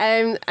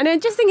 And I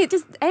just think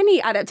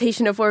any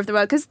adaptation of War of the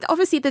World, because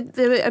obviously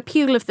the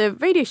appeal of the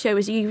radio show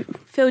is you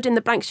filled in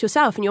the blanks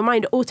yourself, and your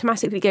mind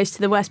automatically goes to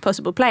the worst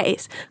possible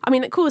place. I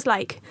mean, it caused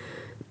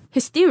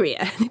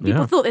hysteria.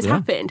 People thought this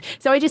happened.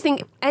 So I just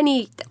think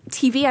any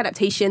TV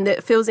adaptation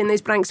that fills in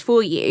those blanks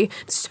for you,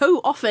 so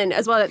often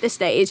as well at this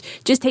stage,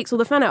 just takes all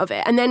the fun out of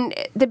it. And then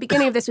the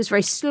beginning of this was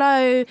very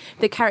slow.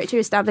 The character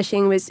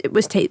establishing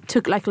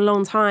took like a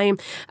long time.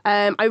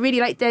 I really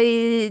like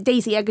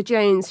Daisy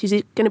Edgar-Jones, who's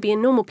going to be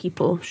in Normal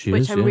People,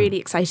 I'm really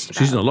excited about.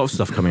 She's in a lot of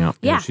stuff coming up.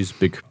 Yeah, she's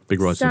big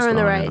rising star. On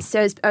the rise.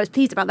 So I was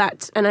pleased about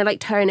that, and I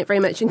liked her in it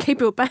very much. And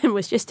Gabriel Byrne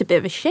was just a bit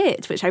of a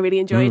shit, which I really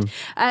enjoyed.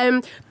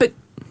 But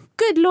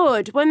good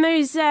Lord, when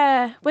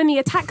the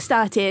attack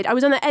started, I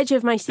was on the edge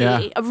of my seat.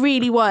 Yeah. I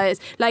really was.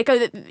 Like,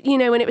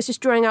 when it was just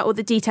drawing out all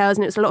the details,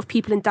 and it was a lot of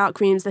people in dark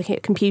rooms looking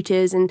at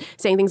computers and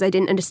saying things I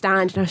didn't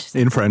understand. And I was just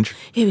in French.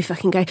 Here we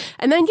fucking go.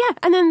 And then,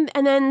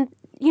 and then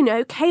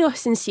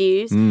chaos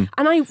ensues. And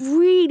I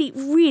really,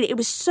 really, it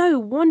was so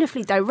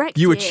wonderfully directed.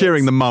 You were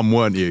cheering the mum,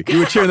 weren't you? You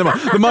were cheering the mum.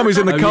 The mum is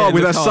in the car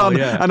with her son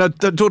and her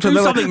daughter. And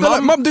they're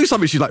like, Mum, do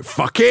something. She's like,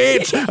 fuck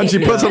it. And she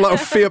puts a little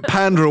Fiat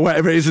Panda or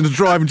whatever it is into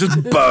drive and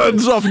just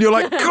burns off. And you're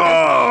like, go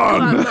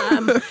on.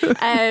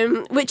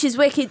 Which is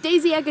wicked.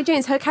 Daisy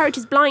Edgar-Jones, her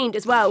character's blind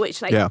as well,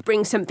 which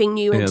brings something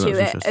new into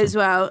it as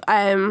well.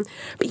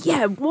 But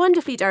yeah,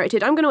 wonderfully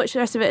directed. I'm going to watch the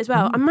rest of it as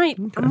well. I might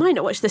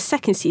not watch the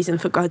second season,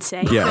 for God's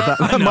sake. Yeah,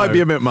 that might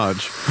be a bit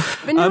much.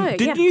 But no,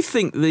 didn't you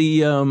think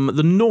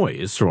the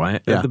noise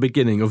at the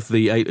beginning of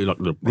the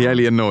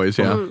alien noise?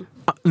 Yeah.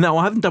 Now,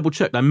 I haven't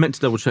double-checked. I meant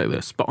to double-check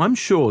this, but I'm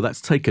sure that's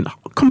taken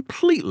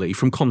completely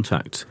from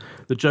Contact.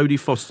 The Jodie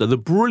Foster, the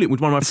brilliant,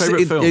 one of my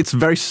favourite films. It's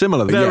very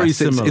similar. Very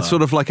similar. It's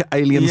sort of like an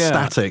alien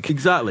static.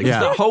 Exactly.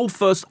 Yeah. The whole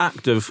first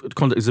act of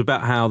Contact is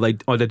about how they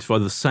identify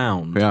the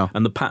sound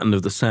and the pattern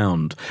of the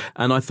sound.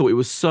 And I thought it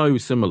was so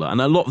similar.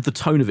 And a lot of the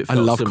tone of it felt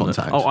similar. I love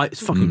Contact. Oh,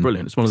 it's fucking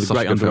brilliant. It's one of the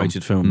great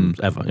underrated films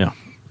ever. Yeah.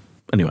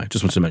 Anyway,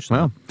 just wanted to mention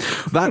that.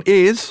 That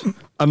is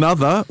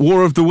another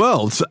War of the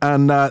Worlds.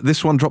 And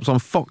this one drops on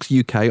Fox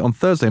UK on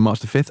Thursday, March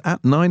the 5th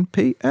at 9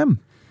 p.m.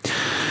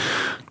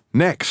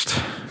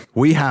 Next,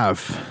 we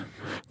have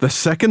the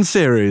second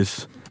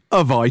series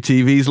of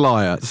ITV's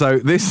Liar. So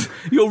this...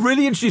 You're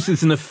really introducing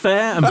this in a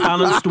fair and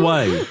balanced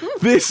way.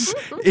 This,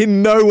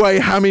 in no way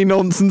hammy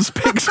nonsense,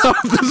 picks up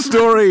the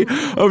story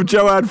of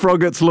Joanne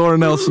Froggatt's Laura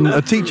Nelson,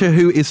 a teacher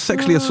who is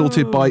sexually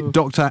assaulted by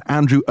Dr.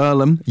 Andrew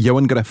Earlham,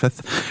 Ioan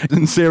Gruffudd,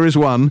 in Series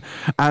 1.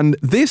 And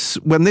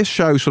when this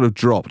show sort of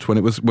dropped, when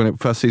it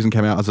first season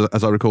came out,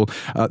 as I recall,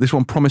 this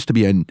one promised to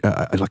be a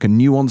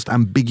nuanced,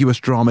 ambiguous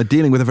drama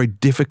dealing with a very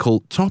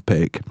difficult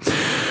topic.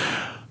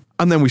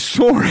 And then we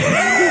saw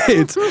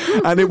it,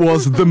 and it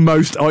was the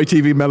most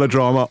ITV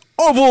melodrama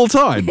of all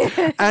time.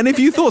 And if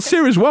you thought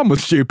Series 1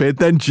 was stupid,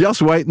 then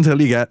just wait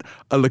until you get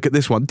a look at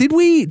this one. Did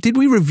we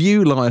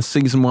review Liar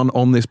Season 1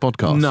 on this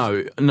podcast?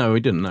 No,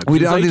 we didn't. No. We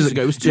did ages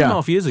ago. It was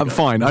 2.5 years ago.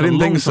 Fine, I didn't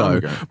think so.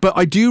 But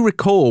I do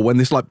recall when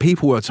this,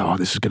 people were,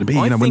 this is going to be,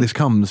 when this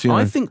comes.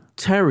 I think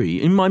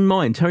Terry, in my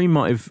mind,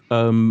 might have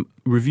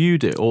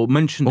reviewed it or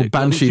mentioned or it.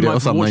 Bansheed it or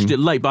something. Watched it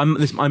late, but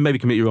I may be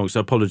completely wrong, so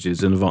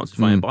apologies in advance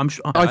if I am. But I'm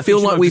sure, I feel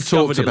like we've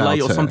talked about late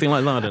it or something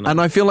like that. I don't know.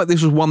 And I feel like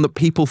this was one that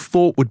people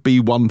thought would be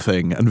one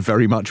thing and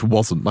very much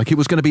wasn't. Like it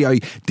was going to be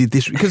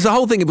because the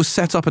whole thing, it was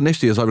set up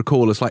initially, as I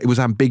recall, as it was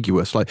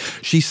ambiguous. Like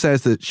she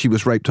says that she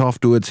was raped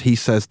afterwards. He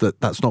says that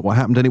that's not what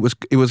happened, and it was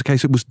a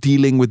case. It was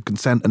dealing with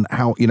consent and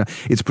how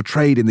it's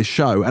portrayed in this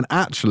show. And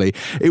actually,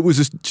 it was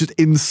just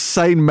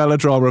insane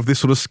melodrama of this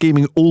sort of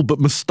scheming, all but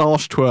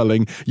moustache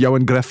twirling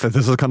Ioan Gruffudd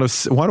as a kind of.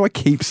 Why do I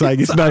keep saying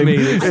his name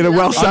in a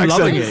Welsh accent?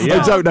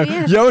 I don't know.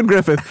 Yeah. Ioan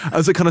Gruffudd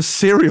as a kind of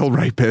serial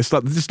rapist,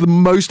 like just the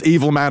most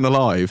evil man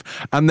alive.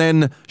 And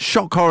then,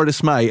 shock, horror,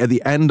 dismay, at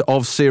the end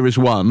of Series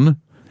 1,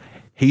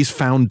 he's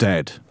found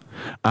dead.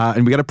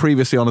 And we get a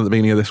previously on at the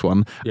beginning of this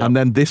one, and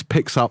then this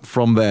picks up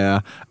from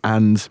there.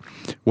 And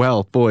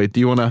well, boy, do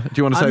you want to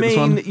say this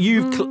one?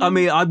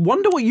 I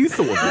wonder what you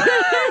thought of it.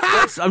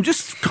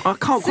 I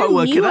can't quite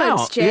work it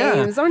out.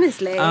 James,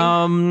 honestly.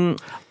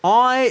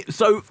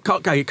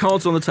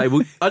 Cards on the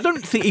table. I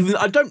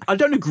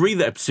don't agree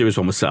that Series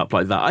 1 was set up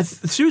like that.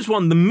 Series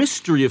 1, the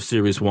mystery of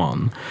Series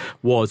 1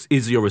 was,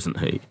 is he or isn't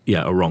he?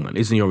 Yeah, or wrong.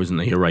 Isn't he or isn't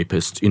he a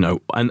rapist? And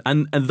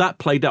that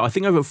played out, I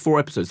think, over 4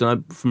 episodes.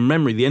 And from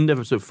memory, the end of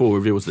episode 4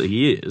 reveals that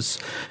he is,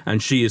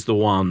 and she is the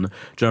one,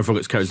 Joanne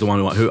Froggatt's character is the one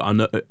who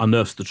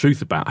unearths the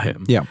truth about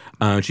him. Yeah.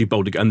 She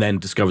and then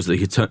discovers that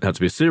he turned out to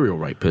be a serial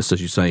rapist,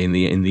 as you say, in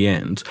the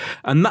end.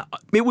 And that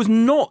it was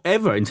not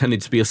ever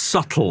intended to be a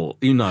subtle,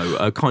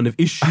 kind of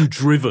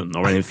issue-driven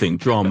or anything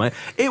drama.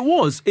 It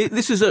was.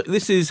 This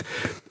is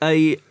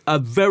a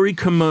very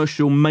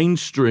commercial,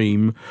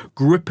 mainstream,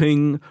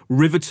 gripping,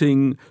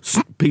 riveting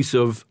piece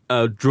of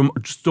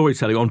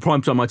storytelling on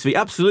primetime ITV.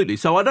 Absolutely.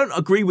 So I don't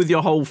agree with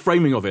your whole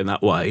framing of it in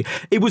that way.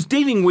 It was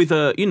dealing with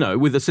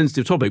a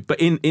sensitive topic, but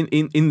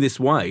in this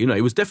way,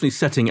 it was definitely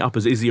setting it up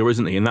as is he or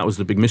isn't he, and that was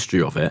the big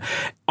mystery of it.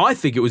 I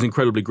think it was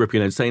incredibly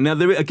gripping and entertaining. Now,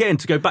 again,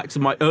 to go back to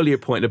my earlier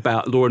point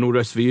about Law and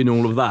Order SVU and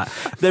all of that,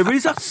 there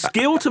is a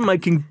skill to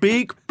making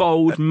big,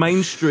 bold,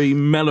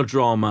 mainstream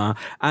melodrama,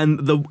 and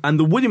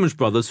the Williams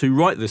brothers who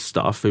write this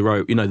stuff, who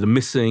wrote, The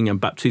Missing and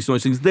Baptiste and all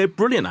those things, they're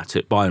brilliant at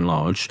it by and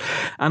large.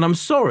 And I'm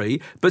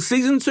sorry, but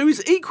season 2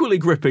 is equally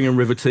gripping and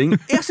riveting.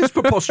 Yes, it's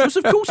preposterous.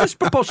 Of course it's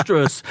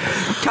preposterous.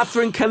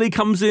 Catherine Kelly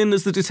comes in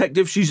as the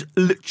detective. She's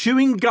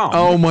chewing gum.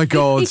 Oh, my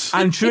God.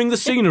 And chewing the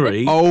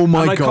scenery. Oh,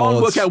 my God. And I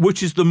can't work out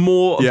which is the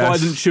more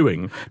violent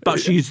chewing. But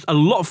she's a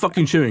lot of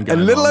fucking chewing going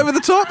on. A little over the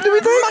top, do we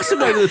think?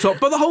 Massively over the top.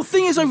 But the whole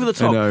thing is over the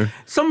top. I know.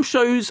 Some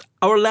shows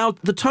are allowed.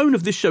 The tone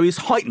of this show is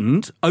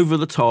heightened, over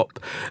the top,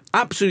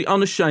 absolutely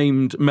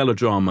unashamed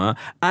melodrama,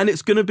 and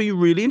it's going to be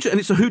really interesting. And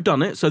it's a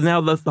whodunit, so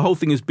now the whole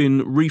thing has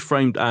been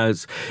reframed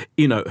as,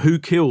 who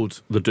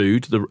killed the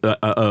dude, the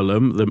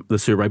Earlham, the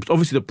serial rapist.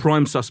 Obviously, the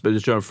prime suspect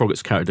is Joan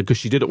Froggatt's character, because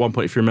she did at one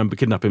point, if you remember,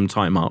 kidnap him,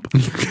 tie him up.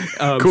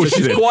 Of course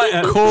she did.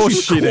 Of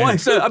course she did.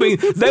 So, I mean,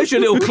 there's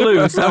your little clue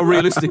as to how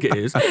realistic it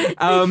is.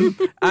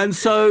 And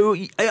so,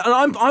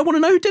 I want to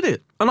know who did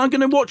it. And I'm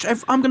going to watch,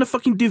 I'm going to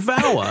fucking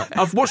devour.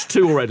 I've watched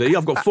 2 already.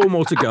 I've got 4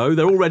 more to go.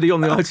 They're already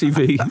on the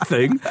ITV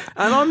thing.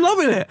 And I'm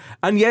loving it.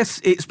 And yes,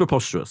 it's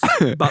preposterous.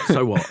 But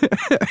so what?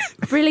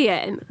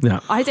 Brilliant. Yeah.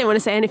 I don't want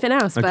to say anything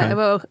else, but Okay. I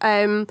will.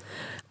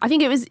 I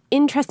think it was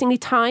interestingly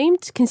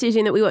timed,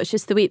 considering that we watched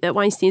just the week that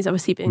Weinstein's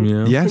obviously been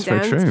Yes,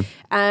 very condemned. true.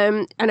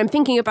 And I'm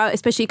thinking about,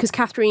 especially because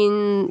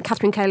Catherine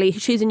Kelly,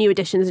 she's a new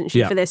addition, isn't she,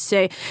 Yeah. for this?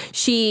 So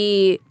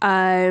she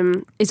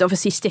is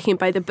obviously sticking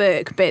by the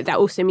book, but that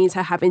also means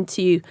her having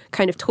to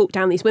kind of talk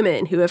down these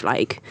women who have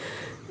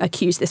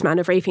accused this man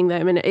of raping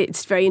them. And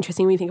it's very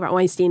interesting when you think about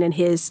Weinstein and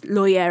his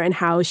lawyer and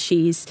how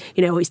she's,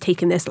 always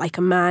taken this like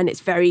a man.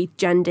 It's very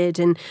gendered.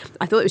 And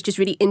I thought it was just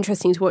really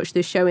interesting to watch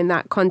the show in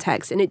that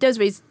context. And it does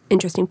raise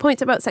interesting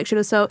points about sexual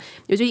assault.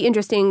 It was really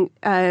interesting.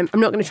 I'm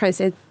not going to try to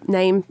say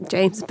name,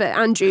 James, but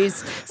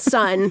Andrew's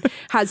son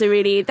has a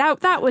really,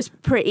 that was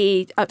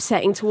pretty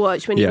upsetting to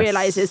watch when he Yes.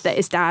 realises that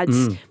his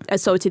dad's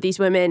assaulted these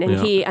women and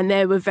and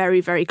they were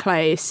very, very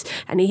close,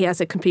 and he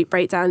has a complete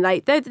breakdown.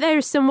 Like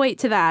there's some weight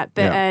to that,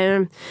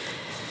 but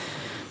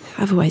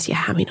otherwise,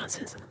 hammy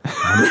nonsense.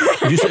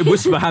 You said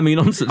whisper hammy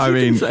nonsense. I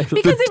mean, Because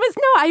it was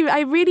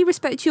I really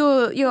respect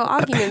your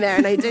argument there,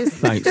 and I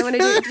just don't want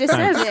to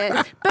disturb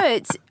it.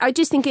 But I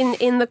just think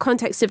in the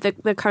context of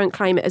the current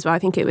climate as well, I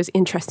think it was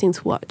interesting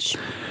to watch.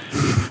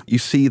 You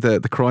see the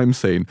crime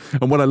scene,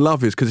 and what I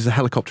love is because it's a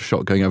helicopter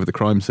shot going over the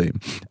crime scene,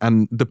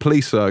 and the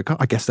police are,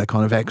 I guess they're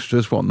kind of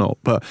extras, whatnot,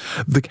 but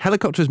the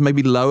helicopter is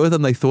maybe lower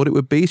than they thought it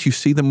would be, so you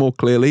see them more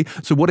clearly.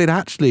 So what it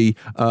actually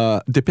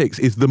depicts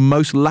is the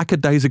most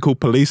lackadaisical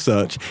police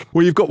search,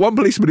 where you've got one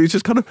policeman who's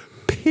just kind of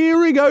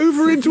peering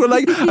over into a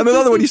lake, and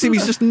another one you see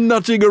he's just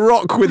nudging a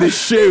rock with his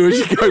shoe as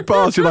you go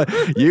past. You're like,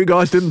 you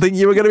guys didn't think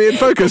you were going to be in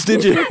focus,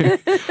 did you?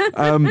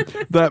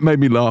 That made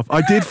me laugh.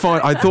 I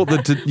thought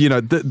that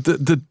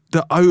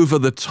the over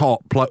the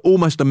top, like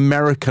almost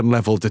American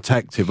level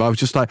detective. I was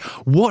just like,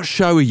 what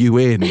show are you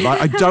in?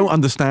 Like, I don't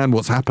understand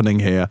what's happening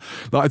here.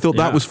 Like, I thought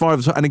that was far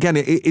over the top. And again,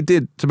 it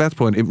did, to Beth's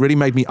point, it really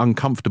made me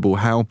uncomfortable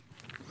how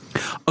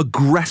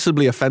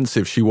aggressively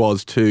offensive she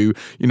was to,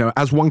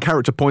 as one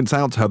character points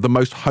out to her, the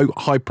most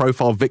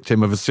high-profile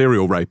victim of a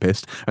serial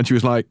rapist, and she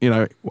was like,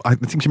 I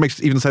think she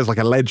even says like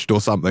alleged or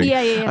something.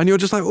 Yeah. And you're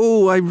just like,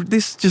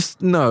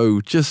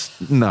 no.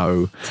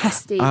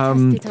 Testy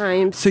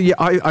times. So yeah,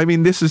 I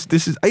mean, this is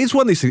it's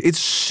one of these things. It's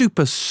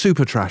super,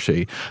 super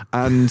trashy,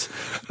 and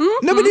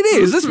no, but it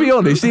is. Let's be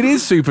honest, it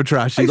is super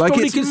trashy. It's like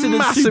probably it's considered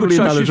massively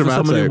super trashy for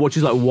someone who melodramatic.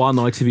 watches like one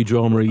ITV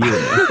drama a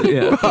year.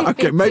 Yeah.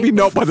 Okay, maybe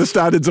not by the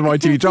standards of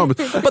ITV dramas,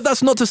 but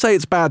that's not to say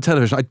it's bad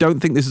television. I don't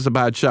think this is a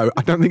bad show.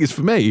 I don't think it's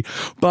for me,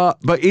 but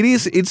it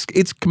is.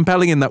 It's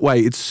compelling in that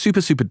way. It's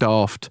super, super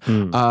daft,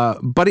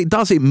 but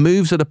it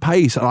moves at a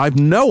pace, and I have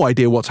no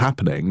idea what's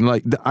happening.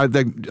 Like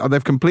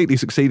they've completely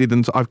succeeded,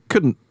 and I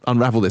couldn't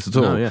unravel this at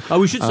all. Oh, yeah. Oh,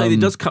 we should say that it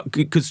does cut,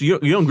 because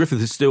Jon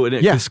Griffith is still in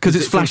it. Yes, because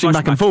it's flashing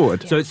back and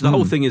forward. So it's the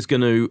whole thing is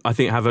going to, I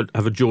think, have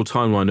a dual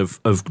timeline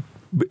of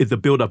the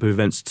build-up of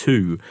events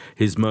to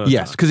his murder.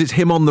 Yes, because it's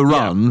him on the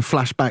run,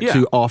 flashback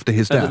to after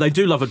his death. They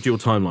do love a dual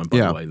timeline,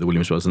 by the way, the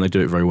Williams brothers, and they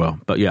do it very well.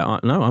 But yeah, I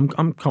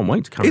can't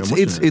wait to carry on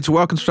watching it. It's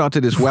well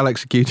constructed, it's well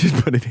executed,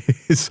 but it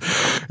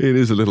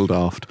is a little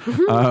daft.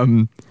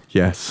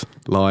 Yes,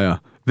 liar.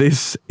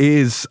 This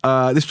drops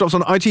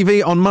on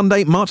ITV on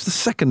Monday, March the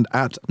 2nd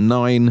at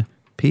 9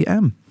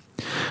 p.m.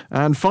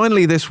 And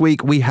finally this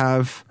week we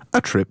have A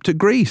Trip to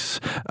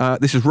Greece.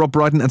 This is Rob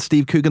Brydon and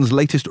Steve Coogan's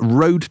latest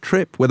road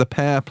trip, where the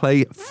pair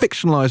play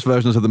fictionalised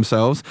versions of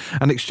themselves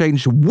and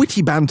exchange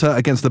witty banter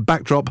against the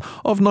backdrop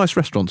of nice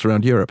restaurants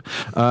around Europe.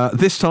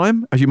 This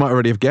time, as you might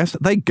already have guessed,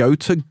 they go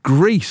to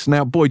Greece.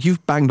 Now, Boyd,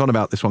 you've banged on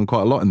about this one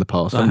quite a lot in the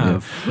past,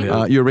 haven't you?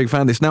 Yeah. You're a big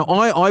fan of this. Now,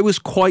 I was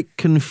quite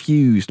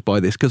confused by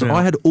this, because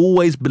I had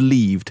always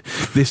believed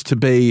this to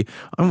be,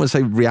 I don't want to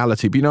say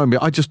reality, but you know what I mean?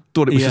 I just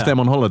thought it was just them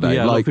on holiday.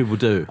 Yeah, a lot of people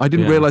do. I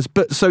didn't realise.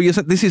 But so you're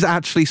saying this is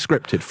actually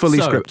scripted, fully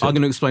scripted. I'm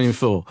going to explain in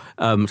full,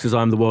 because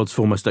I'm the world's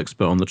foremost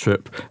expert on the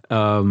trip,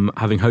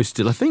 having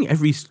hosted, I think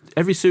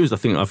every series. I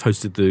think I've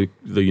hosted the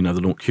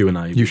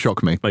Q&A. You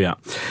shock me. Oh yeah.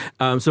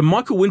 So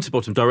Michael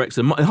Winterbottom directs,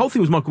 and the whole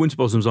thing was Michael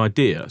Winterbottom's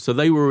idea. So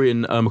they were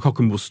in A Cock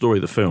and Bull Story,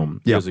 the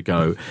film, years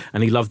ago,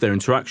 and he loved their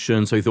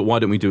interaction. So he thought, why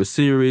don't we do a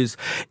series?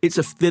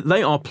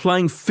 They are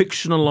playing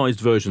fictionalized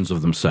versions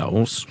of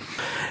themselves.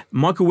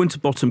 Michael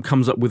Winterbottom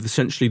comes up with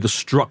essentially the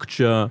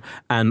structure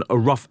and a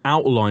rough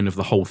outline of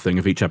the whole thing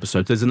of each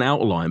episode. There's an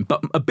outline,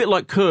 but a bit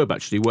like Curb,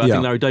 actually, where I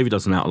think Larry David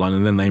does an outline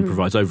and then they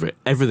improvise over it.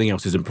 Everything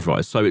else is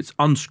improvised, so it's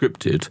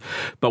unscripted,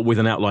 but with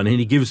an outline. And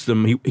he gives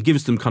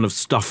them kind of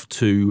stuff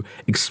to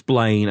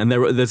explain, and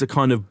there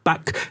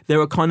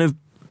are kind of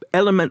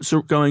elements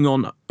are going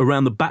on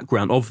around the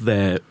background of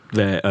their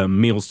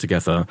meals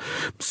together.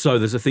 So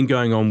there's a thing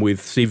going on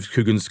with Steve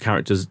Coogan's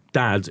character's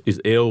dad is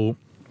ill.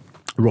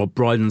 Rob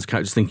Brydon's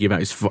character's thinking about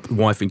his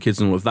wife and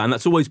kids and all of that, and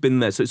that's always been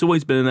there. So it's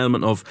always been an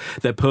element of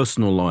their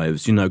personal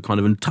lives, you know, kind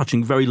of, and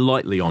touching very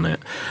lightly on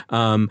it.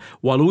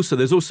 While also,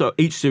 there's also,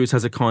 each series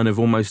has a kind of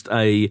almost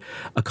a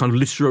kind of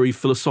literary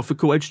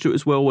philosophical edge to it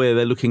as well, where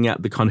they're looking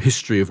at the kind of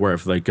history of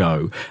wherever they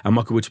go. And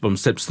Michael Winterbottom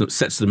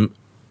sets them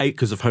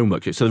acres of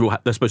homework. So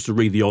they're supposed to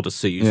read the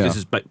Odyssey. Yeah. This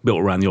is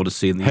built around the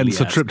Odyssey and the Hence,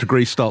 Iliad. a trip to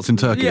Greece starts in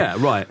Turkey. Yeah,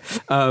 right.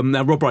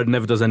 Now, Rob Brydon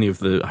never does any of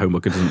the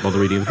homework and doesn't bother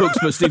reading the books,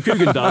 but Steve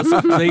Coogan does.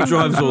 So he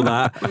drives all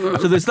that.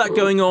 So there's that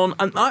going on.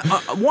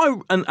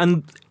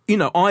 And you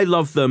know, I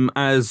love them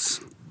as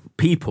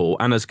people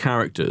and as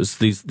characters,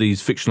 these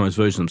fictionalized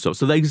versions of themselves.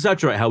 So they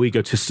exaggerate how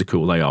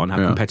egotistical they are and how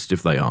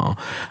competitive they are.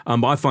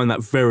 But I find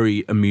that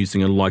very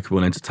amusing and likeable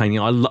and entertaining.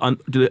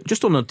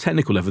 Just on a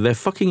technical level, their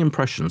fucking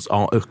impressions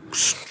are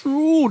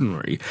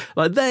extraordinary.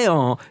 Like,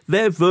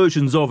 their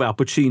versions of Al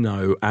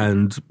Pacino,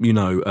 and, you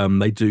know,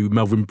 they do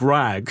Melvin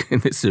Bragg in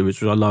this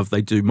series, which I love.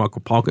 They do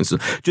Michael Parkinson.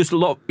 Just a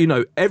lot, you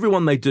know,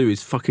 everyone they do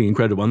is fucking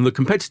incredible. And the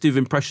competitive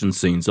impression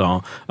scenes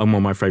are one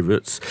of my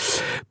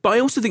favourites. But I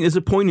also think there's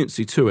a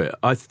poignancy to it.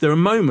 There are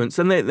moments,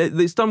 and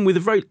it's done with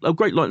a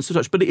great lightness and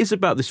touch, but it is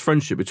about this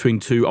friendship between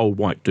two old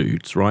white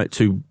dudes, right?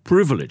 Two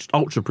privileged,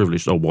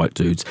 ultra-privileged old white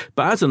dudes.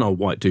 But as an old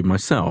white dude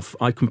myself,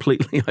 I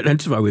completely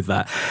identify with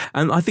that.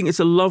 And I think it's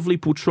a lovely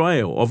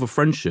portrayal of a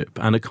friendship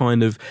and a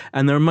kind of...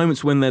 And there are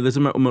moments when there's a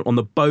moment on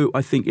the boat,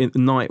 I think,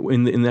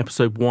 in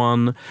episode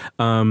 1.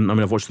 I mean,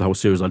 I've watched the whole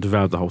series, I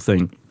devoured the whole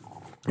thing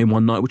in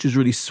one night, which is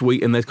really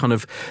sweet. And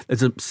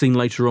there's a scene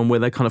later on where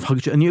they kind of hug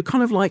each other, and you're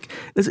kind of like,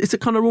 it's a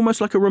kind of almost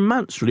like a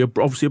romance, really,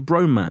 obviously a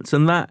bromance.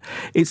 And that,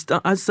 as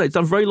I say, it's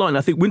done very lightly.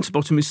 I think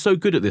Winterbottom is so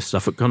good at this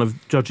stuff, at kind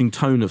of judging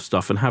tone of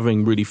stuff and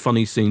having really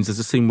funny scenes. There's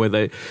a scene where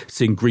they're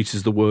seeing Greece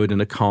is the word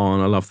in a car,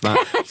 and I love that.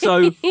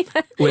 So,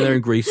 where they're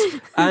in Greece.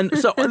 And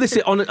so, this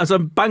is, as I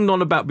banged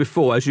on about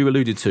before, as you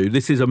alluded to,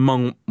 this is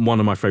among one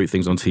of my favourite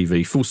things on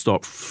TV, full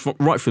stop,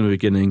 right from the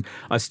beginning.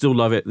 I still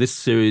love it. This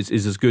series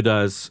is as good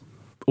as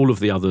all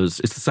of the others.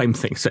 It's the same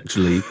thing,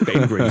 sexually, but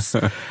in Greece.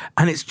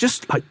 And it's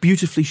just like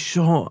beautifully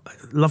shot,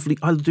 lovely.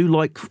 I do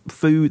like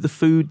the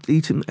food,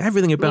 eating,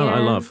 everything about it I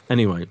love.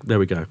 Anyway, there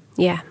we go.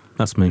 Yeah.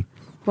 That's me.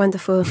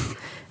 Wonderful.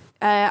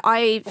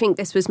 I think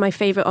this was my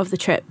favourite of the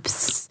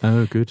trips.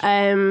 Oh, good.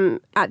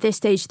 At this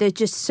stage, they're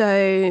just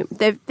so...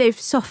 They've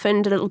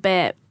softened a little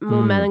bit,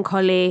 more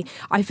melancholy.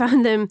 I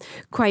found them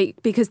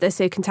quite... Because they're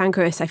so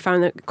cantankerous, I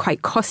found them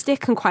quite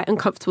caustic and quite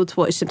uncomfortable to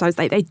watch sometimes.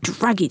 Like, they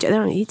drag each other... They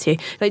don't need to.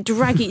 They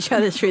drag each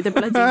other through the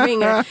bloody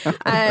ringer.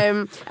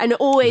 And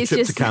always Trip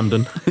just... to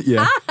Camden.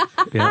 Yeah.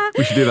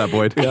 We should do that,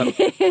 Boyd. Yeah.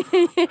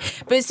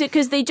 But it's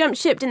because they jumped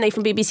ship, didn't they,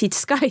 from BBC to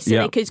Sky, so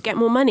they could get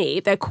more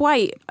money. They're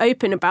quite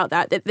open about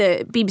that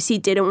the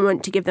BBC didn't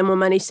want to give them more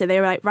money, so they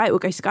were like, right, we'll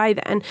go Sky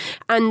then.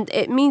 And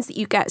it means that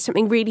you get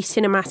something really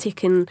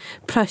cinematic and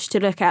plush to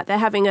look at. They're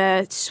having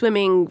a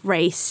swimming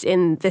race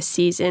in this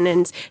season,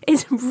 and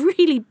it's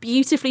really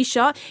beautifully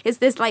shot. It's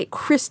this like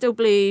crystal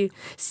blue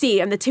sea,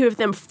 and the two of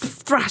them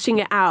thrashing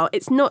it out.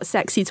 It's not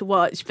sexy to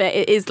watch, but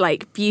it is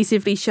like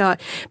beautifully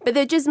shot. But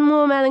they're just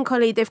more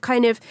melancholy. They've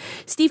kind of...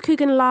 Steve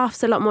Coogan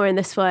laughs a lot more in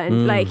this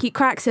one. Like, he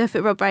cracks up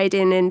at Rob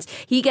Brydon, and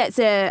he gets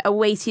a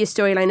weightier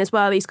storyline as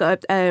well. He's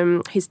got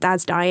his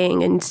dad's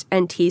dying,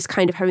 and he's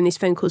kind of having these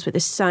phone calls with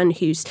his son,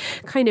 who's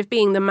kind of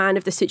being the man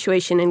of the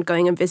situation and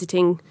going and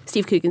visiting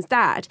Steve Coogan's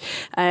dad.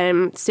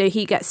 So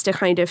he gets to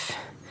kind of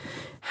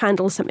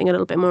handle something a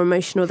little bit more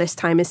emotional this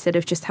time, instead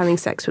of just having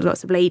sex with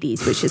lots of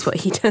ladies, which is what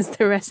he does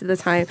the rest of the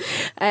time.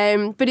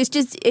 But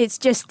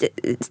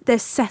they're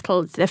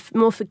settled, they're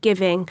more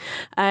forgiving,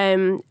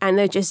 and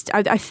they're just...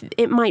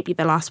 it might be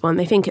the last one.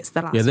 They think it's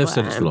the last one. Yeah, they've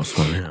said it's the last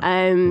one.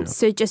 Yeah.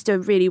 So just a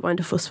really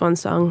wonderful swan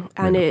song,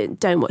 and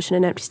don't watch on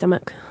an empty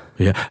stomach.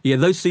 Yeah.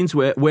 Those scenes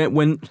where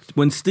when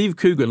Steve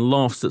Coogan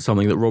laughs at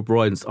something that Rob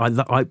Brydon's,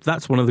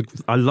 that's one of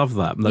the... I love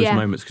that, those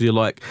moments, because you're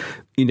like,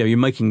 you know, you're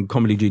making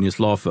Comedy Genius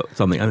laugh at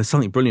something, and there's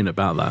something brilliant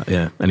about that.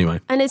 Yeah.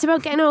 Anyway. And it's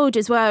about getting old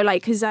as well,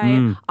 like, because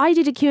I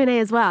did a Q&A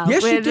as well.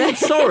 Yes, you did.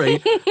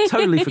 Sorry.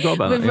 Totally forgot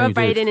about that. With Rob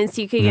Brydon and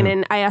Steve Coogan,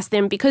 and I asked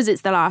them, because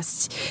it's the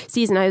last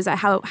season, I was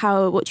like,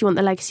 what do you want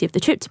the legacy of the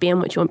trip to be, and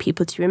what do you want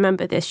people to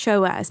remember this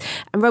show as?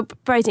 And Rob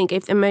Brydon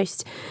gave the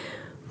most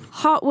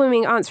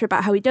heartwarming answer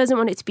about how he doesn't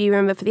want it to be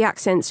remembered for the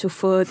accents or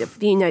for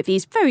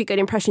these very good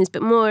impressions,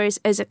 but more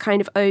as a kind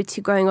of ode to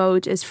growing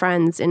old as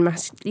friends and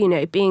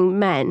being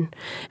men,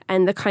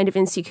 and the kind of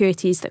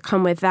insecurities that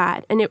come with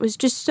that. And it was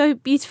just so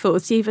beautiful.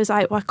 Steve was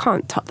like, well, I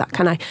can't top that,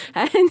 can I?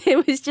 And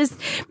it was just,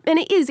 and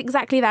it is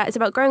exactly that. It's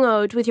about growing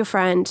old with your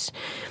friend.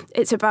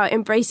 It's about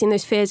embracing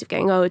those fears of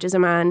getting old as a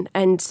man.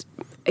 And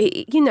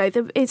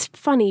it's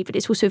funny, but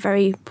it's also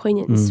very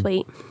poignant and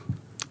sweet.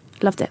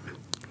 Loved it.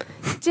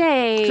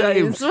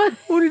 James.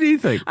 What did you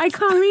think? I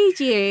can't read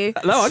you.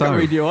 No, I So- can't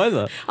read you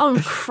either. Oh,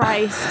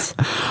 Christ.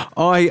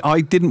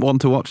 I didn't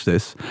want to watch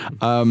this.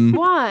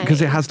 Why?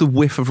 Because it has the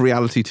whiff of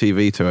reality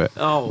TV to it.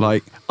 Oh.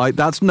 Like,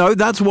 that's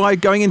why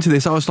going into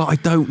this, I was like,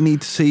 I don't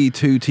need to see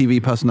two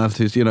TV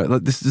personalities,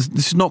 like this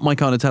is not my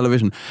kind of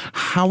television.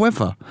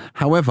 However,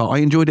 I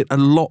enjoyed it a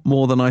lot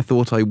more than I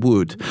thought I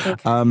would.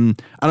 Okay.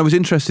 And I was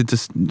interested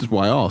that's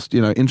why I asked,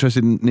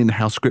 interested in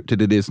how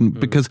scripted it is. And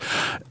because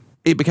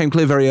it became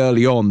clear very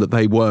early on that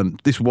they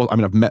weren't,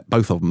 I've met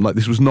both of them. Like,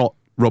 this was not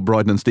Rob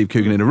Brydon and Steve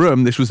Coogan in a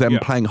room. This was them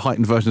playing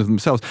heightened versions of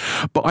themselves.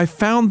 But I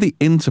found the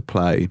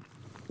interplay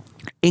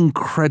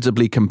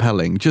incredibly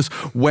compelling. Just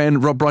when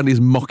Rob Brydon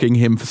is mocking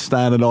him for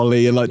Stan and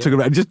Ollie and talking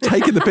about just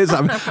taking the piss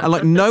out of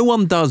him, and no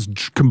one does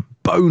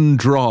bone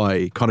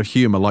dry kind of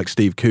humour like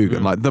Steve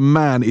Coogan. Like, the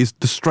man is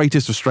the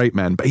straightest of straight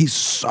men, but he's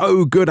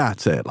so good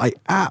at it. Like,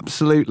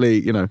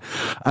 absolutely,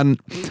 and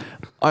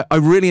I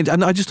really,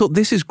 and I just thought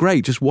this is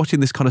great, just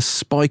watching this kind of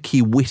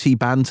spiky, witty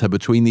banter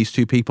between these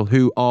two people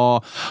who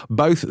are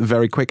both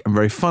very quick and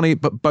very funny,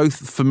 but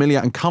both familiar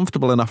and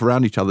comfortable enough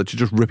around each other to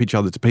just rip each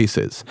other to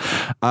pieces.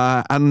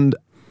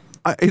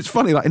 It's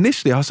funny,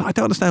 initially I was like, I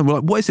don't understand.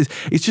 Well, what is this?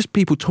 It's just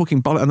people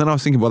talking bollocks. And then I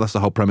was thinking, well, that's the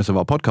whole premise of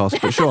our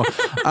podcast, but sure.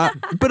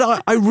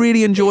 But I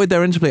really enjoyed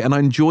their interplay, and I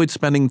enjoyed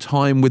spending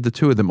time with the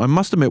two of them. I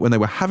must admit, when they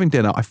were having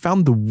dinner, I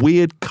found the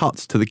weird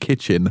cuts to the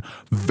kitchen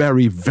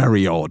very,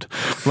 very odd.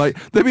 Like,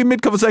 they'd be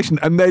mid-conversation,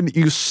 and then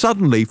you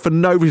suddenly, for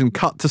no reason,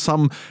 cut to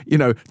some,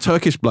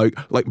 Turkish bloke,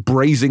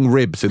 braising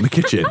ribs in the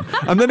kitchen.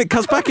 And then it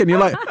cuts back in, you're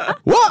like,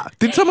 what?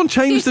 Did someone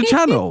change the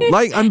channel?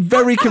 I'm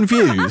very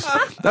confused.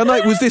 And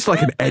was this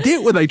an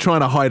edit? Were they trying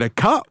to hide a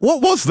cut?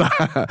 What was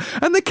that?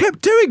 And they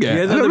kept doing it.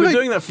 Yeah, they've been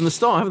doing that from the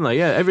start, haven't they?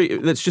 Yeah,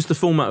 that's just the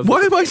format of. Why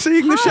am I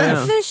seeing the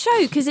chef? The show,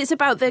 because it's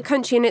about the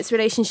country and its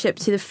relationship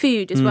to the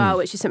food as well,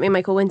 which is something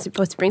Michael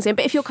Winterbottom brings in.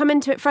 But if you're coming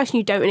to it fresh and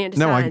you don't really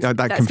understand,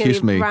 that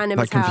confused me.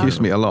 That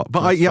confused me a lot.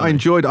 But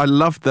I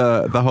loved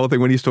the whole thing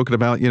when he's talking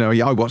about,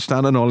 I watched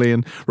Stan and Ollie,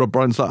 and Rob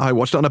Brydon's like, I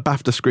watched it on a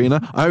BAFTA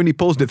screener. I only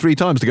paused it 3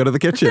 times to go to the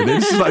kitchen.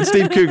 It's just like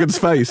Steve Coogan's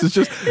face.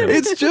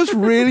 It's just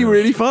really,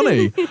 really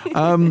funny.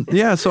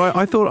 So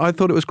I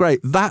thought it was great.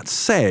 That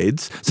said,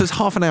 so it's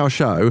half an hour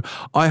show.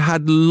 I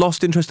had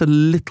lost interest a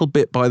little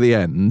bit by the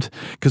end,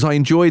 because I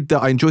enjoyed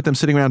them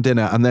sitting around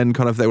dinner, and then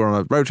kind of they were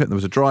on a road trip, and there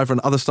was a driver and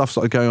other stuff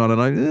started going on,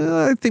 and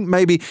I think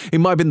maybe it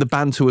might have been the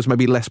banter was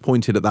maybe less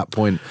pointed at that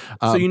point.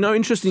 So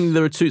interestingly,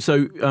 there are two.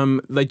 So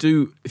they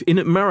do in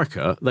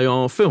America, they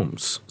are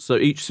films. So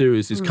each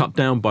series is cut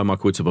down by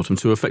Michael Winterbottom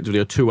to effectively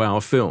a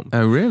 2-hour film.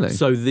 Oh, really?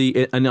 So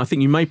and I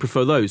think you may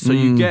prefer those. So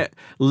you get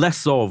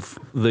less of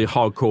the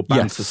hardcore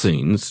banter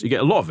scenes. You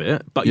get a lot of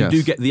it, but you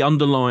do get the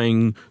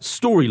underlying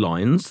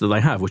storylines that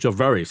they have, which are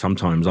very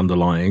sometimes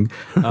underlying,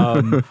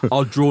 are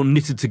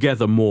knitted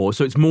together more.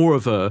 So it's more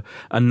of a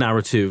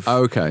narrative.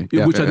 Okay.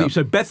 Which I think.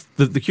 So Beth,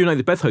 the Q&A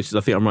that Beth hosted,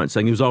 I think I'm right in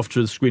saying it was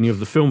after the screening of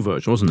the film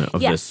version, wasn't it?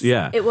 Of this,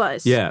 yeah, it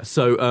was. Yeah.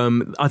 So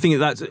I think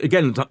that's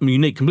again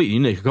unique, completely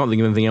unique. I can't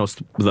think of anything else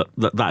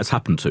that has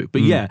happened to.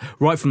 But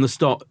right from the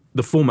start,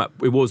 the format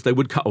they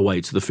would cut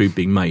away to the food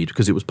being made,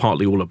 because it was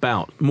partly all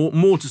about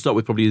more to start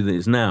with probably than it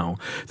is now.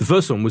 The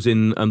first one was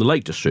in the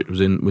Lake District,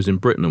 was in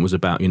Britain, and was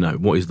about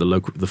what is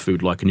the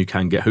food like, and you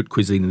can get haute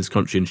cuisine in this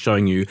country, and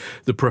showing you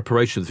the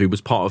preparation of the food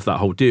was part of that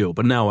whole deal.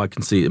 But now I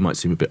can see it might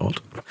seem a bit odd.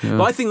 Yeah.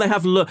 But I think they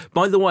have.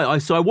 By the way,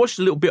 I watched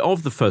a little bit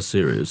of the first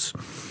series.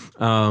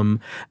 And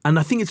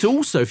I think it's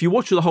also, if you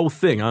watch the whole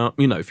thing,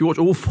 if you watch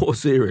all 4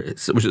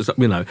 series, which is,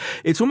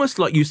 it's almost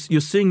like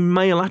you're seeing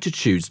male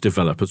attitudes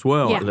develop as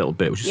well a little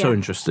bit, which is so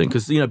interesting,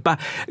 because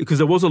because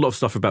there was a lot of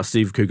stuff about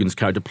Steve Coogan's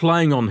character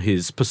playing on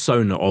his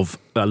persona of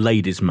a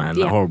ladies' man,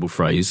 that horrible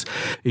phrase,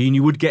 and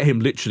you would get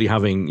him literally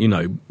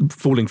having,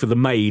 falling for the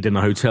maid in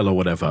a hotel or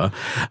whatever.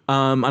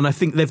 And I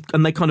think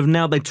they kind of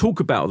now they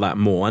talk about that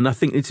more, and I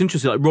think it's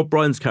interesting. Like Rob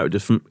Brydon's character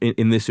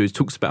in this series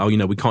talks about,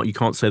 you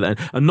can't say that,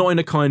 and not in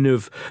a kind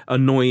of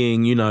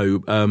annoying,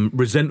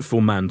 resentful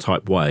man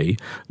type way,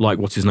 like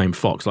what's his name,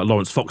 Fox, like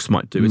Lawrence Fox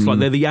might do. It's like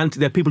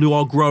they're people who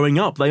are growing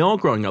up. They are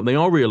growing up. They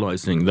are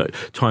realizing that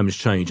times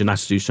change and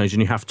attitudes change,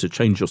 and you have to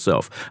change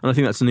yourself. And I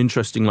think that's an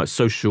interesting,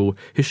 social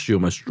history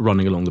almost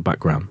running along the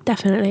background.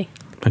 Definitely.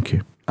 Thank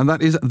you. And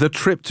that is The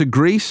Trip to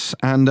Greece,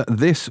 and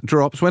this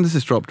drops. When does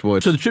this drop,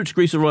 Boyd? So The Trip to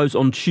Greece arrives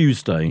on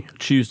Tuesday the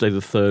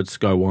 3rd,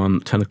 Sky One,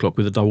 10 o'clock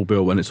with a double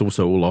bill, and it's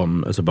also all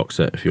on as a box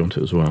set if you want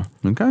it as well.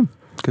 Okay,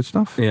 good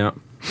stuff. Yeah.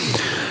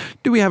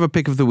 Do we have a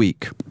pick of the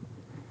week?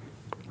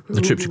 The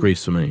Trip to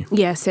Greece for me.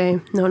 Yeah,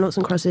 so no noughts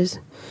and crosses.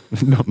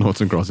 Not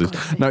noughts and crosses.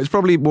 No, it's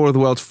probably War of the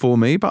Worlds for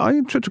me,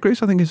 but Trip to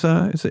Greece I think is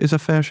a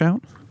fair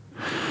shout.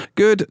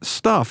 Good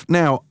stuff.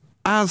 Now,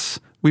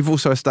 as we've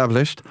also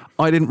established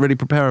I didn't really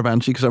prepare a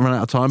Banshee because I ran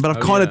out of time, but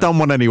I've kind of done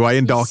one anyway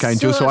in Dark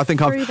Angel, so I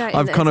think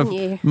I've kind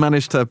of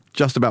managed to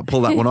just about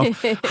pull that one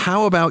off.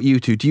 How about you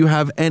two? Do you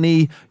have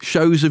any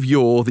shows of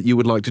yore that you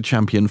would like to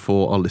champion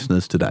for our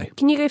listeners today?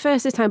 Can you go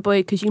first this time,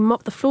 Boyd? Because you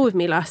mopped the floor with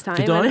me last time.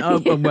 Did I?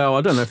 Well,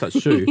 I don't know if that's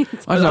true.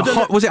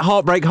 Was it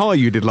Heartbreak High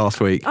you did last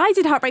week? I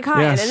did Heartbreak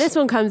High, Yes. and then this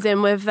one comes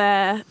in with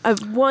a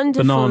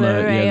wonderful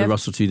Banana, array the of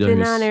Russell T Davies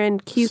banana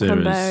and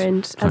cucumber series.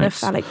 and other Thanks.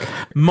 phallic.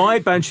 My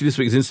Banshee this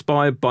week is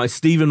inspired by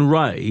Stephen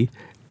Ray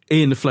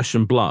in Flesh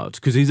and Blood,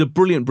 because he's a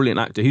brilliant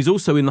actor. He's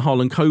also in the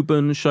Harlan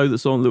Coben show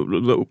that's on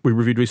that we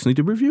reviewed recently.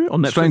 Did we review it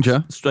on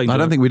Netflix? Stranger. I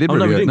don't think we did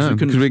review it, no,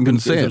 because we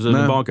couldn't see it. It was an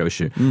embargo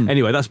issue.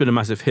 Anyway, that's been a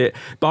massive hit.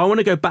 But I want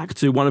to go back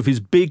to one of his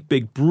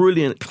big,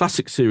 brilliant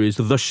classic series,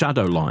 The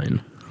Shadow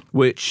Line,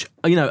 which,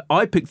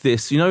 I picked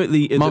this,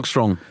 Mark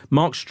Strong.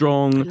 Mark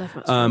Strong,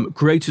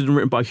 created and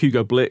written by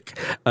Hugo Blick,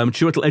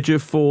 Chiwetel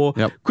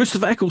Ejiofor,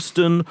 Christopher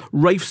Eccleston,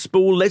 Rafe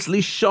Spall,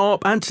 Leslie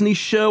Sharp, Anthony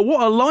Sher.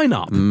 What a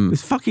lineup.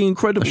 It's fucking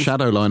incredible. A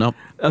shadow lineup.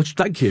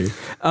 Thank you.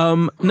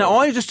 Now,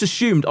 I just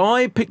assumed,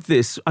 I picked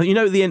this, at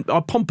the end,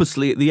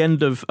 pompously at the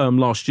end of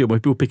last year, when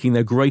people were picking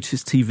their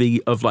greatest TV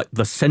of like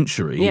the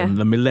century and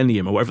the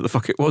millennium or whatever the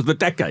fuck it was, the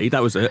decade,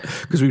 that was it,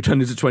 because we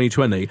turned into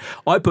 2020.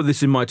 I put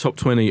this in my top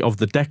 20 of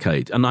the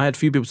decade, and I had a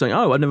few people saying,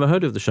 I'd never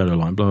heard of The Shadow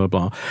Line, blah,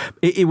 blah, blah.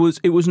 It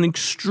was an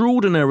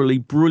extraordinarily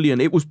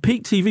brilliant, it was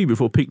peak TV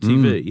before peak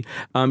TV.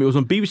 It was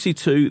on BBC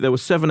Two, there were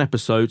 7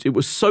 episodes. It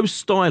was so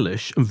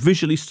stylish and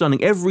visually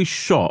stunning. Every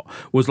shot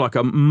was like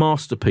a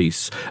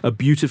masterpiece, a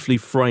beautifully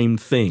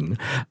framed thing.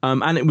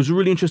 And it was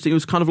really interesting. It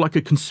was kind of like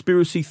a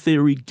conspiracy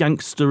theory,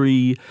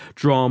 gangstery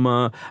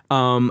drama,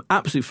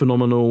 absolutely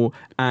phenomenal.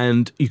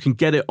 And you can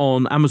get it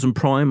on Amazon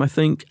Prime, I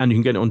think, and you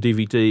can get it on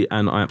DVD,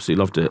 and I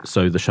absolutely loved it.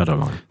 So The Shadow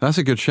Line. That's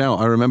a good shout.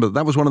 I remember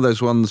that was one of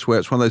those ones where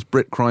it's one of those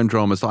Brit crime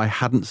dramas that I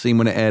hadn't seen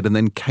when it aired, and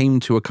then came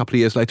to a couple of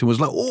years later and was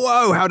like,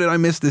 whoa, how did I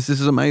miss this? This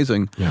is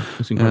amazing. Yeah,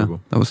 it's incredible.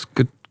 Yeah, that was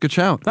good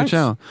shout. Thanks. Good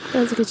shout. That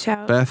was a good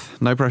shout. Beth,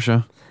 no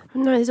pressure.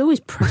 No, there's always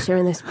pressure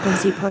in this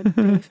busy pod.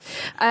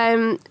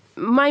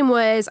 Mine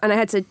was, and I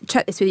had to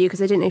check this with you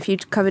because I didn't know if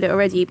you'd covered it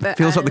already. But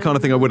feels like the kind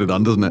of thing I would have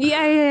done, doesn't it?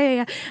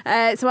 Yeah.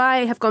 So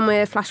I have gone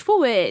with Flash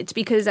Forward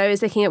because I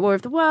was looking at War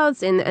of the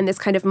Worlds and this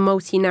kind of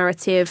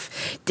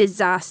multi-narrative,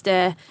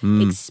 disaster,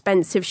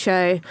 expensive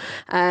show.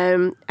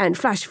 And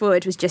Flash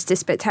Forward was just a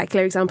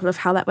spectacular example of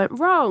how that went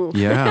wrong.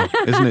 Yeah,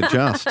 isn't it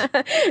just?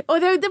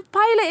 Although the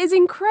pilot is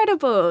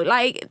incredible,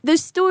 like the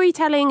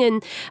storytelling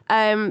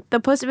and the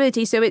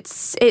possibility. So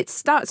it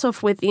starts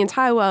off with the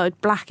entire world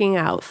blacking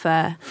out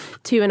for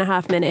 2.5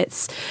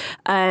 minutes,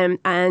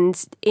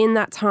 and in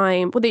that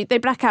time, they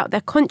black out. Their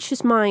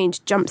conscious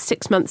mind jumps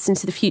 6 months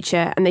into the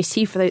future, and they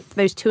see for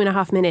those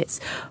 2.5 minutes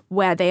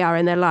where they are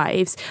in their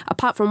lives.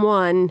 Apart from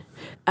one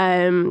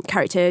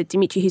character,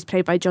 Dimitri, who's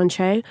played by John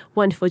Cho,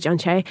 wonderful John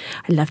Cho. I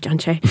love John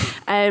Cho,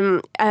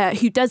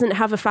 who doesn't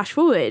have a flash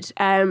forward,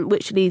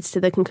 which leads to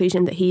the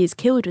conclusion that he is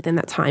killed within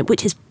that time,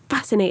 which is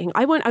fascinating.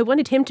 I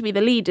wanted him to be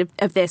the lead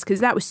of this because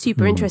that was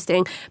super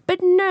interesting. But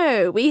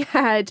no, we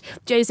had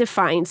Joseph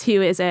Fiennes,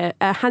 who is a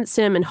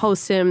handsome and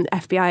wholesome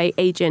FBI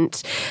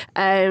agent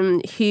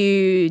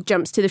who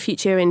jumps to the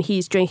future, and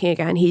he's drinking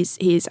again.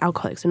 He's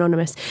Alcoholics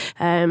Anonymous,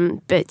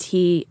 but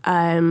he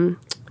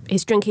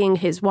is drinking.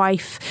 His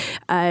wife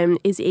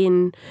is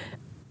in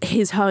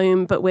his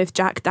home, but with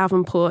Jack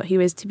Davenport, who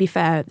is, to be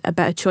fair, a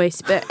better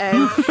choice, but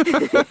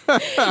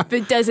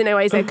but doesn't know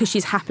why he's there because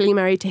she's happily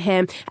married to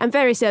him. And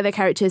various other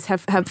characters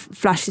have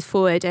flashes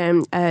forward.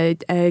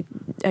 A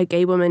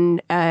gay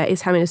woman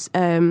is having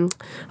an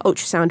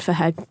ultrasound for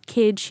her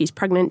kid. She's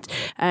pregnant,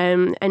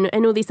 and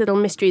all these little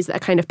mysteries that are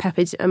kind of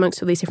peppered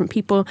amongst all these different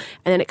people.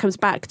 And then it comes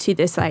back to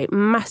this like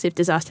massive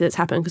disaster that's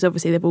happened because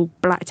obviously they've all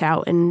blacked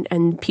out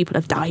and people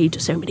have died.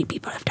 So many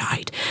people have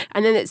died.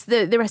 And then it's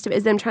the rest of it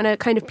is them trying to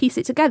kind of piece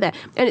it together.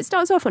 And it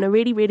starts off on a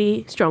really,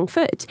 really strong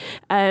foot.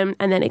 And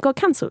then it got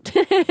cancelled.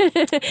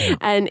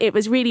 And it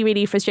was really,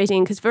 really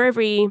frustrating because for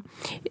every...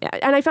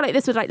 And I felt like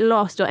this was like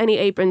Lost or any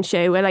Abrams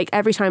show where like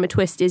every time a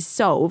twist is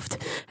solved,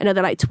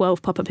 another like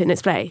 12 pop up in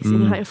its place.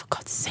 And you're like, oh, for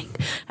God's sake.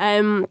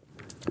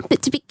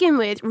 But to begin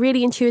with,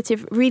 really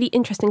intuitive, really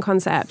interesting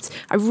concept.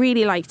 I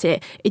really liked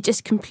it. It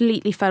just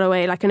completely fell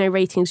away. Like I know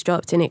ratings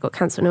dropped and it got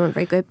cancelled and it wasn't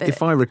very good. But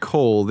if I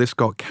recall, this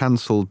got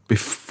cancelled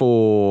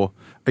before...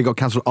 It got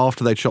cancelled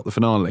after they'd shot the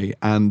finale,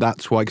 and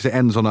that's why, because it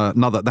ends on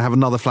they have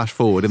another flash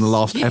forward in the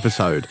last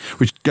episode,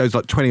 which goes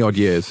like 20 odd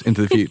years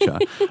into the future.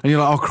 And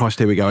you're like, oh Christ,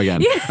 here we go again.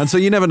 Yeah. And so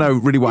you never know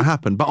really what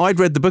happened. But I'd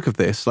read the book of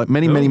this like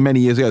many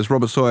years ago. It's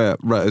Robert Sawyer,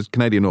 a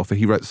Canadian author.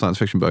 He wrote the science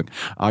fiction book.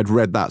 I'd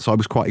read that, so I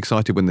was quite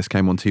excited when this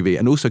came on TV.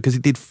 And also because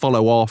it did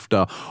follow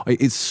after,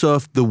 it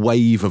surfed the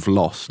wave of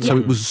Lost. So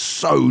it was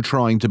so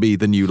trying to be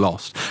the new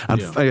Lost.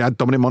 And it had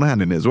Dominic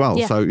Monaghan in it as well.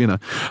 Yeah. So,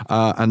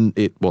 and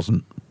it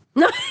wasn't.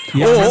 No.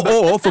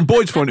 Or from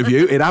Boyd's point of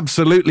view, it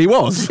absolutely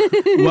was.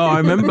 Well, I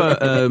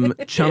remember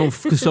Channel,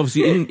 because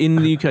obviously in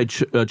the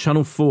UK,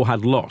 Channel 4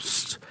 had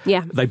Lost.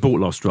 Yeah. They bought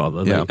Lost,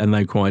 rather, and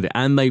they acquired it.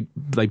 And they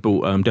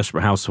bought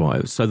Desperate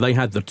Housewives. So they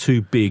had the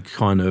two big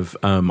kind of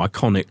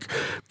iconic,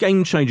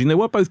 game-changing. They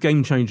were both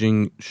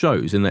game-changing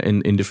shows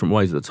in different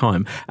ways at the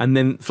time. And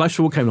then Flash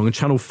Forward came along and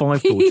Channel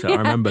 5 bought it. I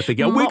remember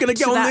thinking, we're going to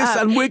get on this,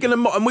 and we're going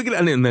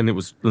to, and then it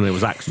was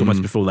axed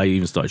almost before they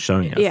even started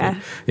showing it.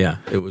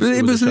 It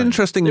was an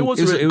interesting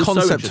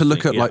concept to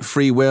look at, like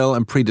free will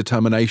and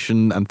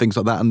predetermination and things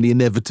like that, and the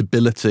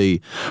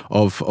inevitability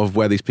of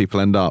where these people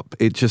end up.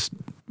 It just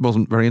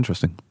wasn't very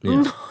interesting.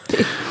 Yeah.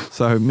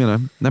 So,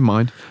 never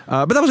mind.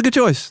 But that was a good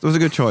choice.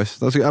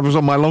 That was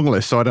on my long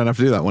list, so I don't have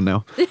to do that one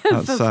now.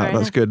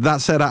 That's good.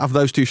 That said, out of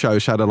those two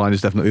shows, Shadowline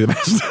is definitely the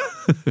best.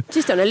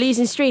 Just on a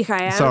losing streak,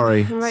 I am.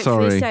 Sorry.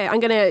 So I'm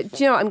gonna.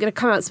 Do you know what? I'm gonna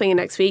come out swinging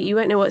next week. You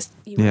won't know what's.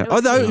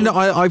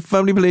 I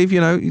firmly believe.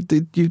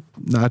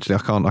 No, actually,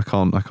 I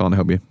can't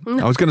help you.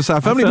 I was going to say I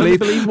firmly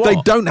believe they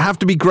don't have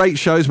to be great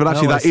shows, but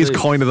actually that is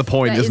kind of the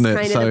point, isn't it?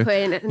 That is kind of the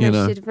point. And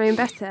they should have known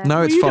better.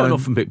 No, it's you fine. don't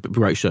often pick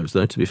great shows,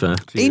 though. To be fair,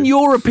 in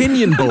your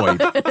opinion,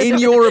 Boyd. In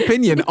your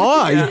opinion,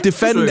 I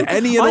defend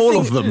any and all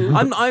of them.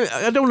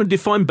 I don't want to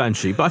define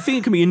Banshee, but I think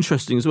it can be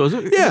interesting as well.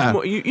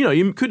 Yeah.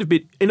 You could have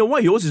been, in a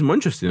way, yours is more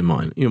interesting than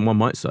mine. One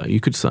might say. You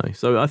could say.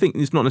 So I think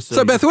it's not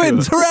necessarily. So Beth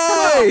wins.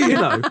 Hooray!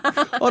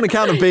 On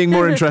account of being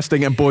more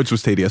interesting, and Boyd's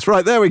was tedious.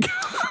 Right, there we go.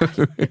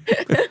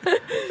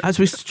 As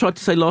we tried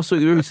to say last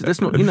week,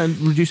 let's not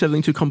reduce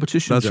everything to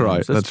competition. That's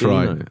right. That's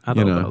right.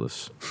 Adult about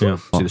this. Yeah.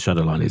 See, the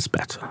Shadowline is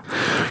better.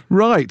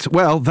 Right.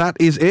 Well, that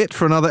is it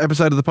for another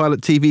episode of the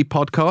Pilot TV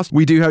podcast.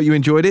 We do hope you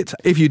enjoyed it.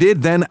 If you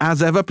did, then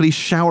as ever, please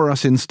shower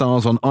us in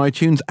stars on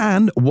iTunes.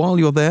 And while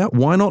you're there,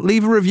 why not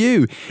leave a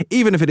review?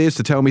 Even if it is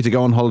to tell me to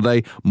go on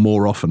holiday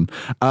more often.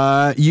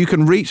 You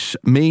can reach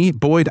me,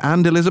 Boyd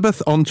and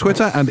Elizabeth on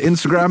Twitter and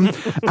Instagram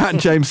at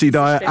James C.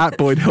 Dyer, at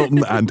Boyd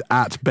Hilton, and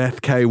at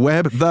Beth K.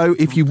 Webb. Though,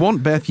 if you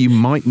want Beth, you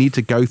might need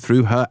to go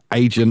through her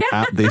agent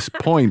at this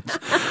point.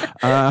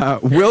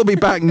 We'll be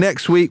back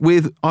next week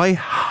with, I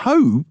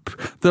hope,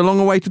 the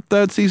long-awaited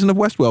third season of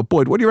Westworld.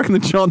 Boyd, what do you reckon the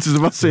chances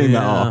of us seeing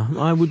that are?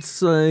 I would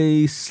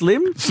say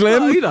slim.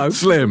 Slim?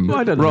 Slim.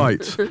 I don't know.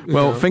 Right.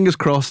 Well, fingers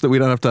crossed that we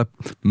don't have to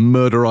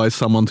murderize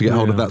someone to get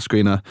hold of that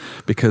screener,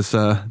 because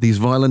these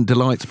violent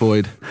delights,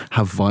 Boyd,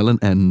 have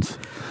violent ends.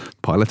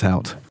 Pilot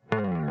out.